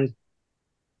that friend,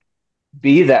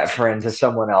 be that friend to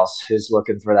someone else who's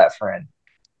looking for that friend.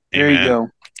 There you go.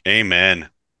 Amen.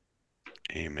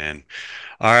 Amen.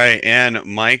 All right. And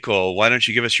Michael, why don't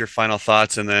you give us your final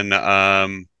thoughts, and then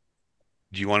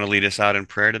do you want to lead us out in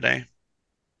prayer today?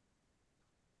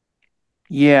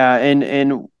 Yeah,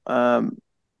 and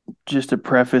just a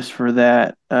preface for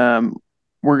that,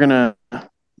 we're gonna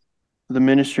the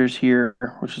ministers here,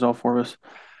 which is all four of us,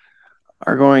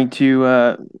 are going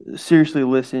to seriously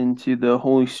listen to the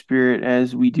Holy Spirit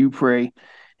as we do pray,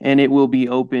 and it will be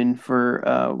open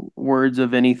for words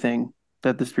of anything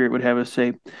that the Spirit would have us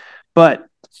say. But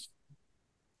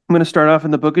I'm going to start off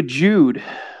in the book of Jude.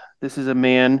 This is a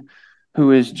man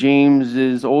who is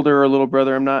James's older or little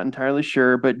brother. I'm not entirely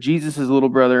sure, but Jesus' little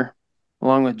brother,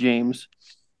 along with James.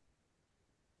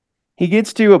 He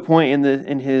gets to a point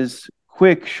in his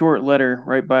quick, short letter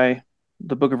right by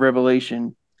the book of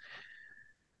Revelation.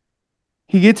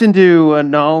 He gets into a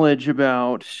knowledge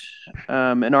about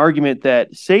an argument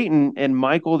that Satan and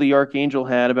Michael the archangel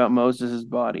had about Moses'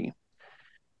 body.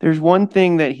 There's one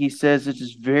thing that he says which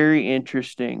is very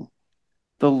interesting.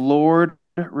 The Lord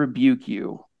rebuke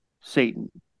you,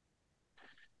 Satan.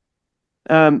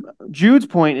 Jude's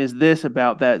point is this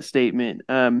about that statement.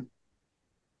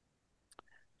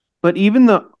 But even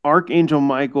the archangel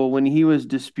Michael, when he was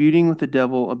disputing with the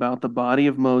devil about the body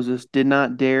of Moses, did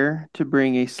not dare to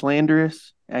bring a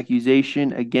slanderous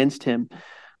accusation against him,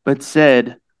 but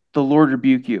said, "The Lord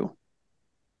rebuke you."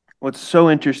 What's so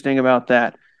interesting about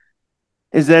that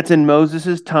is that's in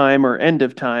Moses' time or end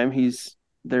of time.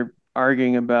 They're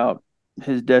arguing about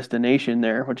his destination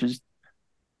there, which is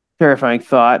terrifying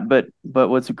thought, but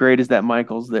what's great is that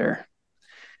Michael's there.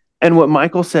 And what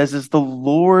Michael says is, "The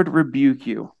Lord rebuke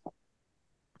you."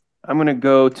 I'm going to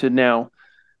go to now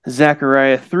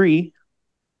Zechariah 3.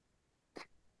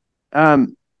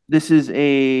 This is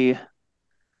a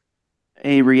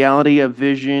reality, a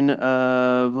vision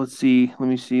of, let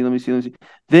me see.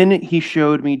 Then he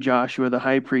showed me Joshua the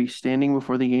high priest standing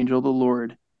before the angel of the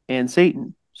Lord and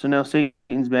Satan. So now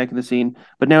Satan's back in the scene,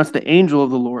 but now it's the angel of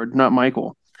the Lord, not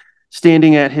Michael,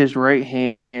 standing at his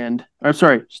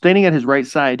standing at his right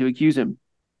side to accuse him.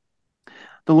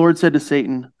 The Lord said to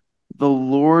Satan, "The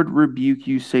Lord rebuke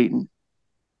you, Satan.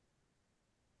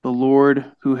 The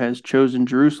Lord who has chosen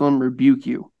Jerusalem rebuke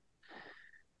you.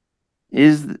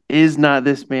 Is not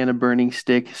this man a burning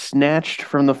stick snatched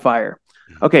from the fire?"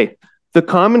 Okay, the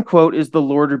common quote is, "The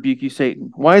Lord rebuke you,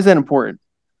 Satan." Why is that important?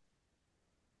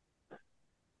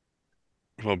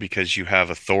 Well, because you have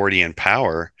authority and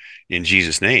power in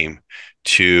Jesus' name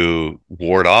to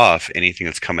ward off anything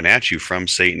that's coming at you from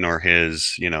Satan or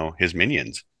his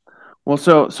minions. Well,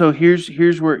 so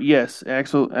here's where, yes,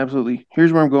 absolutely.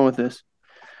 Here's where I'm going with this.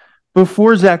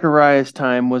 Before Zechariah's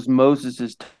time was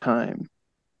Moses' time.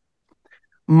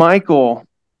 Michael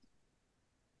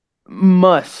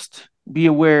must be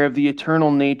aware of the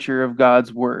eternal nature of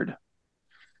God's word.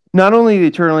 Not only the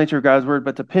eternal nature of God's word,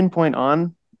 but to pinpoint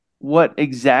on what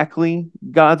exactly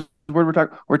God's word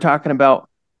we're talking about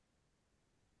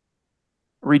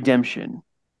redemption.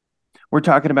 We're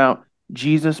talking about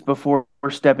Jesus before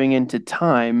stepping into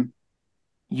time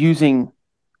using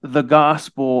the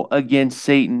gospel against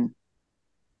Satan.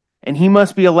 And he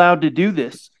must be allowed to do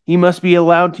this. He must be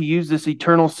allowed to use this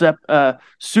eternal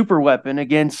super weapon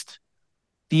against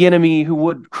the enemy who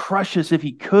would crush us if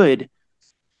he could.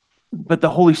 But the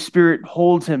Holy Spirit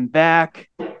holds him back.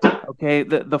 Okay,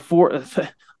 the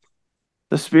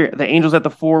spirit, the angels at the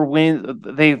four winds,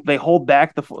 they hold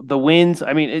back the winds.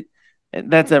 I mean,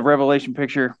 that's a Revelation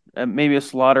picture, maybe a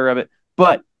slaughter of it.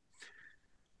 But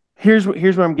here's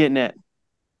what I'm getting at.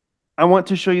 I want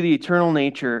to show you the eternal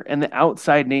nature and the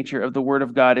outside nature of the Word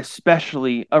of God,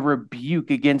 especially a rebuke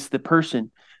against the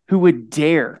person who would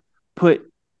dare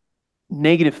put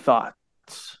negative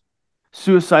thoughts,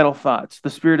 suicidal thoughts, the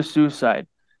spirit of suicide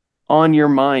on your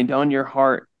mind, on your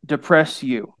heart, depress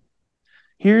you.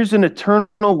 Here's an eternal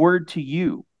word to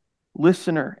you,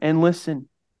 listener, and listen.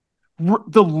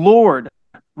 The Lord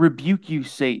rebuke you,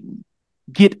 Satan.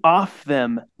 Get off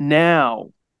them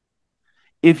now.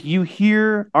 If you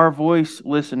hear our voice,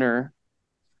 listener,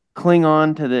 cling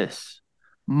on to this.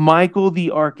 Michael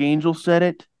the archangel said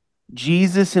it.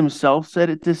 Jesus himself said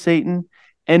it to Satan.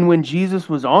 And when Jesus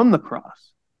was on the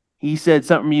cross, he said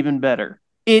something even better.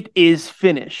 It is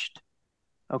finished.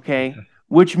 Okay?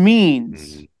 Which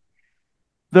means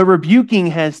the rebuking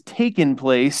has taken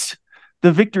place.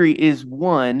 The victory is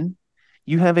won.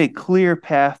 You have a clear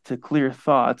path to clear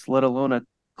thoughts, let alone a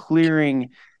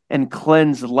clearing and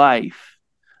cleansed life.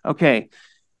 Okay,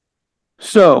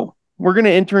 so we're going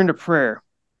to enter into prayer.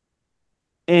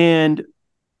 And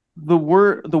the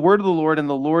word of the Lord, and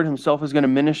the Lord himself is going to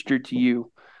minister to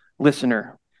you,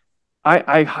 listener.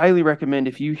 I highly recommend,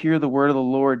 if you hear the word of the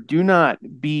Lord, don't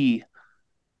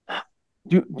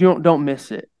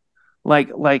miss it. Like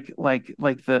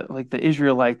the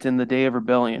Israelites in the day of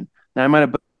rebellion. Now I might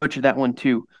have butchered that one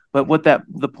too, but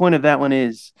the point of that one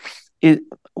is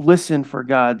listen for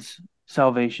God's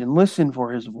salvation. Listen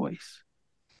for his voice.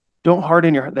 Don't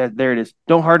harden your heart. There it is.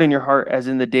 Don't harden your heart as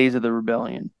in the days of the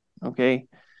rebellion. Okay.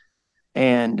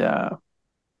 And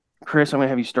Chris, I'm gonna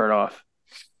have you start off.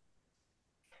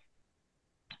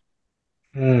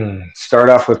 Start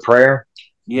off with prayer.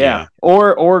 Yeah.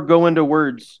 Or go into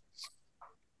words.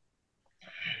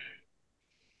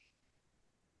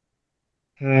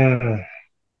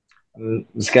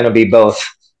 It's going to be both.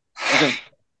 Okay.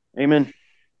 Amen.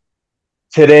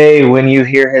 Today, when you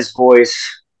hear his voice,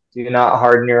 do not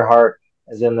harden your heart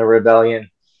as in the rebellion.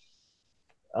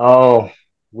 Oh,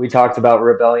 we talked about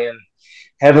rebellion.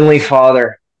 Heavenly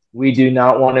Father, we do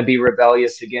not want to be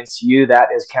rebellious against you. That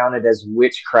is counted as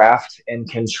witchcraft and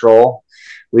control.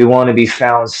 We want to be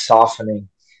found softening.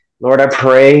 Lord, I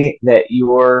pray that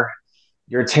your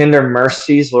tender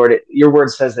mercies, Lord, your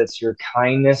word says it's your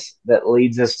kindness that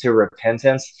leads us to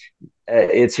repentance.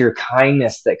 It's your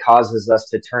kindness that causes us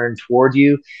to turn toward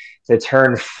you, to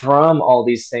turn from all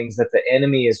these things that the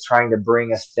enemy is trying to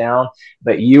bring us down.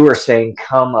 But you are saying,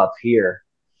 come up here.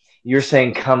 You're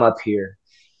saying, come up here.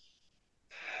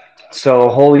 So,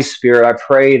 Holy Spirit, I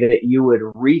pray that you would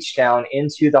reach down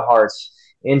into the hearts,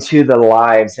 into the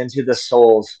lives, into the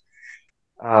souls.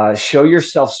 Show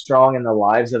yourself strong in the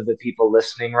lives of the people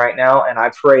listening right now. And I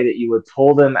pray that you would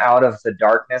pull them out of the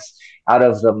darkness, out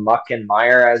of the muck and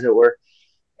mire, as it were,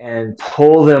 and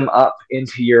pull them up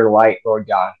into your light, Lord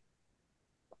God.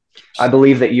 I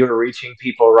believe that you are reaching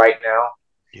people right now.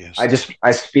 Yes.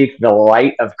 I speak the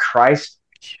light of Christ.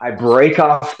 I break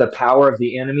off the power of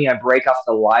the enemy. I break off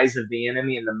the lies of the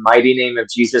enemy in the mighty name of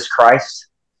Jesus Christ.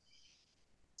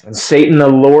 And Satan, the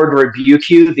Lord rebuke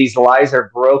you. These lies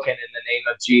are broken in the name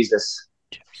of Jesus.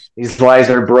 These lies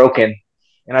are broken.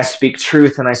 And I speak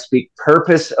truth and I speak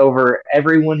purpose over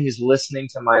everyone who's listening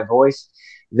to my voice.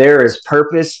 There is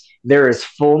purpose. There is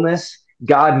fullness.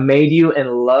 God made you and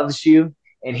loves you.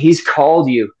 And he's called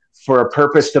you for a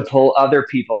purpose to pull other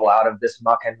people out of this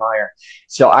muck and mire.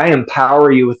 So I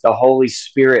empower you with the Holy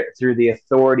Spirit through the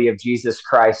authority of Jesus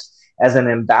Christ as an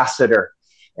ambassador.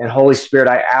 And Holy Spirit,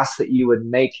 I ask that you would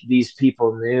make these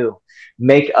people new.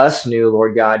 Make us new,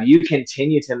 Lord God. You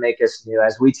continue to make us new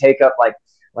as we take up, like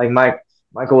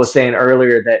Michael was saying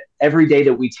earlier, that every day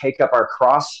that we take up our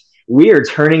cross, we are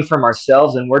turning from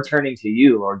ourselves and we're turning to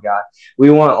you, Lord God.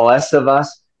 We want less of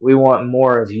us. We want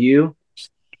more of you.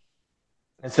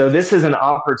 And so this is an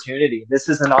opportunity. This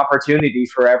is an opportunity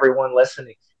for everyone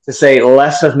listening to say,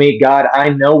 less of me, God. I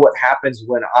know what happens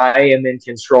when I am in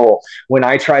control, when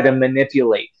I try to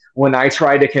manipulate, when I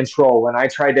try to control, when I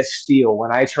try to steal,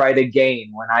 when I try to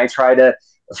gain, when I try to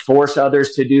force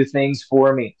others to do things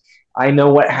for me. I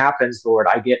know what happens, Lord.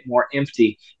 I get more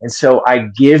empty. And so I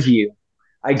give you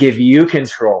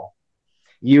control.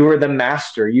 You are the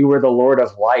master. You are the Lord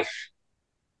of life.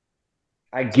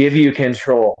 I give you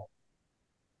control.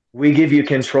 We give you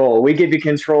control. We give you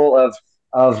control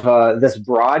of this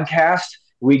broadcast.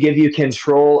 We give you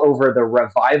control over the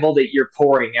revival that you're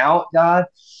pouring out, God.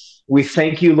 We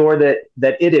thank you, Lord,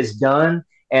 that it is done,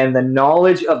 and the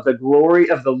knowledge of the glory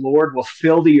of the Lord will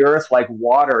fill the earth like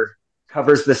water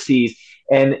covers the seas.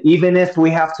 And even if we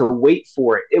have to wait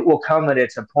for it, it will come at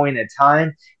its appointed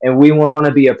time. And we want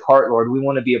to be a part, Lord. We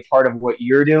want to be a part of what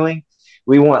you're doing.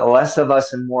 We want less of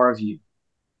us and more of you.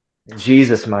 In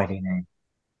Jesus' mighty name.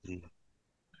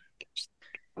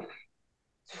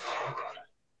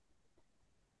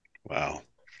 Wow.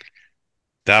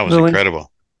 That was Lily?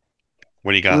 Incredible.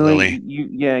 What do you got, Lily?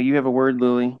 You have a word,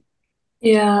 Lily.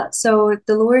 Yeah, so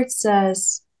the Lord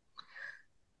says,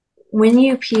 when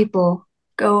you people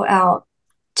go out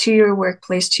to your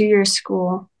workplace, to your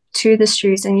school, to the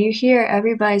streets, and you hear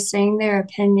everybody saying their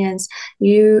opinions,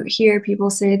 you hear people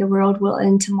say the world will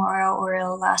end tomorrow or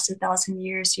it'll last 1,000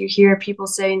 years. You hear people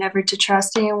say never to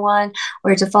trust anyone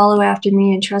or to follow after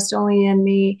me and trust only in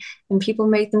me. And people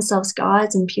make themselves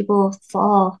gods and people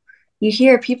fall. You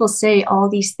hear people say all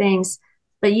these things,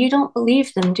 but you don't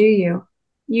believe them, do you?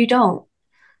 You don't.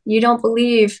 You don't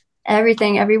believe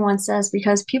everything everyone says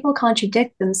because people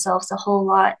contradict themselves a whole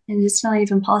lot, and it's not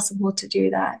even possible to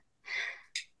do that.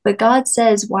 But God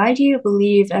says, why do you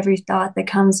believe every thought that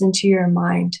comes into your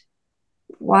mind?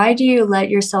 Why do you let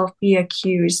yourself be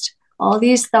accused? All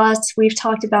these thoughts we've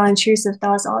talked about, intrusive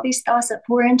thoughts, all these thoughts that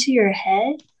pour into your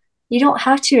head, you don't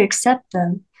have to accept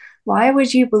them. Why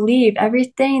would you believe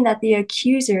everything that the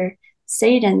accuser,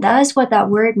 Satan, that is what that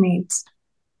word means.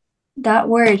 That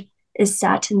word is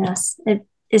Satanus. It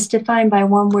is defined by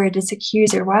one word, it's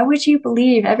accuser. Why would you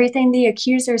believe everything the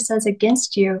accuser says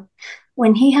against you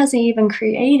when he hasn't even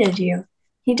created you?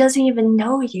 He doesn't even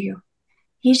know you.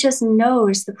 He just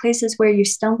knows the places where you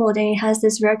stumbled, and he has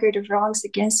this record of wrongs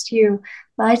against you.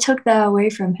 But I took that away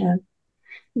from him.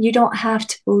 You don't have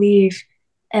to believe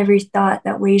every thought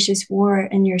that wages war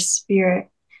in your spirit.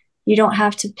 You don't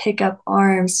have to pick up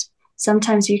arms.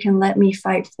 Sometimes you can let me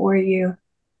fight for you.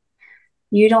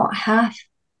 You don't have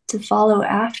to follow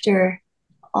after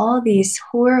all these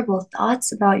horrible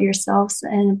thoughts about yourselves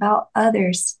and about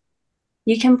others.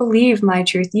 You can believe my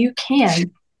truth. You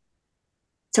can.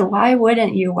 So why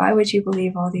wouldn't you? Why would you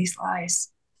believe all these lies?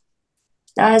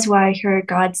 That is what I heard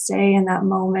God say in that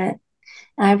moment.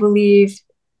 And I believe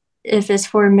if it's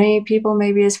for many people,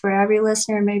 maybe it's for every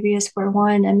listener, maybe it's for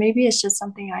one, and maybe it's just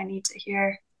something I need to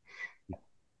hear.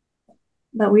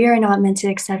 But we are not meant to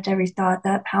accept every thought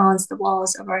that pounds the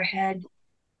walls of our head.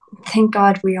 Thank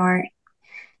God we aren't,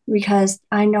 because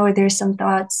I know there's some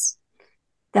thoughts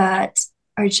that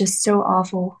are just so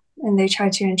awful and they try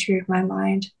to intrude my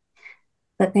mind.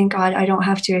 But thank God I don't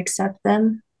have to accept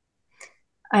them.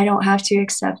 I don't have to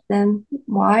accept them.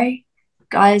 Why?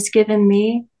 God has given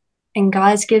me, and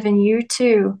God's given you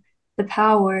too, the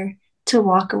power to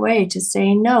walk away, to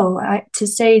say no, to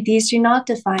say, these do not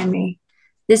define me.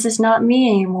 This is not me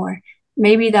anymore.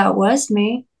 Maybe that was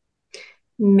me.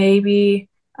 Maybe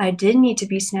I did need to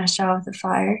be snatched out of the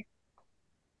fire.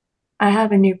 I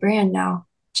have a new brand now.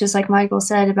 Just like Michael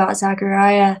said about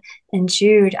Zechariah and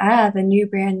Jude, I have a new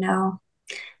brand now.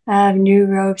 I have new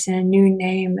robes and a new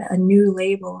name, a new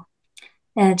label,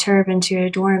 and a turban to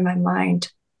adorn my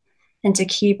mind and to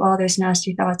keep all those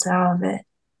nasty thoughts out of it.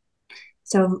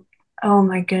 So, oh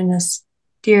my goodness,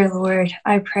 dear Lord,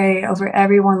 I pray over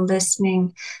everyone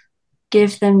listening,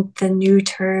 give them the new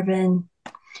turban,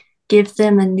 give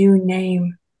them a new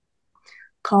name,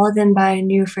 call them by a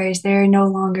new phrase. They are no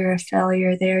longer a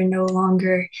failure. They are no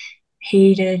longer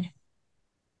hated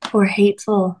or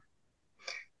hateful.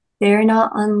 They are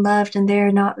not unloved and they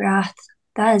are not wrath.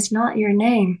 That is not your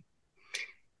name.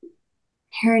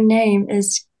 Your name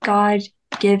is God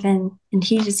given, and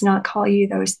He does not call you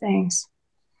those things.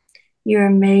 You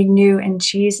are made new in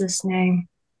Jesus' name.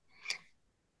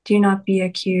 Do not be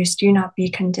accused. Do not be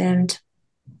condemned.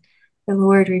 The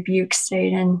Lord rebukes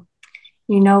Satan.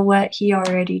 You know what he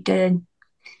already did.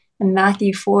 In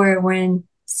Matthew 4, when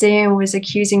Satan was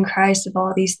accusing Christ of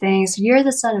all these things, you're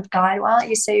the Son of God. Why don't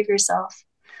you save yourself?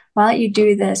 Why don't you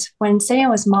do this? When Satan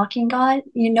was mocking God,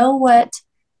 you know what?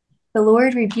 The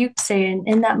Lord rebuked Satan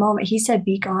in that moment. He said,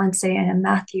 "Be gone, Satan," in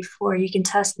Matthew 4. You can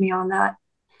test me on that.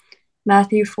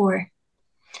 Matthew 4.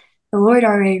 The Lord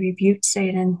already rebuked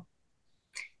Satan.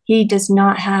 He does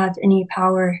not have any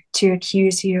power to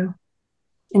accuse you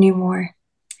anymore.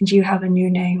 And you have a new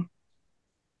name.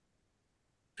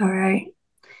 All right.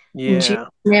 In Jesus'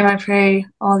 name, I pray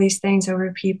all these things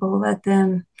over people. Let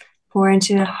them pour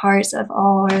into the hearts of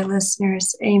all our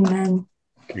listeners. Amen.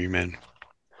 Amen.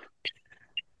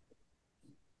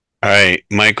 All right,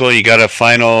 Michael, you got a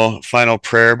final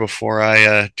prayer before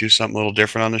I do something a little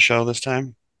different on the show this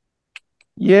time?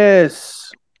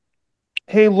 Yes.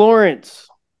 Hey, Lawrence.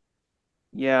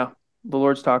 Yeah, the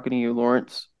Lord's talking to you,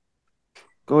 Lawrence.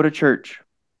 Go to church.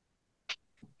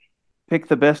 Pick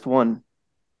the best one.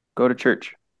 Go to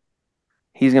church.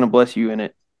 He's going to bless you in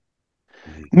it.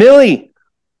 Millie.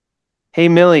 Hey,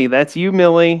 Millie. That's you,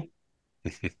 Millie.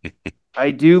 I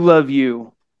do love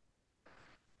you.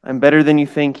 I'm better than you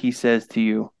think, he says to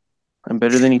you. I'm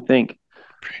better than you think.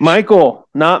 Michael,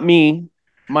 not me.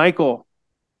 Michael,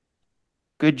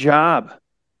 good job.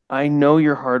 I know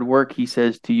your hard work, he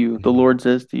says to you. The Lord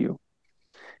says to you.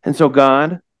 And so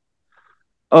God,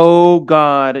 oh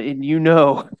God, and you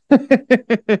know,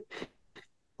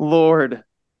 Lord,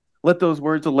 let those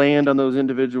words land on those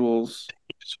individuals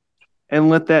and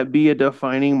let that be a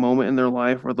defining moment in their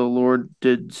life where the Lord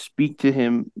did speak to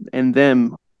him and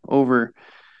them over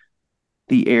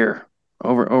the air,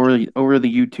 over the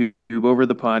YouTube, over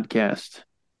the podcast,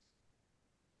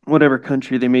 whatever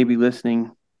country they may be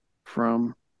listening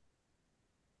from.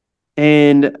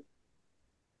 And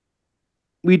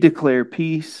we declare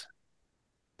peace,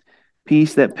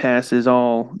 peace that passes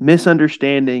all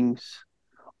misunderstandings,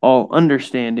 all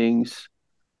understandings,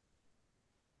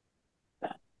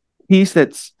 peace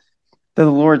that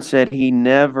the Lord said he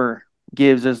never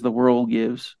gives as the world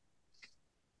gives.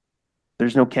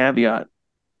 There's no caveat.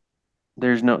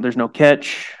 There's no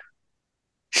catch.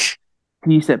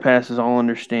 Peace that passes all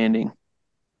understanding.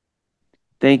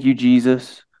 Thank you,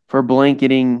 Jesus, for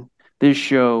blanketing this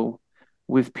show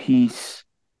with peace,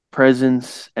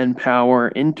 presence, and power,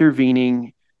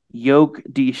 intervening, yoke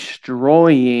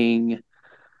destroying,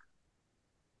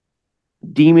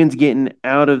 demons getting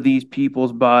out of these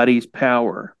people's bodies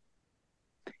power.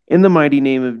 In the mighty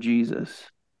name of Jesus.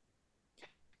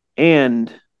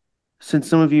 And since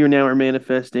some of you now are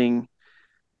manifesting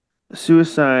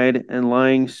suicide and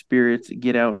lying spirits,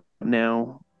 get out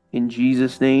now in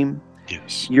Jesus' name.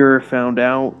 Yes. You're found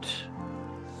out.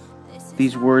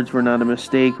 These words were not a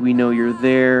mistake. We know you're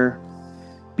there.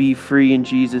 Be free in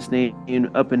Jesus' name,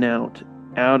 up and out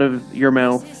of your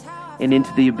mouth and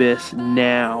into the abyss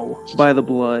now by the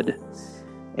blood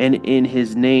and in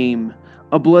his name.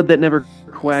 A blood that never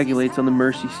coagulates on the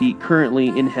mercy seat, currently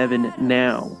in heaven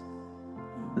now.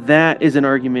 That is an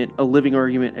argument, a living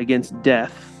argument against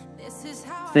death.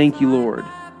 Thank you, Lord.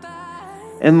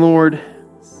 And Lord,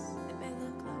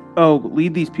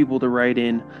 lead these people to write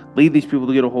in. Lead these people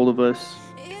to get a hold of us.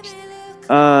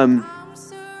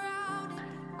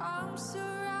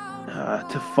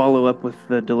 To follow up with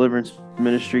the deliverance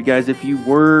ministry. Guys, if you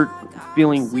were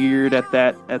feeling weird at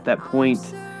that point,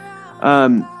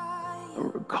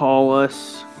 call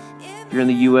us if you're in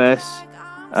the U.S.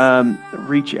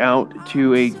 Reach out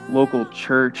to a local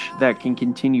church that can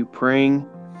continue praying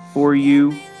for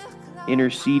you,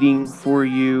 interceding for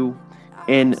you,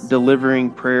 and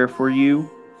delivering prayer for you.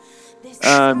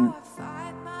 And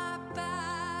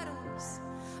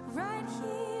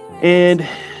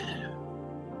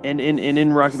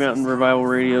in Rocky Mountain Revival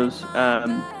Radio's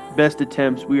best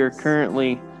attempts, we are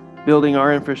currently building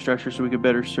our infrastructure so we could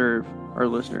better serve our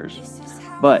listeners.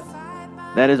 But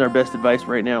that is our best advice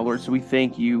right now, Lord. So we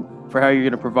thank you for how you're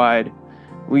going to provide.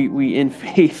 We in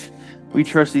faith, we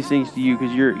trust these things to you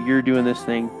because you're doing this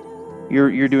thing.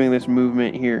 You're doing this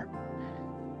movement here.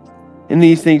 And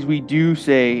these things we do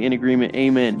say in agreement.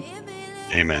 Amen.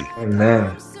 Amen.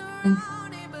 Amen.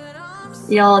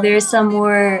 Y'all, there's some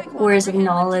more words of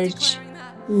knowledge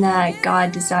that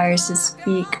God desires to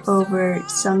speak over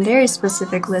some very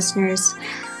specific listeners.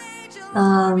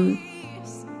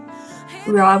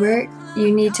 Robert,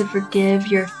 you need to forgive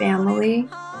your family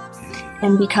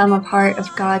and become a part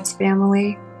of God's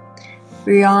family.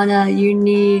 Brianna, you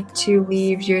need to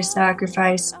leave your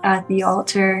sacrifice at the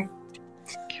altar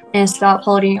and stop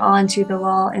holding on to the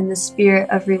law and the spirit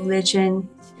of religion.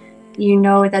 You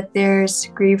know that there's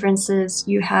grievances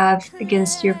you have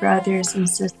against your brothers and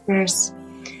sisters,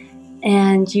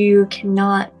 and you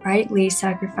cannot rightly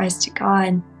sacrifice to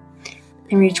God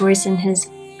and rejoice in his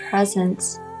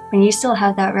presence when you still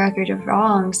have that record of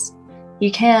wrongs.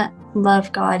 You can't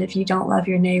love God if you don't love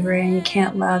your neighbor, and you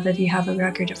can't love if you have a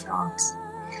record of wrongs.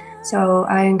 So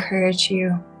I encourage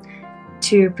you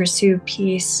to pursue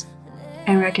peace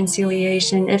and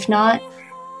reconciliation. If not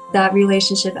that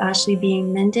relationship actually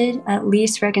being mended, at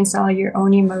least reconcile your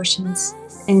own emotions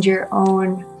and your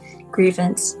own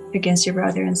grievance against your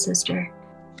brother and sister.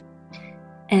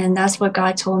 And that's what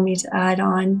God told me to add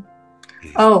on.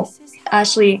 Oh,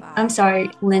 Ashley, I'm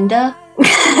sorry, Linda.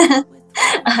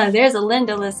 There's a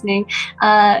Linda listening.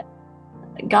 God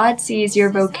sees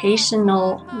your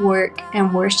vocational work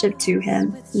and worship to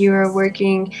him. You are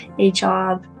working a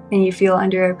job and you feel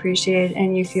underappreciated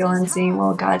and you feel unseen.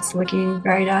 Well, God's looking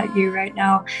right at you right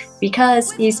now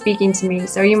because he's speaking to me.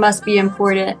 So you must be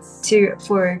important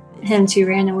for him to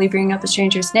randomly bring up a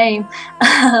stranger's name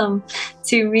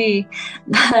to me.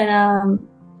 But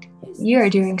you are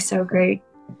doing so great.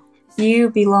 You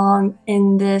belong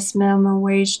in this minimum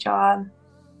wage job.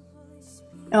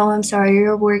 Oh, I'm sorry,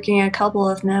 you're working a couple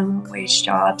of minimum wage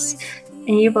jobs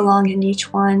and you belong in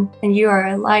each one, and you are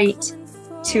a light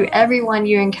to everyone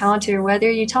you encounter,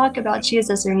 whether you talk about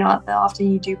Jesus or not, but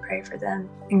often you do pray for them,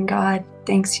 and God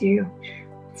thanks you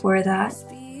for that.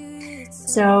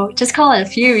 So just calling a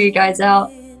few of you guys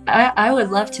out. I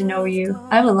would love to know you.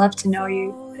 I would love to know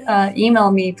you. Email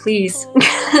me, please.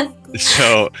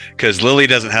 So, because Lily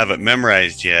doesn't have it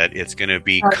memorized yet, it's going to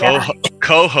be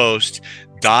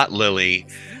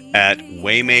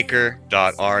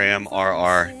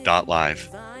co-host.lily@waymaker.rmrr.live.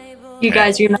 You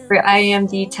guys remember, I am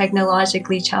the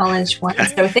technologically challenged one,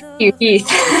 so thank you, Keith.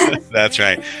 That's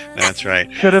right. That's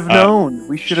right. Should have known.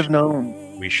 We should have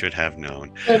known. We should have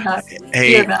known.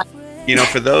 Hey,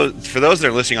 for those that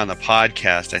are listening on the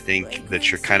podcast, I think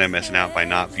that you're kind of missing out by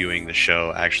not viewing the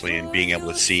show actually and being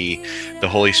able to see the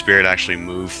Holy Spirit actually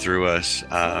move through us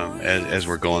as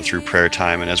we're going through prayer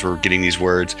time and as we're getting these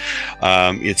words.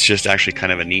 It's just actually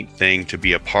kind of a neat thing to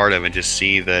be a part of and just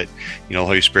see that the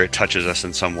Holy Spirit touches us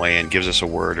in some way and gives us a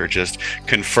word or just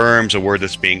confirms a word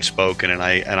that's being spoken. And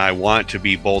I want to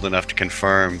be bold enough to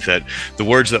confirm that the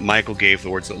words that Michael gave, the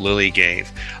words that Lily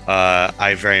gave,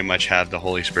 I very much had the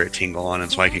Holy Spirit tingle on,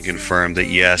 and so I can confirm that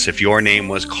yes, if your name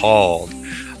was called,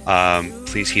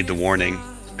 please heed the warning.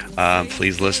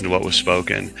 Please listen to what was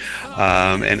spoken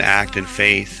and act in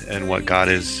faith in what God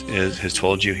has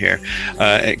told you here.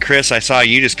 Chris, I saw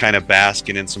you just kind of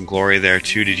basking in some glory there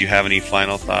too. Did you have any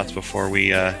final thoughts before we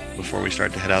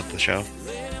start to head out the show?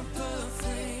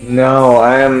 No,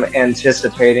 I am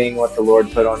anticipating what the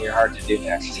Lord put on your heart to do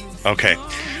next. Okay.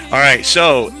 All right.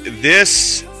 So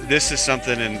this is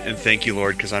something, and thank you,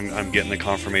 Lord, because I'm getting the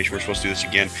confirmation we're supposed to do this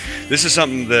again. This is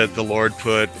something that the Lord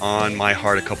put on my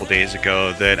heart a couple days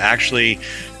ago, that actually,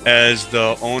 as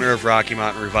the owner of Rocky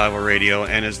Mountain Revival Radio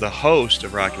and as the host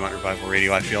of Rocky Mountain Revival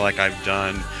Radio, I feel like I've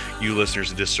done you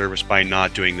listeners a disservice by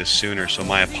not doing this sooner. So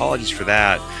my apologies for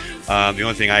that. The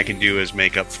only thing I can do is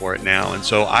make up for it now. And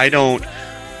so I've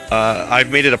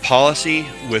made it a policy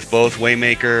with both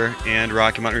Waymaker and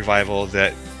Rocky Mountain Revival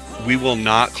that we will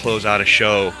not close out a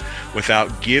show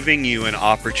without giving you an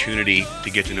opportunity to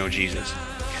get to know Jesus.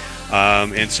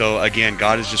 And so again,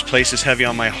 God has just placed this heavy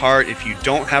on my heart. If you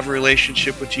don't have a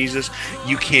relationship with Jesus,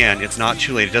 you can. It's not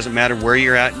too late. It doesn't matter where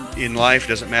you're at in life. It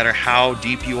doesn't matter how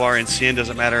deep you are in sin. It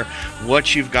doesn't matter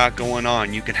what you've got going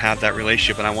on. You can have that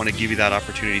relationship, and I want to give you that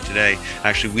opportunity today.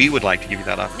 Actually, we would like to give you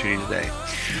that opportunity today.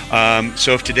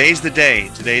 So if today's the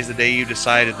day you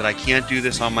decided that I can't do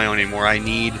this on my own anymore. I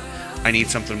need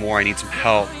something more. I need some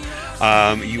help.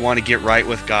 You want to get right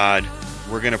with God.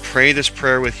 We're going to pray this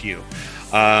prayer with you.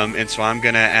 And so I'm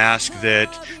going to ask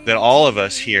that all of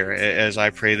us here, as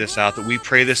I pray this out, that we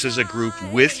pray this as a group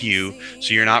with you,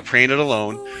 so you're not praying it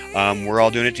alone. We're all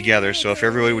doing it together. So if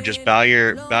everybody would just bow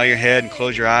your head and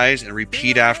close your eyes and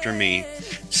repeat after me.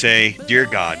 Say, Dear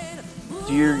God.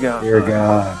 Dear God. Dear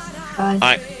God.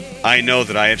 I know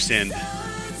that I have sinned.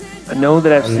 I know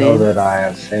that I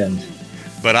have sinned.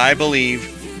 But I believe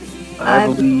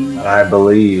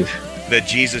that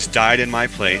Jesus died in my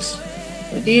place.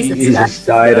 Jesus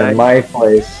died in my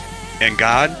place. And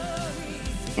God,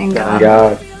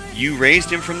 you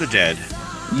raised him from the dead.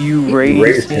 You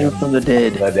raised him from the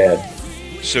dead.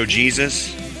 So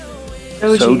Jesus,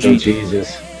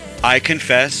 Jesus, I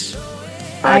confess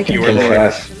I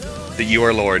confess that you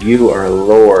are Lord. You are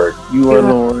Lord. You are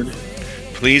Lord.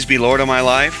 Please be Lord of my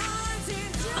life.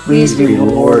 Please be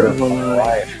Lord of my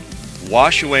life.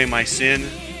 Wash away my sin.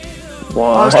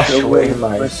 Wash away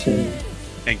my sin.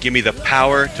 And give me the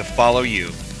power to follow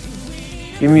you.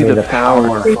 Give me the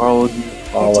power to follow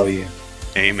you.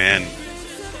 Amen.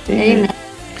 Amen.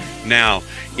 Now,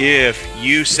 if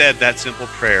you said that simple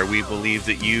prayer, we believe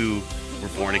that you were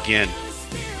born again.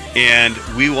 And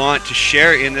we want to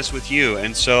share in this with you.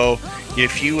 And so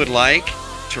if you would like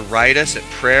to write us at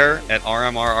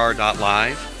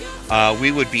prayer@rmrr.live,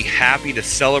 we would be happy to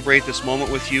celebrate this moment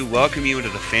with you, welcome you into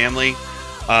the family.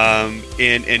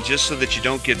 And just so that you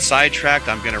don't get sidetracked,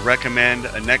 I'm going to recommend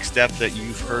a next step that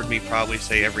you've heard me probably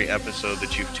say every episode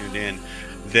that you've tuned in,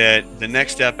 that the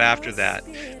next step after that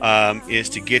is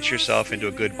to get yourself into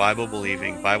a good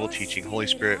Bible-believing, Bible-teaching, Holy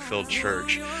Spirit-filled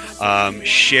church.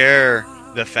 Share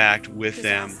the fact with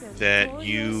them that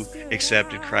you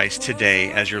accepted Christ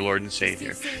today as your Lord and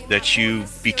Savior, that you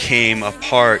became a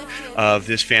part of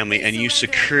this family, and you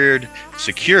secured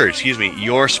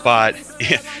your spot.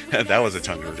 That was a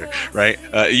tongue twister, right?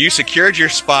 You secured your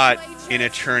spot in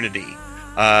eternity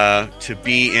to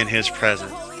be in His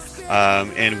presence.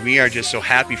 And we are just so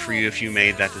happy for you if you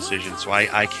made that decision. So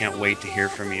I can't wait to hear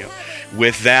from you.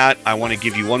 With that, I want to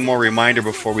give you one more reminder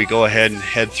before we go ahead and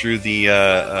head through the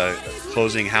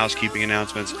closing housekeeping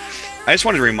announcements. I just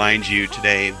wanted to remind you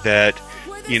today that,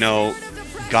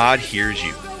 God hears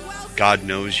you. God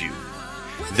knows you.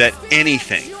 That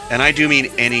anything, and I do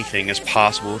mean anything, is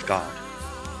possible with God.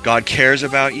 God cares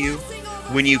about you.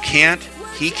 When you can't,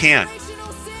 He can.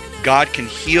 God can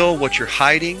heal what you're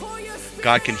hiding.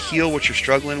 God can heal what you're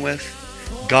struggling with.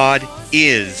 God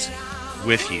is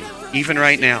with you. Even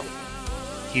right now,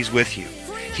 He's with you.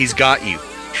 He's got you.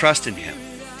 Trust in Him.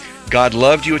 God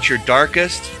loved you at your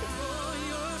darkest.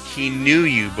 He knew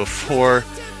you before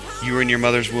you were in your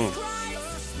mother's womb.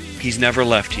 He's never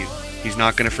left you. He's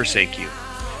not going to forsake you.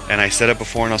 And I said it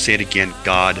before and I'll say it again.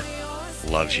 God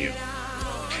loves you.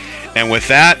 And with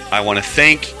that, I want to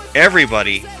thank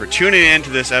everybody for tuning in to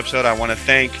this episode. I want to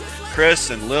thank Chris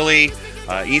and Lily,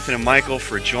 Ethan and Michael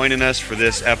for joining us for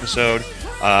this episode.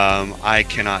 I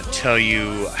cannot tell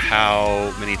you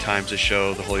how many times this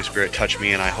show, the Holy Spirit touched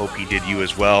me, and I hope He did you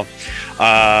as well.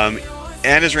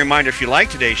 And as a reminder, if you like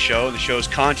today's show and the show's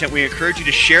content, we encourage you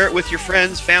to share it with your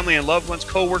friends, family, and loved ones,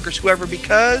 co-workers, whoever,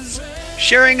 because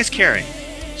sharing is caring.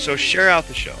 So share out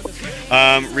the show.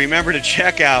 Remember to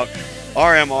check out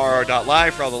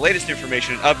RMRR.live for all the latest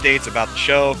information and updates about the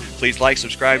show. Please like,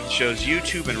 subscribe to the show's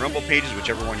YouTube and Rumble pages,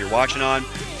 whichever one you're watching on.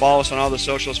 Follow us on all the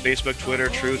socials, Facebook, Twitter,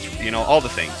 Truth, all the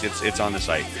things. It's on the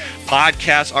site.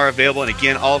 Podcasts are available, and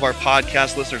again, all of our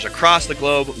podcast listeners across the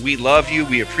globe, we love you.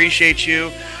 We appreciate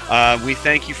you. We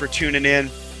thank you for tuning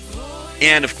in.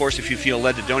 And, of course, if you feel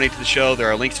led to donate to the show, there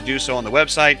are links to do so on the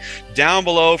website. Down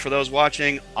below, for those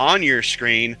watching on your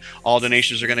screen, all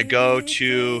donations are going to go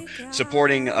to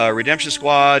supporting Redemption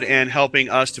Squad and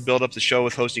helping us to build up the show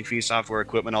with hosting fees, software,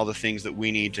 equipment, all the things that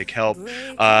we need to help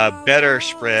better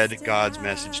spread God's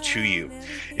message to you.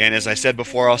 And as I said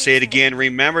before, I'll say it again,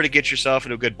 remember to get yourself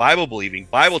into a good Bible-believing,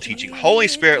 Bible-teaching, Holy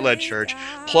Spirit-led church,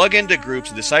 plug into groups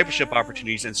and discipleship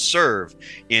opportunities, and serve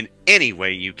in any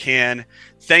way you can.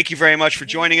 Thank you very much for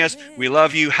joining us. We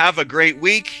love you. Have a great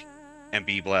week, and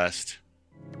be blessed.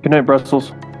 Good night,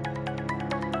 Brussels.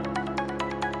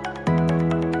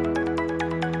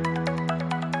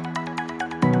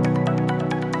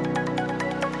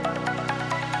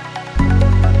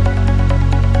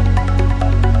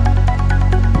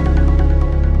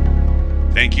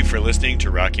 Thank you for listening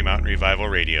to Rocky Mountain Revival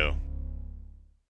Radio.